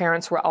that your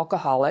parents were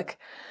alcoholic,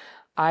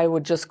 I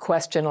would just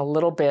question a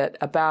little bit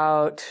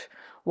about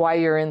why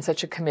you're in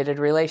such a committed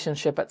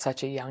relationship at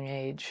such a young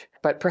age.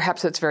 But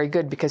perhaps it's very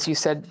good because you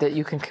said that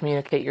you can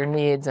communicate your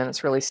needs and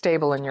it's really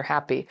stable and you're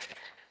happy.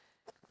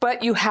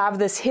 But you have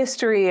this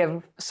history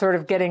of sort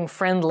of getting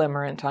friend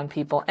limerent on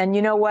people. And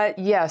you know what?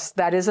 Yes,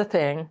 that is a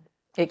thing.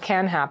 It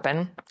can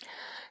happen.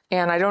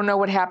 And I don't know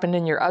what happened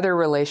in your other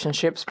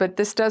relationships, but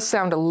this does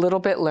sound a little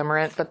bit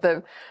limerent.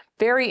 But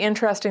very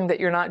interesting that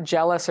you're not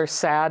jealous or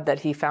sad that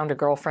he found a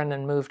girlfriend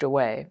and moved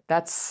away.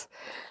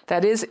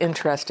 That is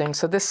interesting.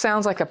 So this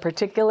sounds like a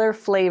particular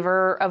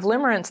flavor of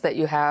limerence that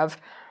you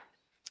have,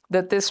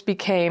 that this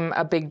became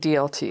a big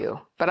deal to you.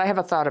 But I have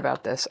a thought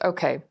about this.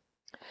 Okay.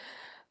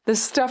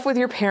 This stuff with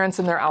your parents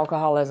and their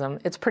alcoholism,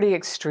 it's pretty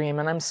extreme,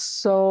 and I'm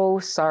so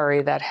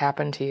sorry that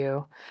happened to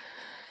you.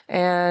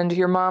 And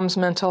your mom's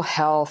mental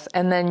health,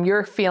 and then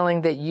you're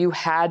feeling that you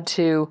had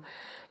to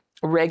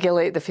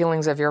regulate the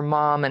feelings of your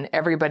mom and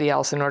everybody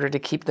else in order to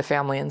keep the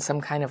family in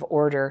some kind of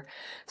order.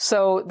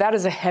 So that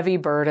is a heavy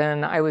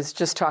burden. I was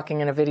just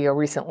talking in a video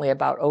recently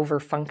about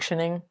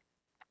overfunctioning.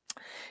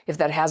 If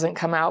that hasn't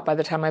come out by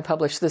the time I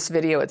publish this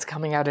video, it's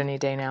coming out any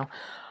day now.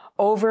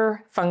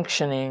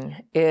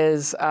 Overfunctioning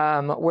is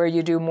where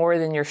you do more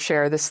than your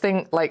share. This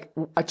thing, like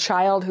a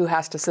child who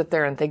has to sit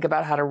there and think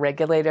about how to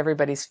regulate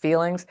everybody's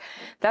feelings,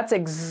 that's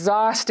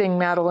exhausting,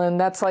 Madeline.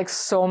 That's like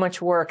so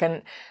much work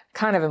and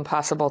kind of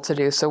impossible to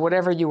do. So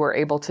whatever you were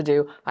able to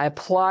do, I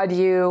applaud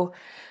you.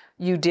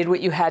 You did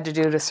what you had to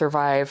do to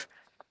survive.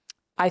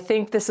 I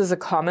think this is a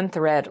common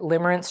thread.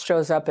 Limerence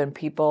shows up in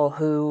people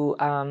who,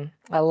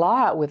 a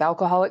lot with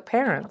alcoholic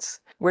parents,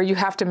 where you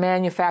have to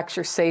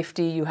manufacture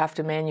safety, you have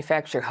to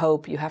manufacture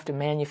hope, you have to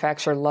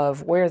manufacture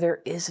love where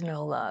there is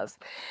no love.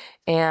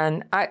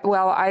 And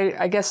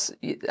I guess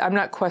I'm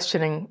not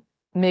questioning,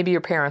 maybe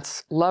your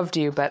parents loved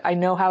you, but I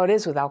know how it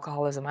is with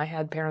alcoholism. I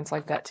had parents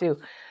like that too.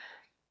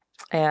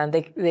 And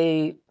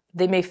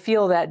they may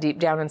feel that deep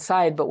down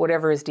inside, but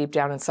whatever is deep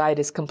down inside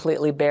is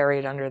completely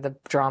buried under the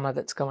drama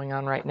that's going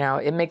on right now.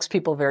 It makes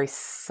people very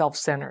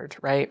self-centered,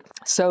 right?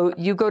 So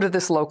you go to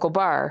this local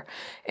bar,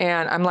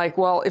 and I'm like,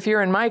 well, if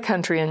you're in my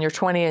country and you're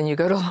 20 and you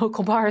go to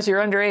local bars,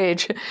 you're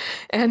underage,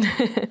 and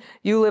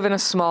you live in a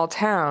small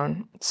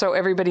town, so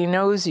everybody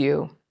knows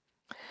you,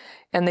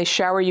 and they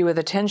shower you with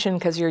attention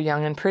because you're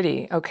young and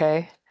pretty,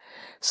 okay?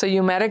 So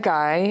you met a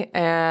guy,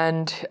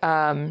 and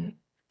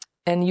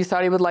you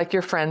thought he would like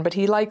your friend, but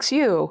he likes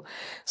you.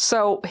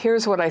 So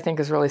here's what I think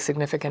is really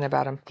significant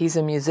about him. He's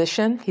a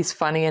musician. He's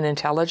funny and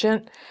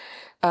intelligent.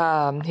 He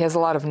has a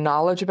lot of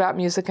knowledge about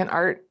music and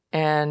art,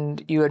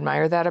 and you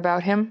admire that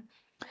about him.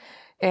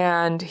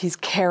 and he's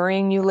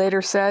caring, you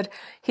later said.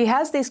 He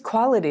has these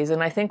qualities,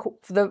 and I think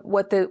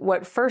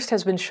what first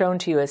has been shown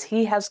to you is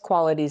he has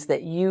qualities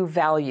that you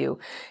value,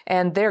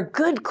 and they're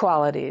good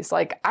qualities.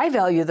 Like, I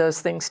value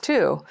those things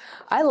too.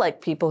 I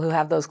like people who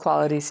have those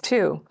qualities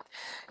too.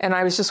 And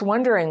I was just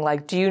wondering,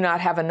 like, do you not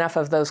have enough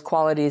of those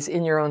qualities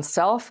in your own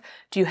self?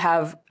 Do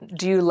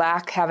you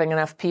lack having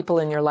enough people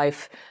in your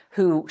life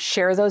who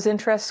share those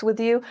interests with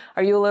you?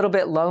 Are you a little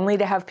bit lonely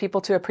to have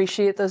people to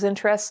appreciate those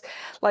interests?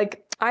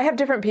 Like, I have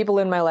different people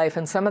in my life,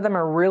 and some of them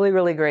are really,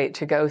 really great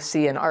to go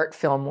see an art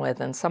film with,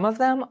 and some of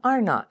them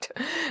are not.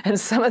 And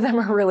some of them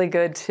are really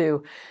good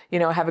to,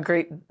 have a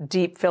great,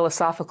 deep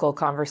philosophical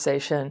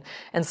conversation,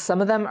 and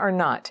some of them are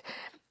not.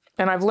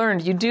 And I've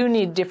learned you do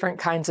need different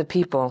kinds of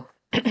people.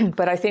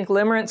 But I think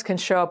limerence can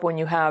show up when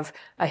you have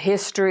a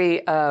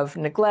history of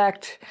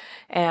neglect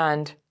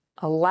and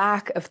a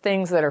lack of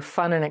things that are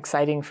fun and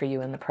exciting for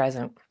you in the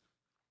present.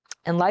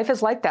 And life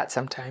is like that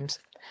sometimes.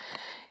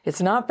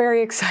 It's not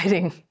very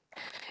exciting.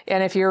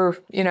 And if you're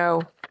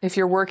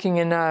working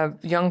in a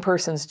young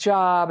person's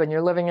job and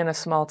you're living in a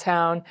small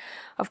town,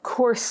 of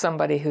course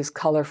somebody who's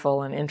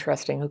colorful and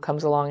interesting who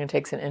comes along and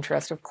takes an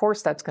interest, of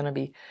course that's going to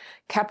be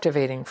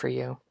captivating for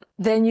you.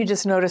 Then you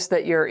just notice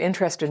that your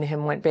interest in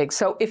him went big.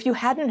 So if you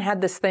hadn't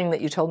had this thing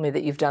that you told me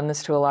that you've done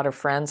this to a lot of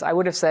friends, I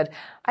would have said,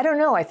 I don't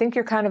know, I think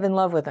you're kind of in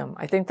love with him.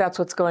 I think that's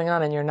what's going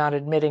on and you're not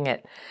admitting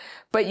it.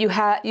 But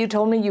you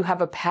told me you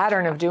have a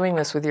pattern of doing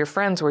this with your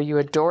friends where you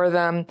adore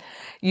them,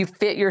 you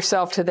fit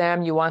yourself to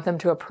them, you want them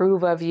to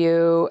approve of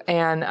you.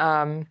 And,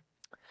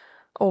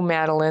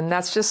 Madeline,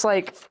 that's just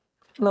like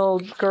little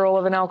girl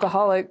of an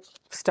alcoholic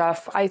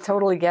stuff. I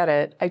totally get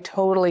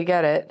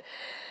it.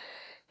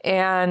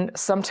 And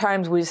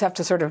sometimes we just have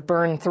to sort of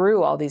burn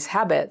through all these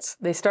habits.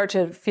 They start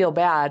to feel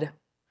bad,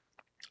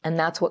 and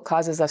that's what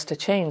causes us to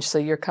change. So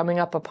you're coming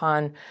up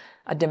upon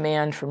a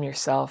demand from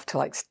yourself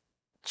to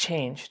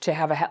change, to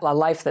have a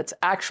life that's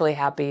actually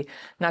happy,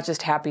 not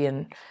just happy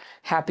in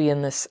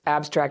this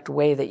abstract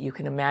way that you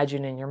can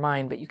imagine in your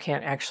mind, but you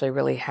can't actually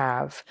really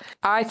have.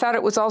 I thought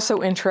it was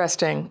also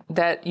interesting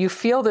that you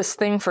feel this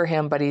thing for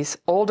him, but he's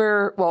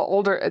older.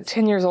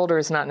 10 years older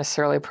is not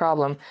necessarily a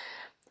problem.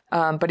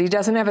 But he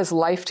doesn't have his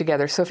life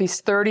together. So if he's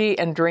 30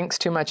 and drinks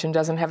too much and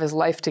doesn't have his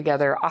life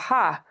together,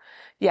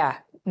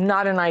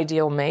 not an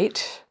ideal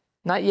mate.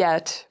 Not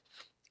yet.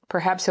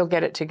 Perhaps he'll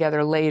get it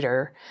together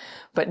later.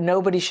 But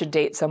nobody should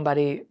date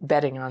somebody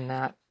betting on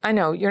that. I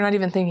know, you're not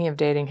even thinking of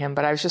dating him,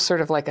 but I was just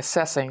sort of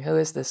assessing, who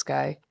is this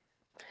guy?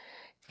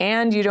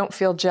 And you don't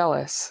feel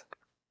jealous.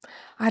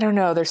 I don't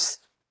know, there's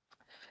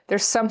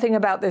something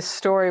about this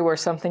story where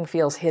something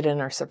feels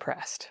hidden or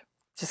suppressed.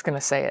 Just going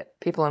to say it.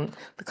 People in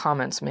the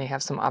comments may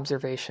have some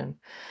observation.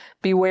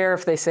 Beware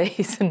if they say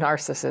he's a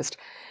narcissist.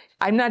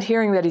 I'm not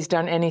hearing that he's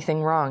done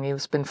anything wrong.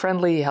 He's been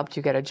friendly. He helped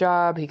you get a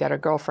job. He got a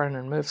girlfriend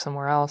and moved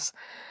somewhere else.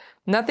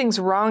 Nothing's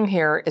wrong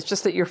here. It's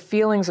just that your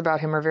feelings about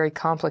him are very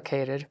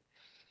complicated.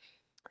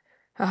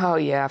 Oh,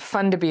 yeah.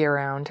 Fun to be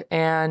around.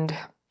 And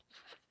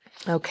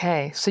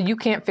okay, so you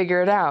can't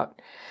figure it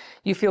out.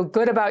 You feel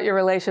good about your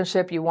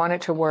relationship. You want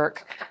it to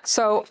work.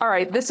 So, all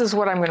right, this is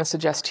what I'm going to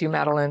suggest to you,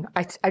 Madeline.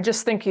 I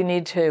just think you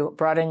need to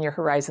broaden your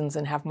horizons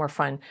and have more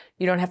fun.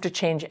 You don't have to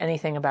change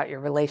anything about your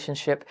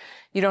relationship.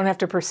 You don't have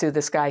to pursue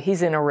this guy.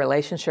 He's in a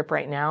relationship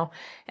right now.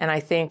 And I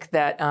think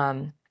that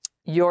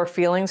your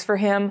feelings for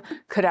him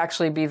could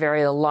actually be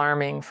very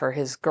alarming for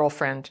his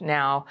girlfriend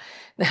now.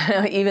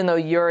 Even though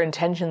your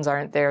intentions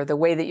aren't there, the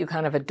way that you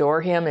kind of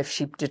adore him, if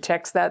she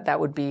detects that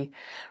would be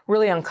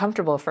really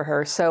uncomfortable for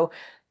her. So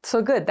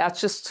good.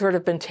 That's just sort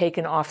of been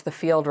taken off the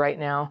field right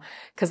now,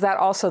 because that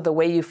also, the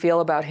way you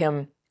feel about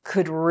him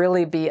could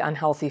really be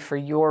unhealthy for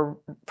your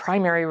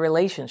primary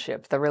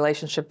relationship, the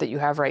relationship that you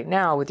have right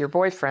now with your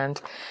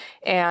boyfriend.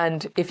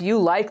 And if you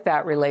like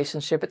that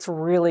relationship, it's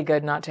really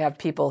good not to have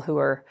people who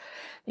are,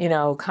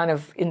 kind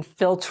of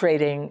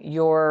infiltrating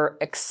your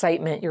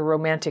excitement, your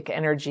romantic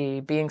energy,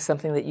 being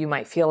something that you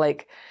might feel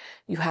like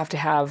you have to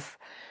have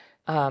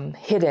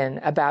hidden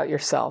about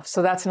yourself.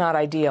 So that's not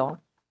ideal.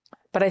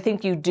 But I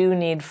think you do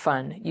need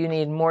fun. You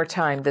need more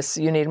time.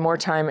 You need more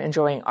time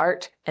enjoying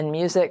art and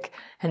music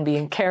and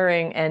being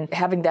caring and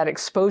having that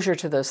exposure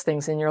to those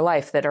things in your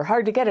life that are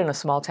hard to get in a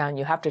small town.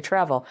 You have to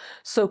travel.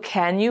 So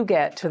can you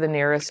get to the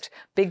nearest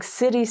big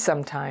city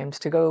sometimes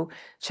to go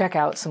check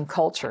out some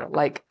culture?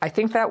 I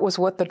think that was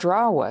what the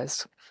draw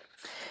was.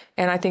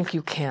 And I think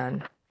you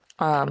can.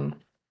 And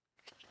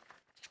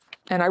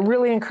I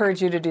really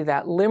encourage you to do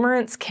that.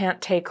 Limerence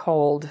can't take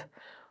hold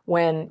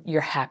when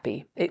you're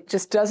happy. It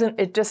just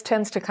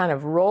tends to kind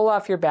of roll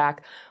off your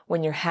back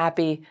when you're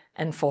happy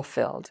and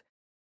fulfilled.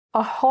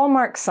 A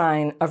hallmark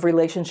sign of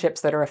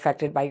relationships that are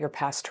affected by your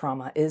past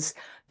trauma is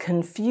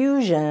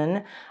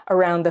confusion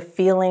around the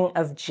feeling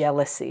of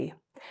jealousy.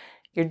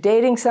 You're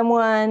dating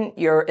someone,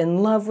 you're in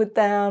love with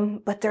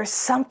them, but there's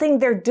something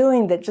they're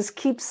doing that just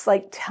keeps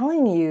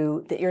telling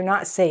you that you're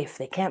not safe.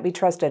 They can't be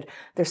trusted.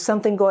 There's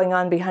something going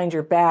on behind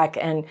your back,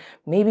 and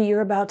maybe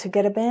you're about to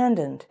get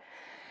abandoned.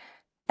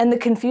 And the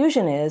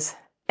confusion is,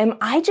 am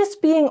I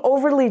just being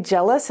overly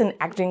jealous and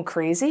acting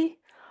crazy?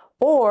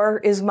 Or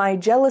is my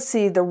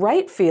jealousy the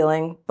right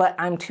feeling, but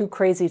I'm too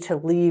crazy to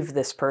leave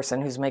this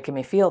person who's making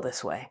me feel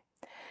this way?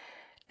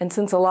 And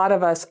since a lot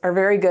of us are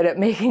very good at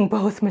making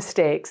both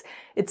mistakes,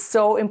 it's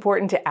so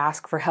important to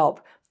ask for help.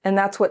 And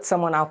that's what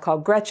someone I'll call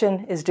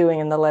Gretchen is doing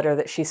in the letter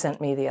that she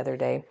sent me the other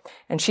day.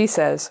 And she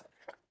says,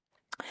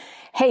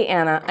 "Hey,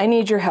 Anna, I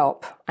need your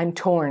help. I'm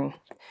torn.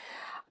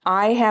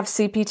 I have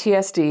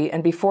CPTSD,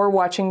 and before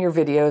watching your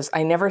videos,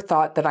 I never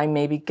thought that I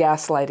may be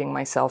gaslighting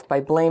myself by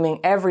blaming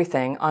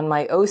everything on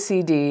my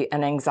OCD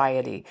and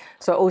anxiety."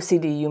 So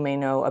OCD, you may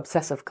know,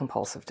 obsessive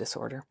compulsive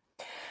disorder.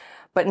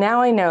 "But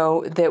now I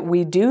know that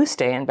we do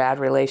stay in bad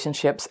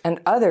relationships and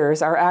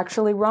others are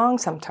actually wrong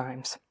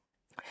sometimes.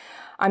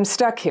 I'm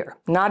stuck here,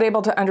 not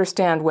able to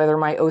understand whether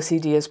my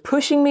OCD is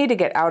pushing me to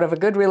get out of a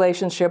good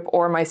relationship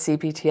or my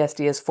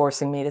CPTSD is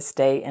forcing me to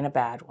stay in a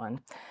bad one."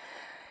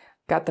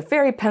 Got the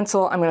fairy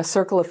pencil. I'm going to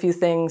circle a few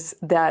things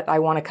that I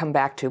want to come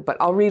back to, but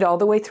I'll read all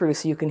the way through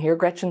so you can hear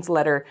Gretchen's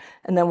letter,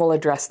 and then we'll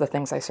address the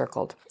things I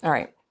circled. All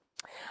right.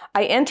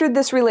 "I entered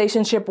this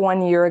relationship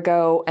 1 year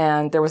ago,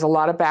 and there was a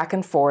lot of back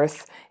and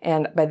forth.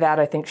 And by that,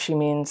 I think she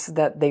means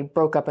that they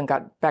broke up and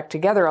got back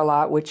together a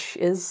lot, which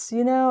is,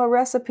 a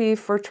recipe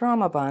for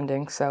trauma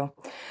bonding. So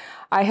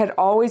I had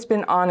always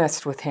been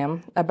honest with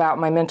him about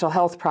my mental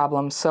health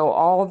problems. So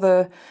all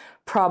the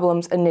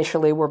problems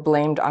initially were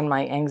blamed on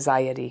my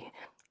anxiety,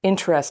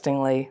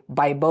 interestingly,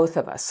 by both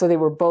of us. So they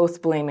were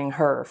both blaming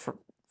her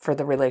for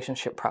the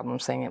relationship problem,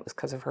 saying it was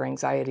because of her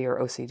anxiety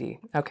or OCD.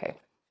 Okay.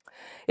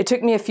 "It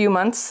took me a few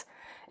months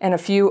and a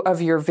few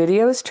of your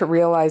videos to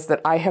realize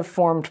that I have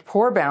formed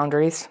poor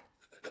boundaries,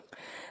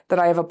 that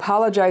I have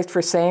apologized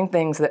for saying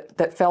things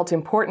that felt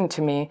important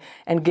to me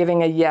and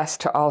giving a yes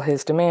to all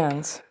his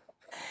demands.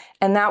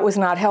 And that was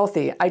not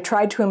healthy. I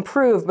tried to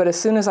improve, but as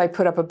soon as I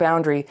put up a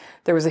boundary,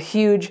 there was a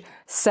huge,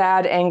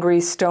 sad, angry,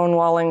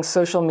 stonewalling,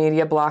 social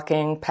media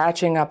blocking,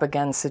 patching up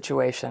again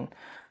situation."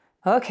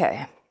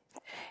 Okay.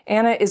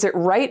 "Anna, is it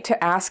right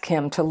to ask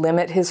him to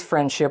limit his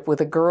friendship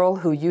with a girl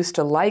who used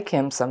to like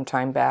him some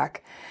time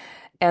back,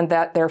 and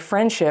that their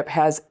friendship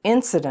has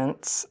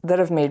incidents that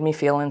have made me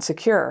feel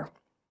insecure?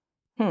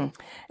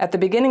 At the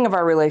beginning of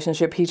our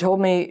relationship, he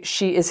told me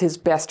she is his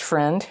best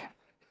friend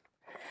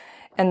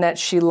and that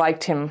she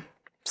liked him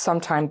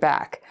some time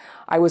back.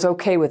 I was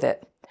okay with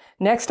it.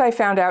 Next, I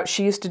found out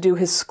she used to do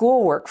his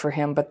schoolwork for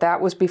him, but that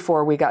was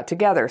before we got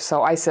together.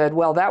 So I said,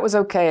 well, that was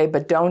okay,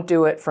 but don't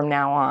do it from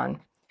now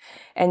on.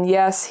 And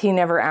yes, he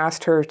never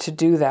asked her to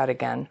do that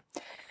again.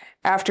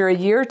 After a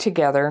year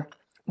together,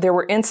 there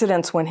were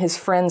incidents when his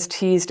friends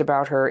teased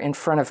about her in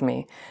front of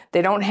me.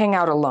 They don't hang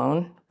out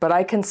alone, but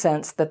I can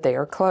sense that they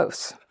are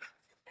close.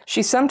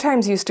 She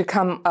sometimes used to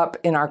come up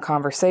in our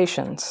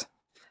conversations.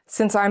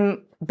 Since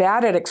I'm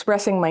bad at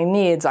expressing my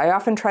needs, I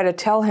often try to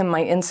tell him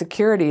my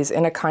insecurities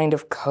in a kind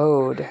of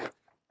code.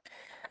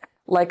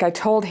 Like I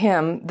told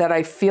him that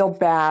I feel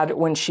bad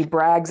when she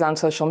brags on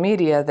social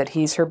media that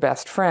he's her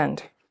best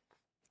friend.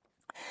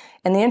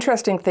 And the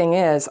interesting thing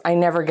is, I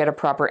never get a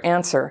proper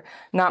answer,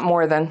 not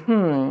more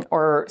than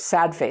or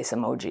sad face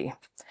emoji.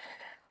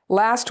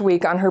 Last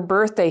week on her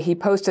birthday, he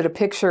posted a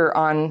picture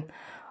on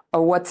a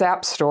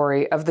WhatsApp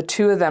story of the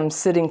two of them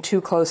sitting too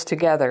close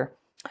together.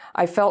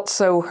 I felt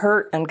so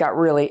hurt and got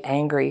really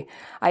angry.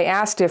 I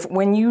asked if,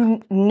 when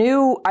you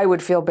knew I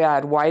would feel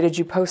bad, why did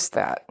you post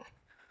that?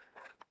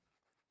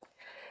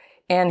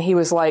 And he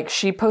was like,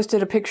 she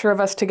posted a picture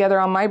of us together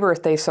on my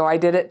birthday, so I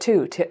did it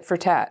too, tit for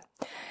tat.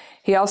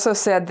 He also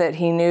said that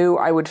he knew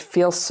I would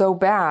feel so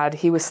bad,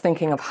 he was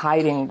thinking of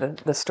hiding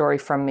the story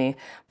from me,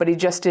 but he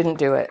just didn't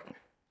do it.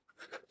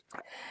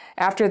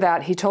 After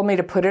that, he told me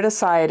to put it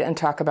aside and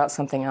talk about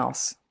something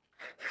else.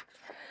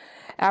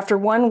 After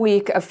 1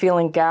 week of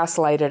feeling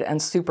gaslighted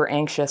and super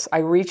anxious, I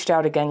reached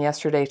out again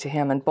yesterday to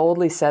him and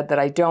boldly said that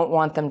I don't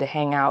want them to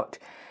hang out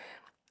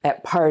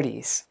at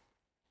parties,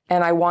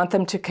 and I want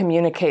them to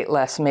communicate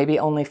less, maybe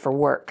only for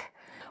work.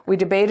 We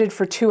debated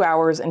for 2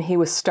 hours, and he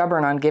was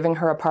stubborn on giving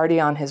her a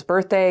party on his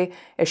birthday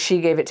as she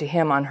gave it to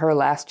him on her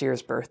last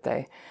year's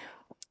birthday.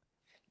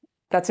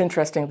 That's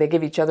interesting. They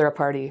give each other a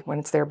party when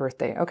it's their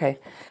birthday. Okay.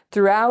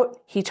 Throughout,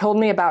 he told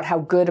me about how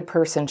good a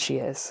person she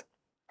is.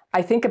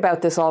 I think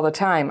about this all the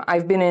time.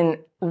 I've been in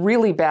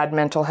really bad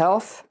mental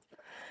health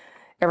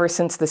ever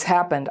since this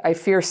happened. I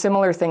fear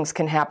similar things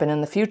can happen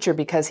in the future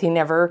because he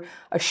never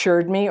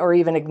assured me or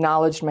even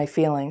acknowledged my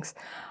feelings.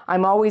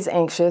 I'm always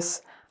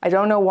anxious. I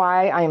don't know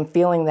why I am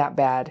feeling that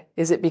bad.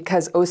 Is it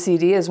because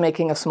OCD is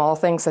making a small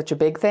thing such a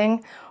big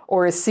thing?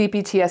 Or is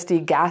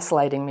CPTSD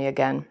gaslighting me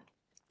again?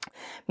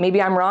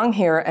 Maybe I'm wrong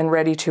here and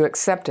ready to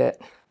accept it.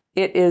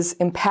 It is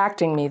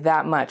impacting me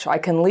that much. I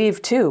can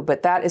leave too,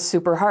 but that is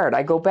super hard.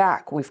 I go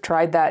back. We've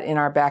tried that in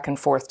our back and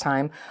forth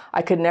time.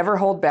 I could never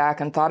hold back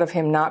and thought of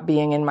him not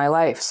being in my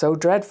life. So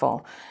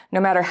dreadful.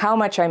 No matter how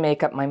much I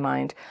make up my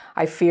mind,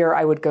 I fear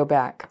I would go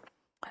back.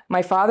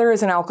 My father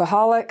is an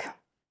alcoholic,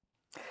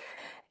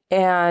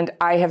 and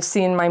I have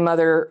seen my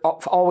mother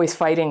always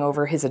fighting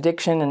over his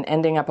addiction and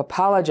ending up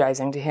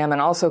apologizing to him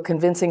and also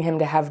convincing him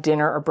to have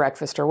dinner or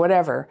breakfast or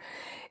whatever.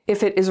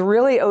 If it is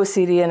really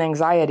OCD and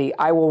anxiety,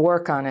 I will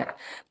work on it.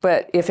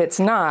 But if it's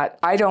not,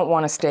 I don't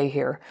want to stay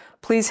here.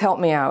 Please help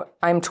me out.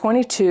 I'm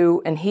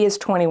 22 and he is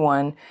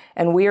 21,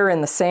 and we are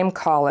in the same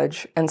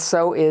college, and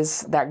so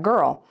is that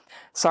girl.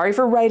 Sorry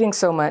for writing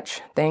so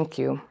much. Thank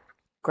you.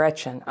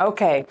 Gretchen.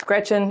 Okay,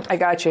 Gretchen, I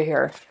got you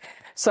here.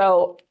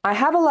 So I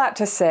have a lot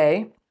to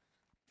say.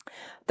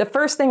 The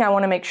first thing I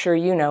want to make sure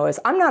you know is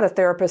I'm not a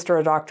therapist or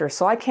a doctor,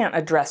 so I can't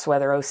address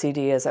whether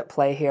OCD is at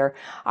play here.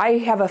 I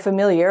have a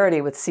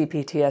familiarity with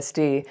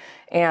CPTSD,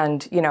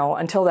 and,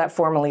 until that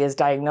formally is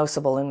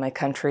diagnosable in my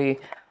country,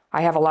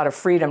 I have a lot of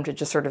freedom to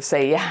just sort of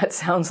say, yeah, it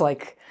sounds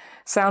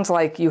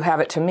like you have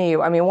it to me.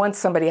 I mean, once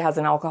somebody has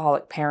an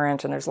alcoholic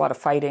parent and there's a lot of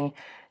fighting,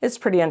 it's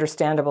pretty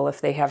understandable if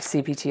they have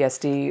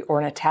CPTSD or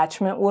an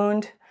attachment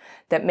wound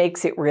that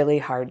makes it really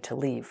hard to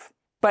leave.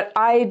 But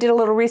I did a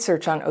little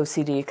research on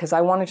OCD because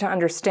I wanted to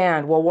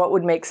understand, well, what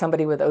would make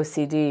somebody with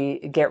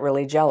OCD get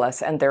really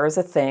jealous? And there is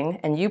a thing,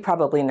 and you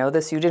probably know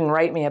this, you didn't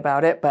write me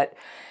about it, but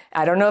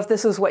I don't know if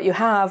this is what you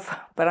have,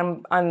 but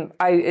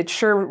it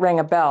sure rang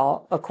a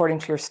bell, according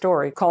to your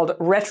story, called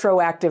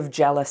retroactive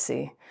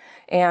jealousy.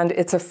 And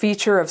it's a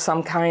feature of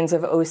some kinds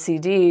of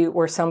OCD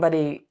where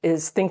somebody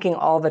is thinking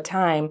all the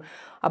time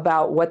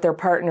about what their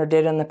partner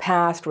did in the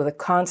past with a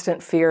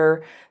constant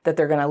fear that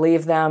they're going to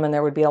leave them, and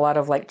there would be a lot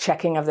of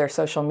checking of their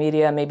social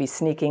media, maybe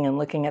sneaking and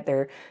looking at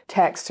their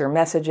texts or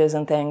messages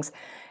and things,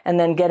 and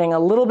then getting a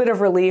little bit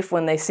of relief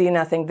when they see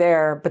nothing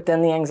there, but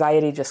then the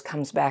anxiety just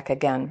comes back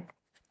again.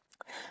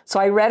 So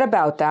I read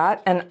about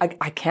that, and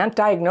I can't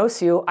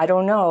diagnose you, I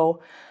don't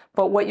know,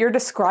 but what you're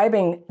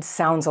describing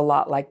sounds a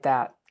lot like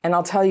that, and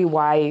I'll tell you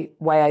why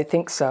I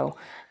think so.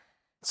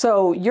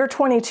 So you're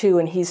 22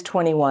 and he's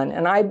 21,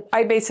 and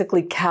I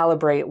basically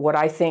calibrate what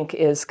I think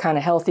is kind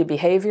of healthy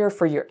behavior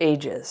for your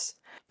ages.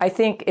 I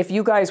think if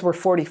you guys were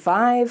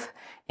 45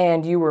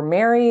 and you were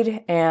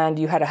married and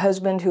you had a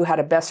husband who had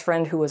a best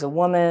friend who was a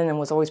woman and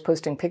was always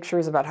posting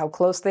pictures about how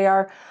close they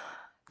are,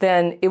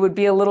 then it would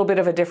be a little bit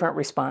of a different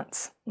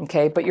response,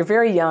 okay? But you're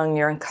very young,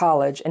 you're in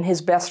college, and his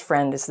best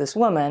friend is this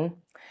woman,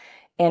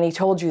 and he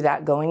told you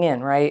that going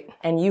in, right?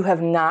 And you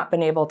have not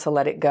been able to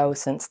let it go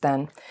since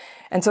then.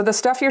 And so the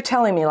stuff you're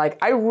telling me,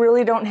 I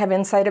really don't have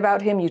insight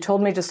about him. You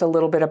told me just a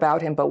little bit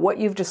about him, but what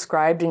you've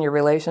described in your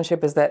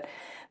relationship is that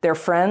they're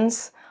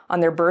friends. On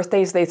their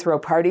birthdays, they throw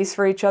parties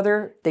for each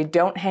other. They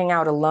don't hang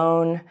out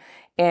alone.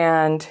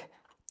 And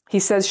he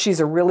says she's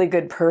a really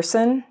good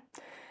person.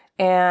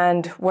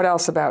 And what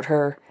else about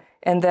her?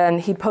 And then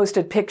he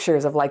posted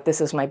pictures of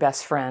this is my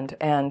best friend.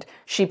 And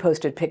she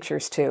posted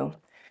pictures too.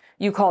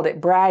 You called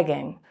it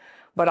bragging,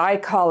 but I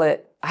call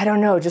it, I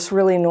don't know, just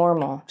really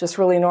normal. Just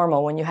really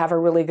normal. When you have a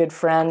really good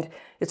friend,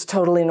 it's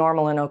totally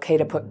normal and okay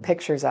to put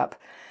pictures up.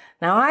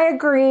 Now, I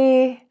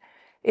agree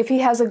if he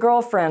has a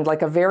girlfriend,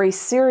 a very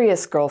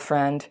serious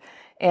girlfriend,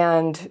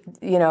 and,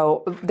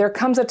 there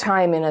comes a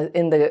time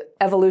in the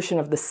evolution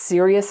of the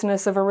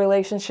seriousness of a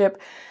relationship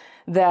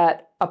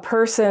that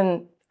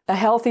a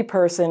healthy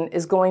person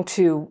is going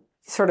to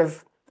sort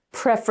of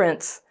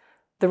preference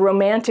the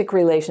romantic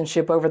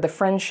relationship over the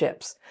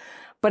friendships.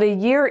 But a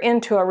year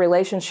into a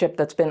relationship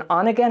that's been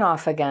on again,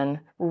 off again,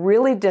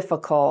 really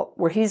difficult,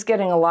 where he's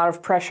getting a lot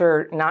of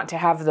pressure not to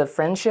have the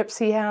friendships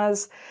he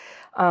has,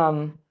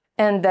 and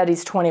that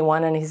he's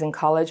 21 and he's in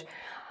college,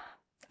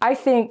 I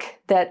think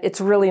that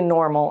it's really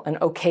normal and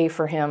okay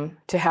for him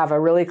to have a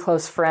really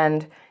close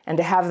friend and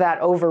to have that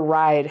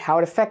override how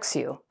it affects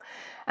you.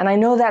 And I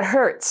know that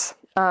hurts.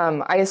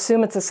 I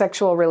assume it's a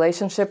sexual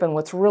relationship, and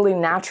what's really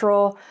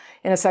natural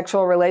in a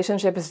sexual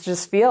relationship is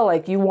just feel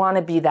like you want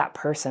to be that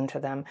person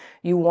to them.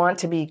 You want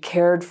to be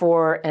cared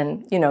for,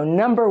 and,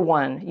 number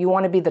one, you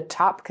want to be the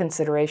top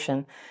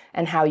consideration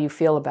and how you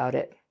feel about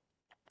it.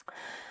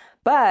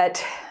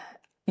 But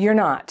you're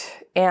not.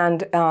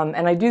 And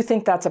I do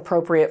think that's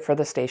appropriate for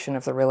the station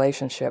of the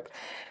relationship.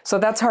 So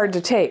that's hard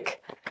to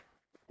take.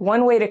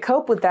 One way to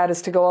cope with that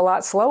is to go a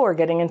lot slower,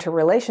 getting into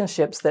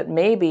relationships that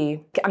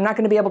maybe, I'm not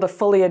going to be able to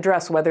fully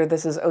address whether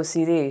this is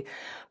OCD,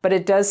 but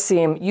it does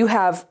seem you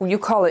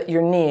call it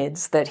your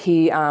needs, that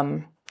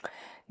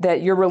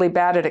you're really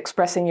bad at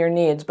expressing your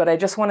needs. But I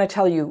just want to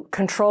tell you,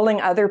 controlling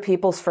other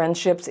people's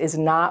friendships is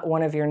not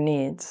one of your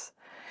needs.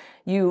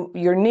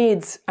 Your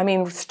needs,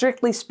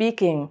 strictly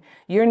speaking,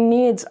 your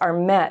needs are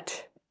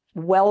met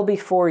well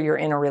before you're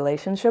in a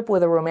relationship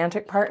with a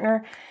romantic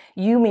partner.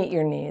 You meet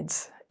your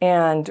needs.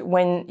 And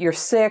when you're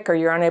sick or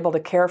you're unable to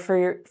care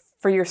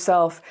for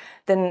yourself,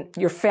 then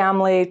your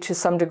family, to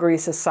some degree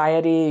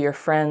society, your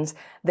friends,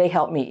 they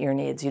help meet your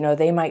needs.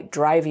 They might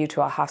drive you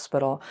to a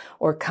hospital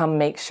or come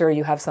make sure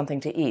you have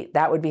something to eat.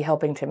 That would be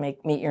helping to meet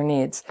your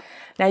needs.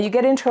 Now you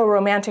get into a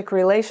romantic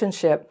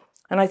relationship,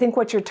 and I think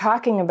what you're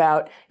talking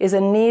about is a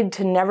need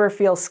to never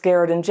feel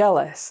scared and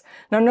jealous.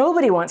 Now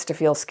nobody wants to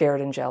feel scared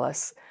and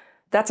jealous.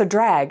 That's a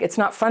drag. It's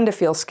not fun to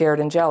feel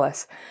scared and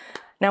jealous.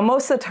 Now,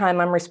 most of the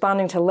time, I'm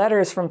responding to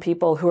letters from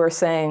people who are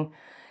saying,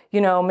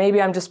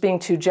 maybe I'm just being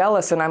too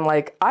jealous. And I'm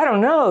like, I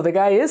don't know, the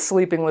guy is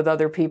sleeping with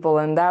other people,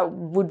 and that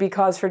would be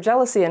cause for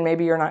jealousy, and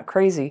maybe you're not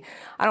crazy.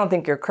 I don't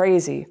think you're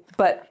crazy.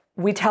 But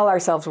we tell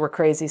ourselves we're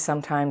crazy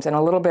sometimes, and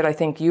a little bit I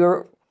think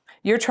you're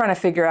trying to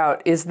figure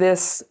out, is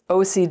this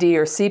OCD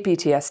or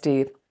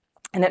CPTSD?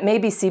 And it may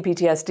be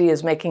CPTSD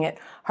is making it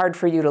hard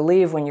for you to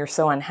leave when you're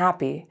so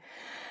unhappy.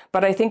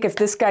 But I think if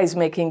this guy's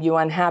making you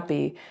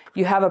unhappy,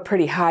 you have a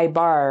pretty high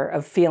bar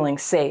of feeling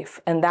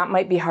safe. And that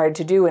might be hard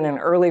to do in an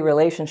early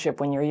relationship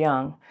when you're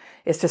young,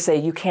 is to say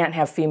you can't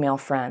have female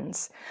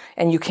friends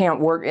and you can't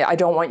work. I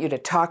don't want you to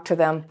talk to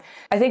them.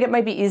 I think it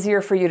might be easier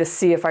for you to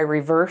see if I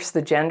reverse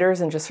the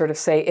genders and just sort of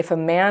say, if a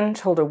man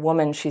told a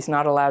woman she's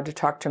not allowed to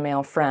talk to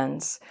male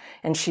friends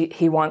and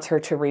he wants her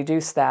to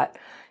reduce that,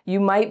 you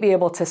might be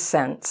able to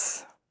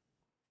sense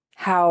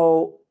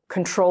how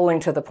controlling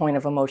to the point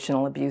of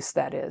emotional abuse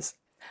that is.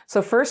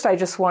 So first, I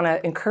just want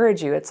to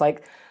encourage you. It's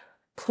like,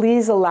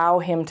 please allow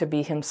him to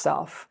be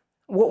himself.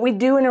 What we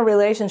do in a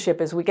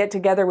relationship is we get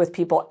together with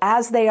people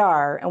as they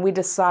are and we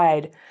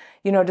decide,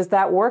 does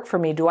that work for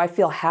me? Do I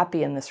feel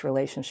happy in this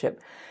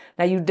relationship?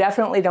 Now, you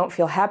definitely don't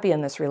feel happy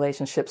in this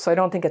relationship, so I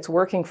don't think it's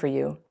working for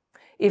you.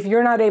 If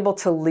you're not able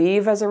to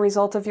leave as a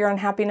result of your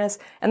unhappiness,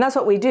 and that's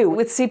what we do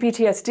with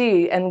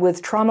CPTSD and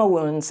with trauma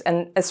wounds,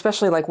 and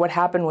especially like what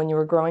happened when you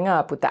were growing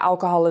up with the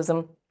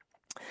alcoholism,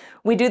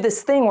 we do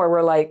this thing where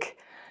we're like,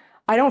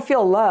 I don't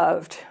feel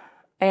loved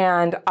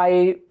and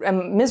I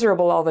am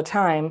miserable all the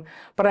time,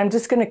 but I'm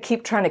just going to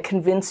keep trying to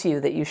convince you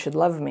that you should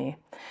love me.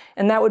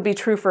 And that would be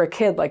true for a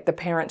kid, like the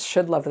parents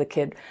should love the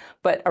kid.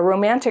 But a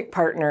romantic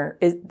partner,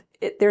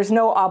 there's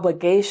no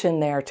obligation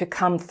there to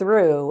come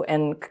through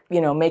and,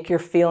 make your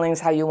feelings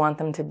how you want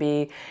them to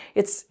be.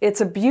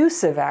 It's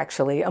abusive,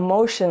 actually,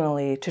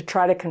 emotionally, to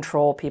try to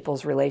control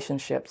people's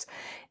relationships.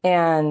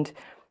 And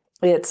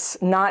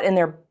it's not in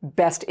their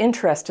best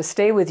interest to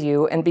stay with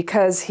you. And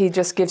because he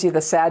just gives you the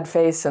sad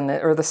face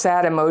or the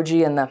sad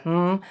emoji and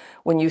the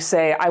when you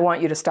say, I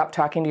want you to stop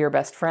talking to your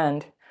best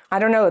friend, I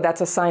don't know,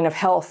 that's a sign of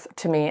health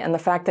to me. And the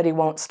fact that he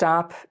won't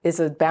stop is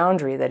a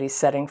boundary that he's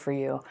setting for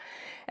you.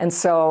 And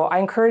so I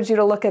encourage you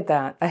to look at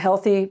that. A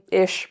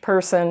healthy-ish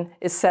person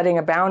is setting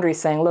a boundary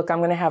saying, look, I'm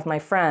going to have my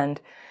friend.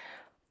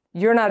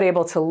 You're not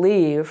able to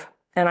leave.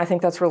 And I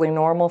think that's really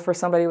normal for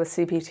somebody with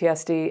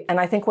CPTSD. And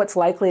I think what's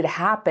likely to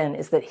happen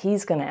is that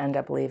he's going to end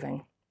up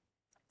leaving.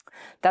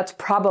 That's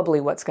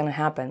probably what's going to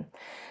happen.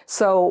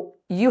 So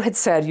you had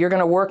said you're going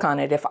to work on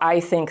it.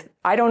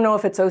 I don't know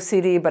if it's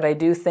OCD, but I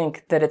do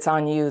think that it's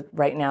on you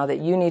right now,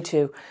 that you need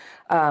to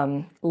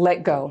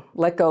let go,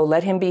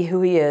 let him be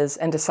who he is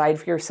and decide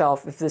for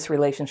yourself if this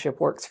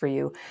relationship works for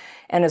you.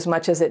 And as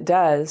much as it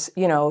does,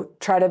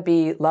 try to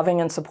be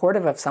loving and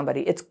supportive of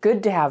somebody. It's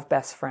good to have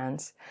best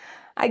friends.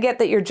 I get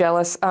that you're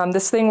jealous.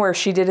 This thing where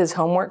she did his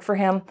homework for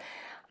him,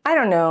 I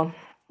don't know.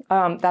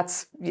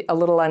 That's a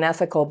little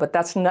unethical, but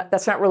that's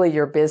not really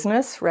your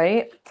business,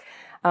 right?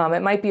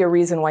 It might be a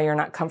reason why you're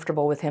not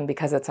comfortable with him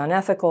because it's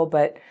unethical,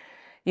 but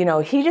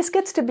he just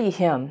gets to be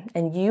him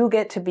and you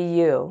get to be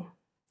you.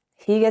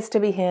 He gets to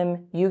be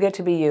him, you get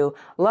to be you.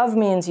 Love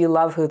means you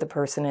love who the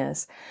person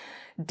is.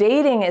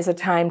 Dating is a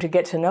time to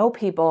get to know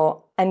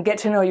people and get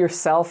to know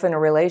yourself in a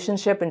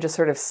relationship and just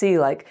sort of see,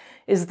 like,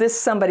 is this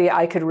somebody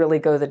I could really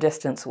go the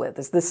distance with?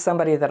 Is this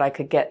somebody that I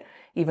could get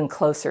even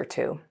closer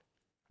to?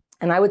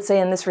 And I would say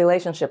in this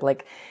relationship,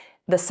 like,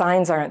 the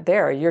signs aren't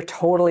there. You're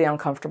totally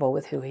uncomfortable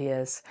with who he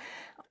is.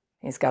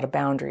 He's got a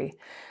boundary.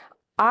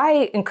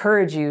 I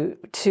encourage you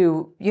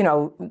to,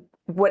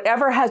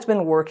 whatever has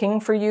been working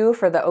for you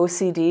for the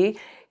OCD,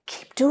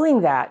 keep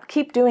doing that.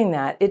 Keep doing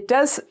that. It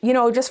does,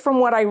 just from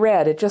what I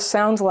read, it just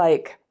sounds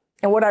like,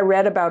 and what I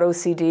read about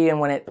OCD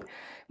and when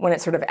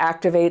it sort of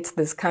activates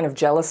this kind of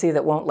jealousy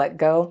that won't let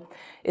go,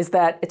 is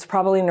that it's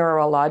probably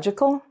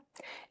neurological.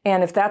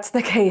 And if that's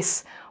the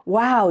case,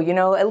 wow,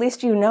 at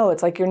least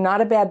it's like you're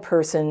not a bad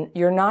person,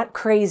 you're not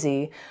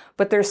crazy,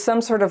 but there's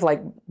some sort of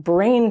like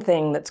brain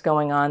thing that's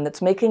going on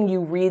that's making you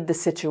read the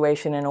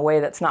situation in a way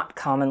that's not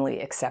commonly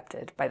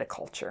accepted by the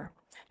culture.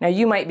 Now,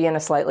 you might be in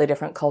a slightly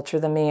different culture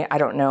than me. I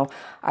don't know.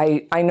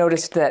 I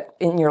noticed that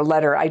in your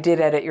letter, I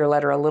did edit your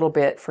letter a little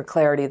bit for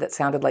clarity that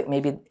sounded like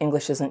maybe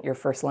English isn't your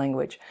first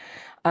language.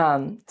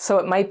 So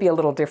it might be a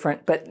little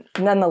different, but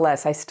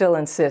nonetheless, I still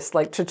insist,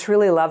 like, to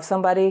truly love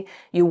somebody,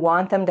 you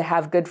want them to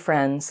have good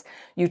friends,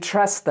 you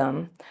trust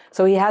them.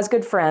 So he has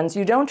good friends,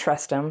 you don't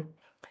trust him,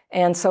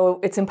 and so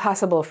it's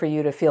impossible for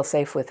you to feel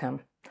safe with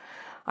him.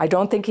 I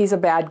don't think he's a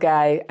bad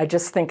guy, I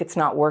just think it's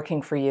not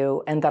working for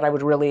you, and that I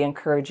would really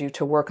encourage you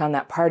to work on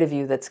that part of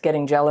you that's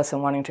getting jealous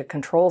and wanting to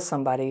control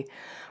somebody,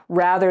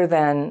 rather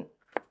than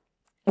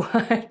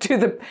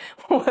do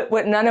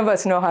what none of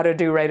us know how to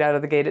do right out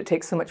of the gate. It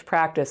takes so much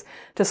practice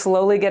to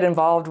slowly get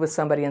involved with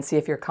somebody and see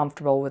if you're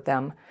comfortable with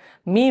them.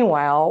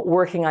 Meanwhile,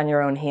 working on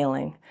your own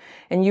healing.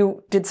 And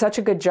you did such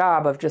a good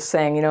job of just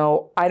saying,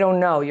 I don't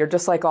know, you're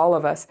just like all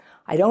of us.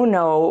 I don't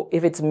know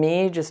if it's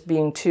me just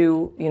being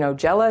too,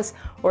 jealous,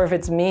 or if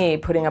it's me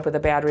putting up with a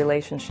bad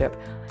relationship.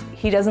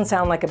 He doesn't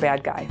sound like a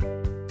bad guy.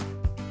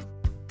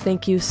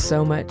 Thank you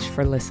so much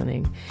for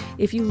listening.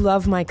 If you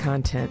love my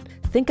content,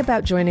 think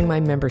about joining my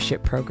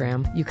membership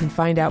program. You can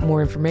find out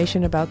more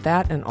information about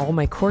that and all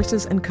my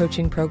courses and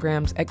coaching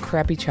programs at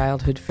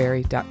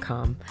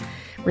crappychildhoodfairy.com.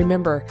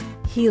 Remember,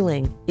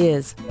 healing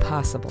is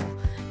possible.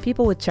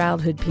 People with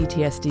childhood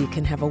PTSD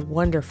can have a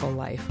wonderful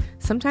life.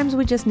 Sometimes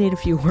we just need a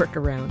few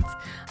workarounds.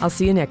 I'll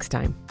see you next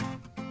time.